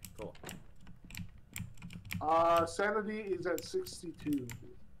 Okay, cool. Sanity is at 62.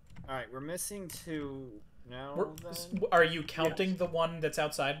 All right, we're missing 2 now. Then? Are you counting the one that's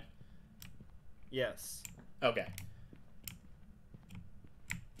outside? Yes. Okay.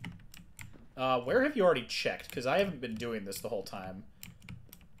 Where have you already checked? Because I haven't been doing this the whole time.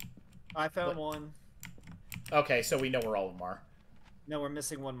 I found one. Okay, so we know where all of them are. No, we're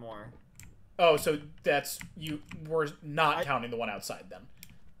missing 1 more. Oh, so that's... We're not counting the one outside, then.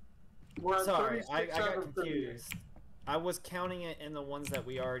 Sorry, I got confused. I was counting it in the ones that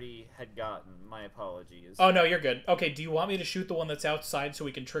we already had gotten. My apologies. Oh, no, you're good. Okay, do you want me to shoot the one that's outside so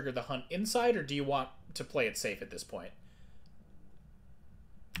we can trigger the hunt inside, or do you want to play it safe at this point?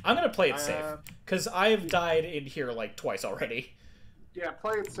 I'm going to play it safe, because I've died in here, like, twice already. Yeah,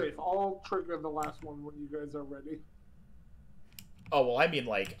 play it safe. I'll trigger the last one when you guys are ready. Oh, well, I mean,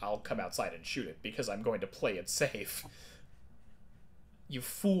 like, I'll come outside and shoot it, because I'm going to play it safe. You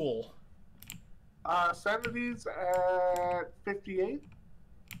fool. Sanity's at 58.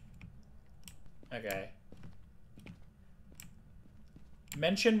 Okay.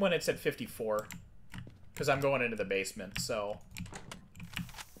 Mention when it's at 54, because I'm going into the basement, so...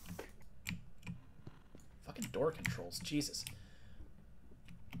 Fucking door controls, Jesus.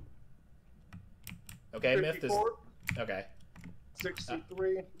 Okay, 54, Myth is... Okay.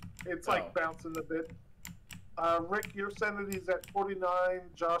 63. It's like bouncing a bit. Rick, your sanity's at 49.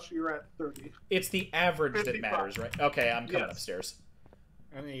 Josh, you're at 30. It's the average 55. that matters, right? Okay, I'm coming upstairs.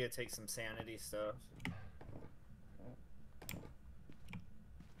 I'm gonna take some sanity stuff.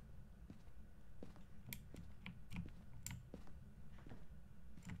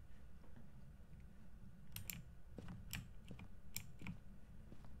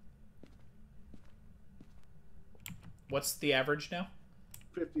 What's the average now?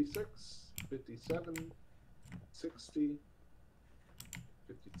 56, 57, 60,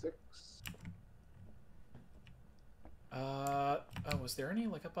 56. Oh, was there any,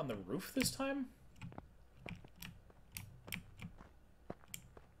 like, up on the roof this time?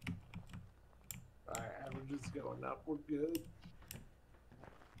 Average is going up. We're good.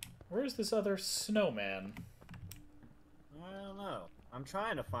 Where's this other snowman? I don't know. I'm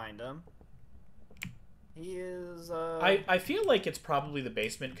trying to find him. He is, I feel like it's probably the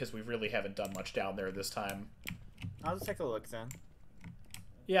basement, because we really haven't done much down there this time. I'll just take a look then.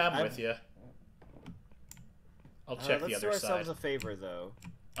 Yeah, I'm with you. I'll check the let's other do side. ourselves a favor, though.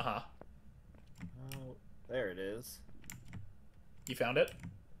 Uh-huh. Oh, there it is. You found it?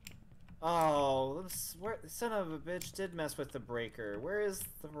 Oh, son of a bitch did mess with the breaker. Where is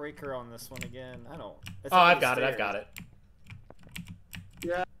the breaker on this one again? I don't... Oh, I've got it, I've got it.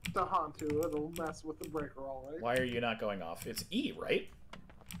 Yeah, the Hantu. It'll mess with the breaker, all right. Why are you not going off? It's E, right?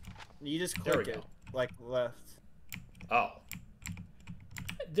 You just There we click go. it, like left. Oh.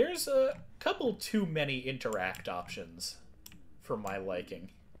 There's a couple too many interact options for my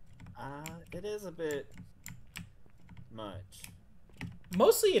liking. It is a bit much.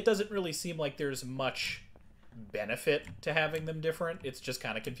 Mostly it doesn't really seem like there's much benefit to having them different. It's just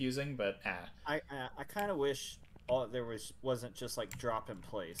kind of confusing, but I kind of wish there wasn't just like drop in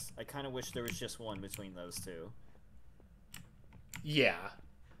place. I kind of wish there was just one between those two. Yeah.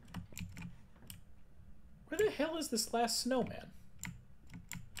 Where the hell is this last snowman?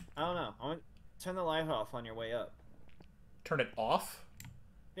 I don't know. I want turn the light off on your way up. Turn it off?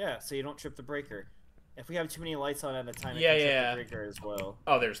 Yeah, so you don't trip the breaker. If we have too many lights on at a time, it Yeah, can trip yeah. the breaker as well.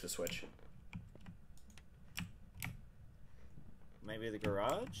 Oh, there's the switch. Maybe the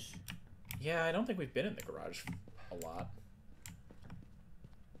garage? Yeah, I don't think we've been in the garage a lot.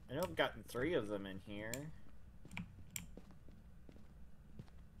 I know I've gotten 3 of them in here.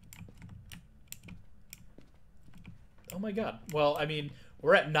 Oh my god. Well, I mean,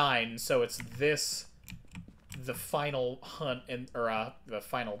 we're at 9, so it's this, the final hunt, or the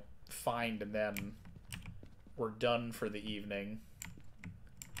final find, and then we're done for the evening.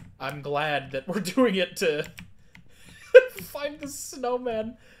 I'm glad that we're doing it to find the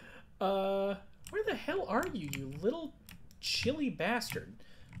snowman. Where the hell are you, you little chilly bastard?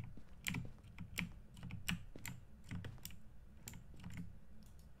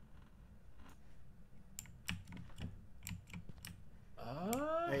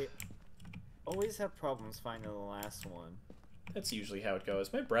 always have problems finding the last one. That's usually how it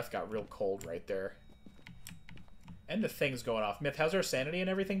goes. My breath got real cold right there. And the thing's going off. Myth, how's our sanity and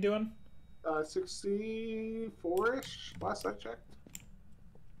everything doing? 64-ish, last I checked.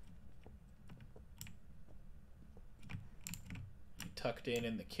 You tucked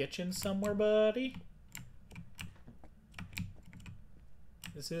in the kitchen somewhere, buddy?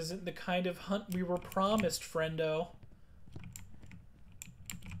 This isn't the kind of hunt we were promised, friendo.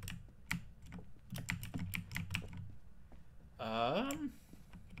 Oh,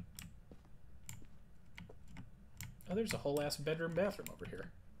 there's a whole ass bedroom bathroom over here.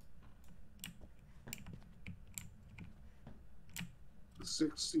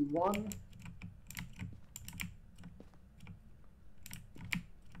 61.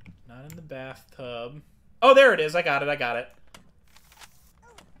 Not in the bathtub. Oh, there it is. I got it.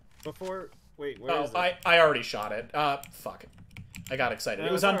 Wait, where is it? I already shot it. Fuck. I got excited.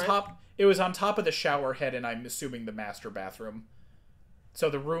 It was on top. It was on top of the shower head, and I'm assuming the master bathroom. So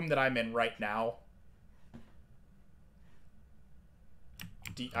the room that I'm in right now.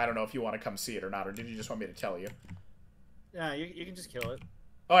 I don't know if you want to come see it or not, or did you just want me to tell you? Yeah, you can just kill it.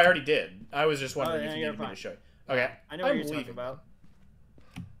 Oh, I already did. I was just wondering if you needed me to show you. Okay. I know what you're talking about.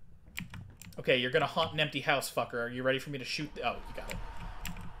 Okay, you're gonna haunt an empty house, fucker. Are you ready for me to shoot? Oh, you got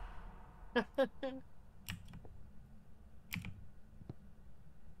it.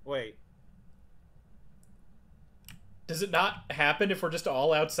 Wait. Does it not happen if we're just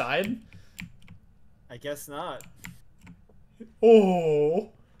all outside? I guess not. Oh.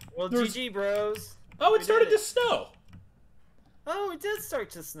 Well, GG, bros. Oh, it started to snow. Oh, it did start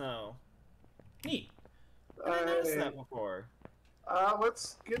to snow. Neat. I didn't notice that before.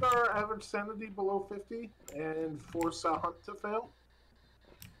 Let's get our average sanity below 50 and force a hunt to fail.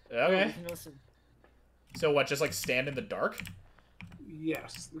 Okay. So what, just like stand in the dark?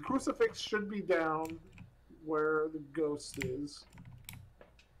 Yes. The crucifix should be down where the ghost is.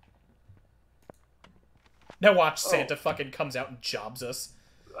 Now watch, Santa fucking comes out and jobs us.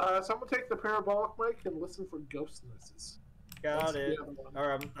 Someone take the parabolic mic and listen for ghost noises. Got it.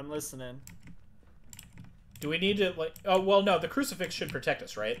 Alright, I'm listening. Do we need to, like... Oh, well, no, the crucifix should protect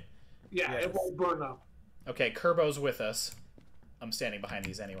us, right? Yeah, Yes. it won't burn up. Okay, Kerbo's with us. I'm standing behind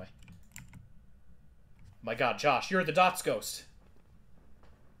these anyway. My god, Josh, you're the Dots ghost.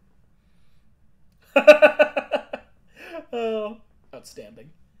 Oh,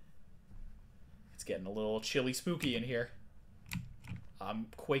 outstanding. It's getting a little chilly spooky in here. I'm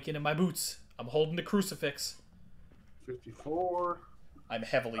quaking in my boots. I'm holding the crucifix. 54. I'm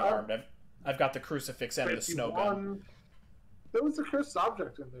heavily armed. I've got the crucifix and 51. the snow gun. There was a cursed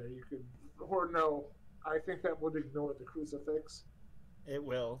object in there. You could, or no, I think that would ignore the crucifix. It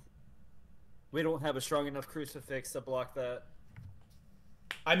will. We don't have a strong enough crucifix to block that.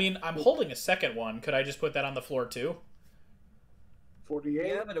 I mean, I'm holding a second one. Could I just put that on the floor too? 48.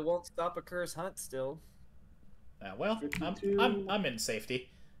 Yeah, but it won't stop a curse hunt still. Well, 52. I'm in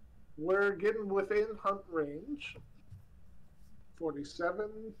safety. We're getting within hunt range.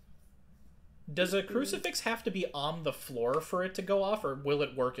 47. Does a crucifix have to be on the floor for it to go off, or will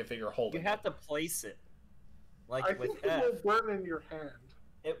it work if you're holding You have to place it. Like I with think it F. will burn in your hand.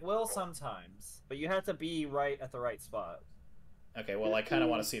 It will sometimes, but you have to be right at the right spot. it? Okay, well, I kind of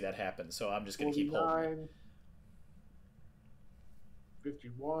want to see that happen, so I'm just going to keep holding it.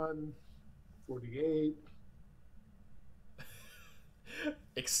 51. 48.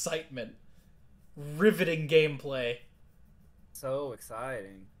 Excitement. Riveting gameplay. So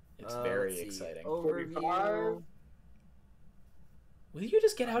exciting. It's very Let's see. exciting. 45. Will you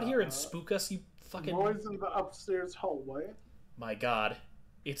just get out here and spook us, you fucking... Noise in the upstairs hallway. My god.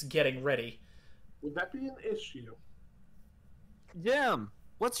 It's getting ready. Would that be an issue? Jim,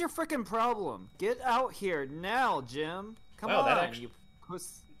 what's your freaking problem? Get out here now, Jim. Come Wow, on, that actu- you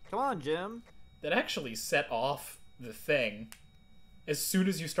puss. Come on, Jim. That actually set off the thing. As soon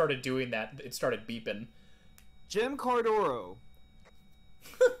as you started doing that, it started beeping. Jim Cardoro.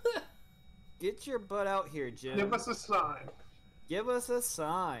 Get your butt out here, Jim. Give us a sign. Give us a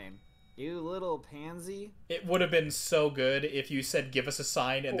sign. You little pansy. It would have been so good if you said, give us a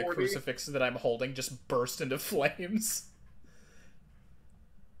sign, and the 40. crucifix that I'm holding just burst into flames.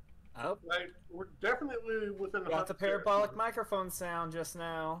 Oh, Like, we're definitely within got the parabolic microphone sound just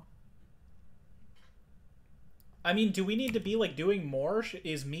now. I mean, do we need to be, like, doing more?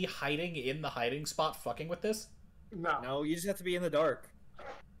 Is me hiding in the hiding spot fucking with this? No. No, you just have to be in the dark.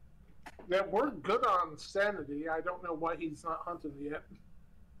 Yeah, we're good on sanity. I don't know why he's not hunting yet.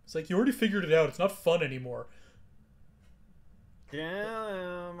 It's like, you already figured it out. It's not fun anymore.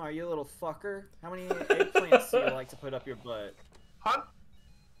 Jim, are you a little fucker? How many eggplants do you like to put up your butt? Hunt.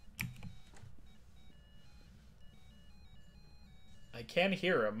 I can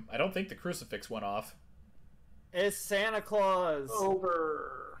hear him. I don't think the crucifix went off. It's Santa Claus.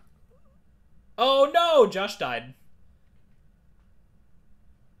 Over. Oh no! Josh died.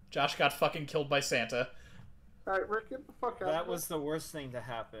 Josh got fucking killed by Santa. Alright, Rick, get the fuck out That of was the worst thing to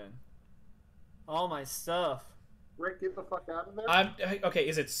happen. All my stuff. there. Rick, get the fuck out of there. Okay,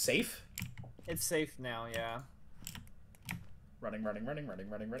 is it safe? It's safe now, yeah. Running.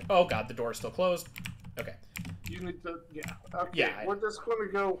 Oh god, the door's still closed. Okay. You need to, yeah. Okay, Yeah, we're just gonna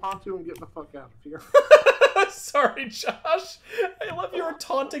go Hantu and get the fuck out of here. Sorry, Josh. I love you were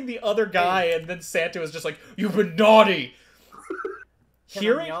taunting the other guy, and then Santa was just like, "You've been naughty." Can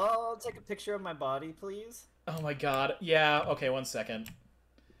Hearing? y'all take a picture of my body, please? Oh my god. Yeah. Okay. 1 second.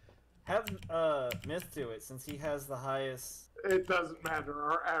 Have Myth do it since he has the highest. It doesn't matter.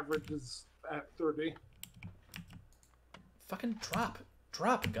 Our average is at 30. Fucking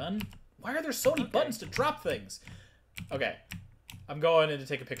drop, gun. Why are there so many buttons to drop things? Okay. I'm going in to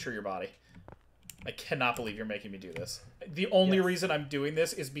take a picture of your body. I cannot believe you're making me do this. The only reason I'm doing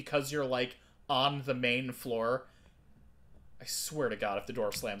this is because you're, like, on the main floor. I swear to God, if the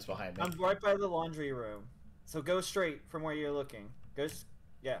door slams behind me. I'm right by the laundry room. So go straight from where you're looking. Go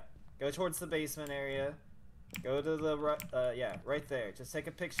towards the basement area. Go to the right, right there. Just take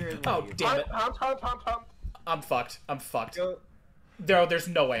a picture and Oh, leave. damn it. Hunt. I'm fucked. Go. There's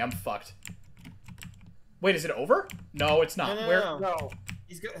no way. I'm fucked. Wait, is it over? No, it's not. No. No.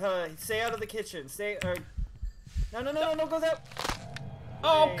 He's go. Stay out of the kitchen. Stay. No. Go that.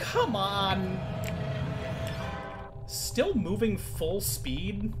 Oh, Hey. come on. Still moving full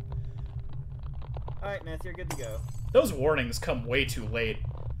speed? All right, Myth, you're good to go. Those warnings come way too late.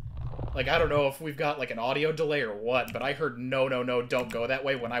 Like, I don't know if we've got, like, an audio delay or what, but I heard no, don't go that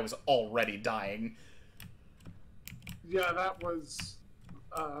way when I was already dying. Yeah, that was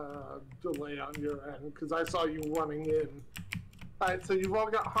delay on your end because I saw you running in. Alright, so you've all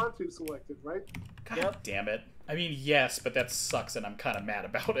got Hantu selected, right? God Yep. damn it. I mean, yes, but that sucks and I'm kind of mad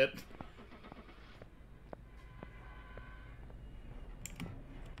about it.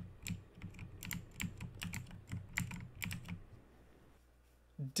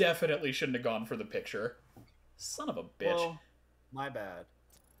 Definitely shouldn't have gone for the picture. Son of a bitch. Well, my bad.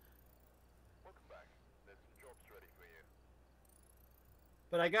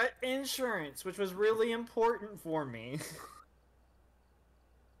 But I got insurance, which was really important for me.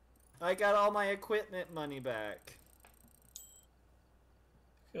 I got all my equipment money back.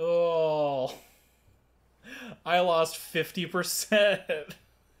 Oh. I lost 50%.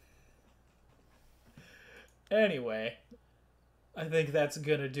 Anyway, I think that's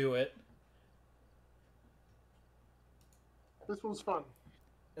gonna do it. This was fun.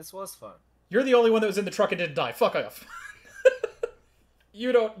 This was fun. You're the only one that was in the truck and didn't die. Fuck off.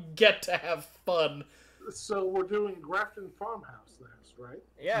 You don't get to have fun. So we're doing Grafton Farmhouse next, right?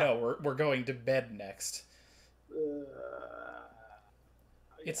 Yeah. No, we're going to bed next.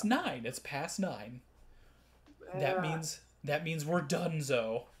 It's 9. It's past 9. That means we're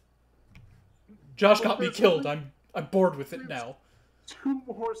donezo. Josh got me killed. I'm bored with it now. 2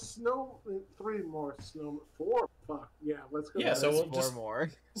 more snow, 3 more snow, 4. Fuck yeah, let's go. Yeah, so we'll Four just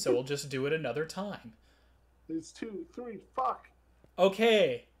more. so we'll just do it another time. There's 2, 3. Fuck.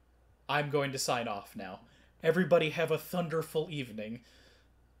 Okay, I'm going to sign off now. Everybody have a thunderful evening.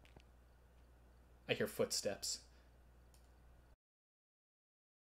 I hear footsteps.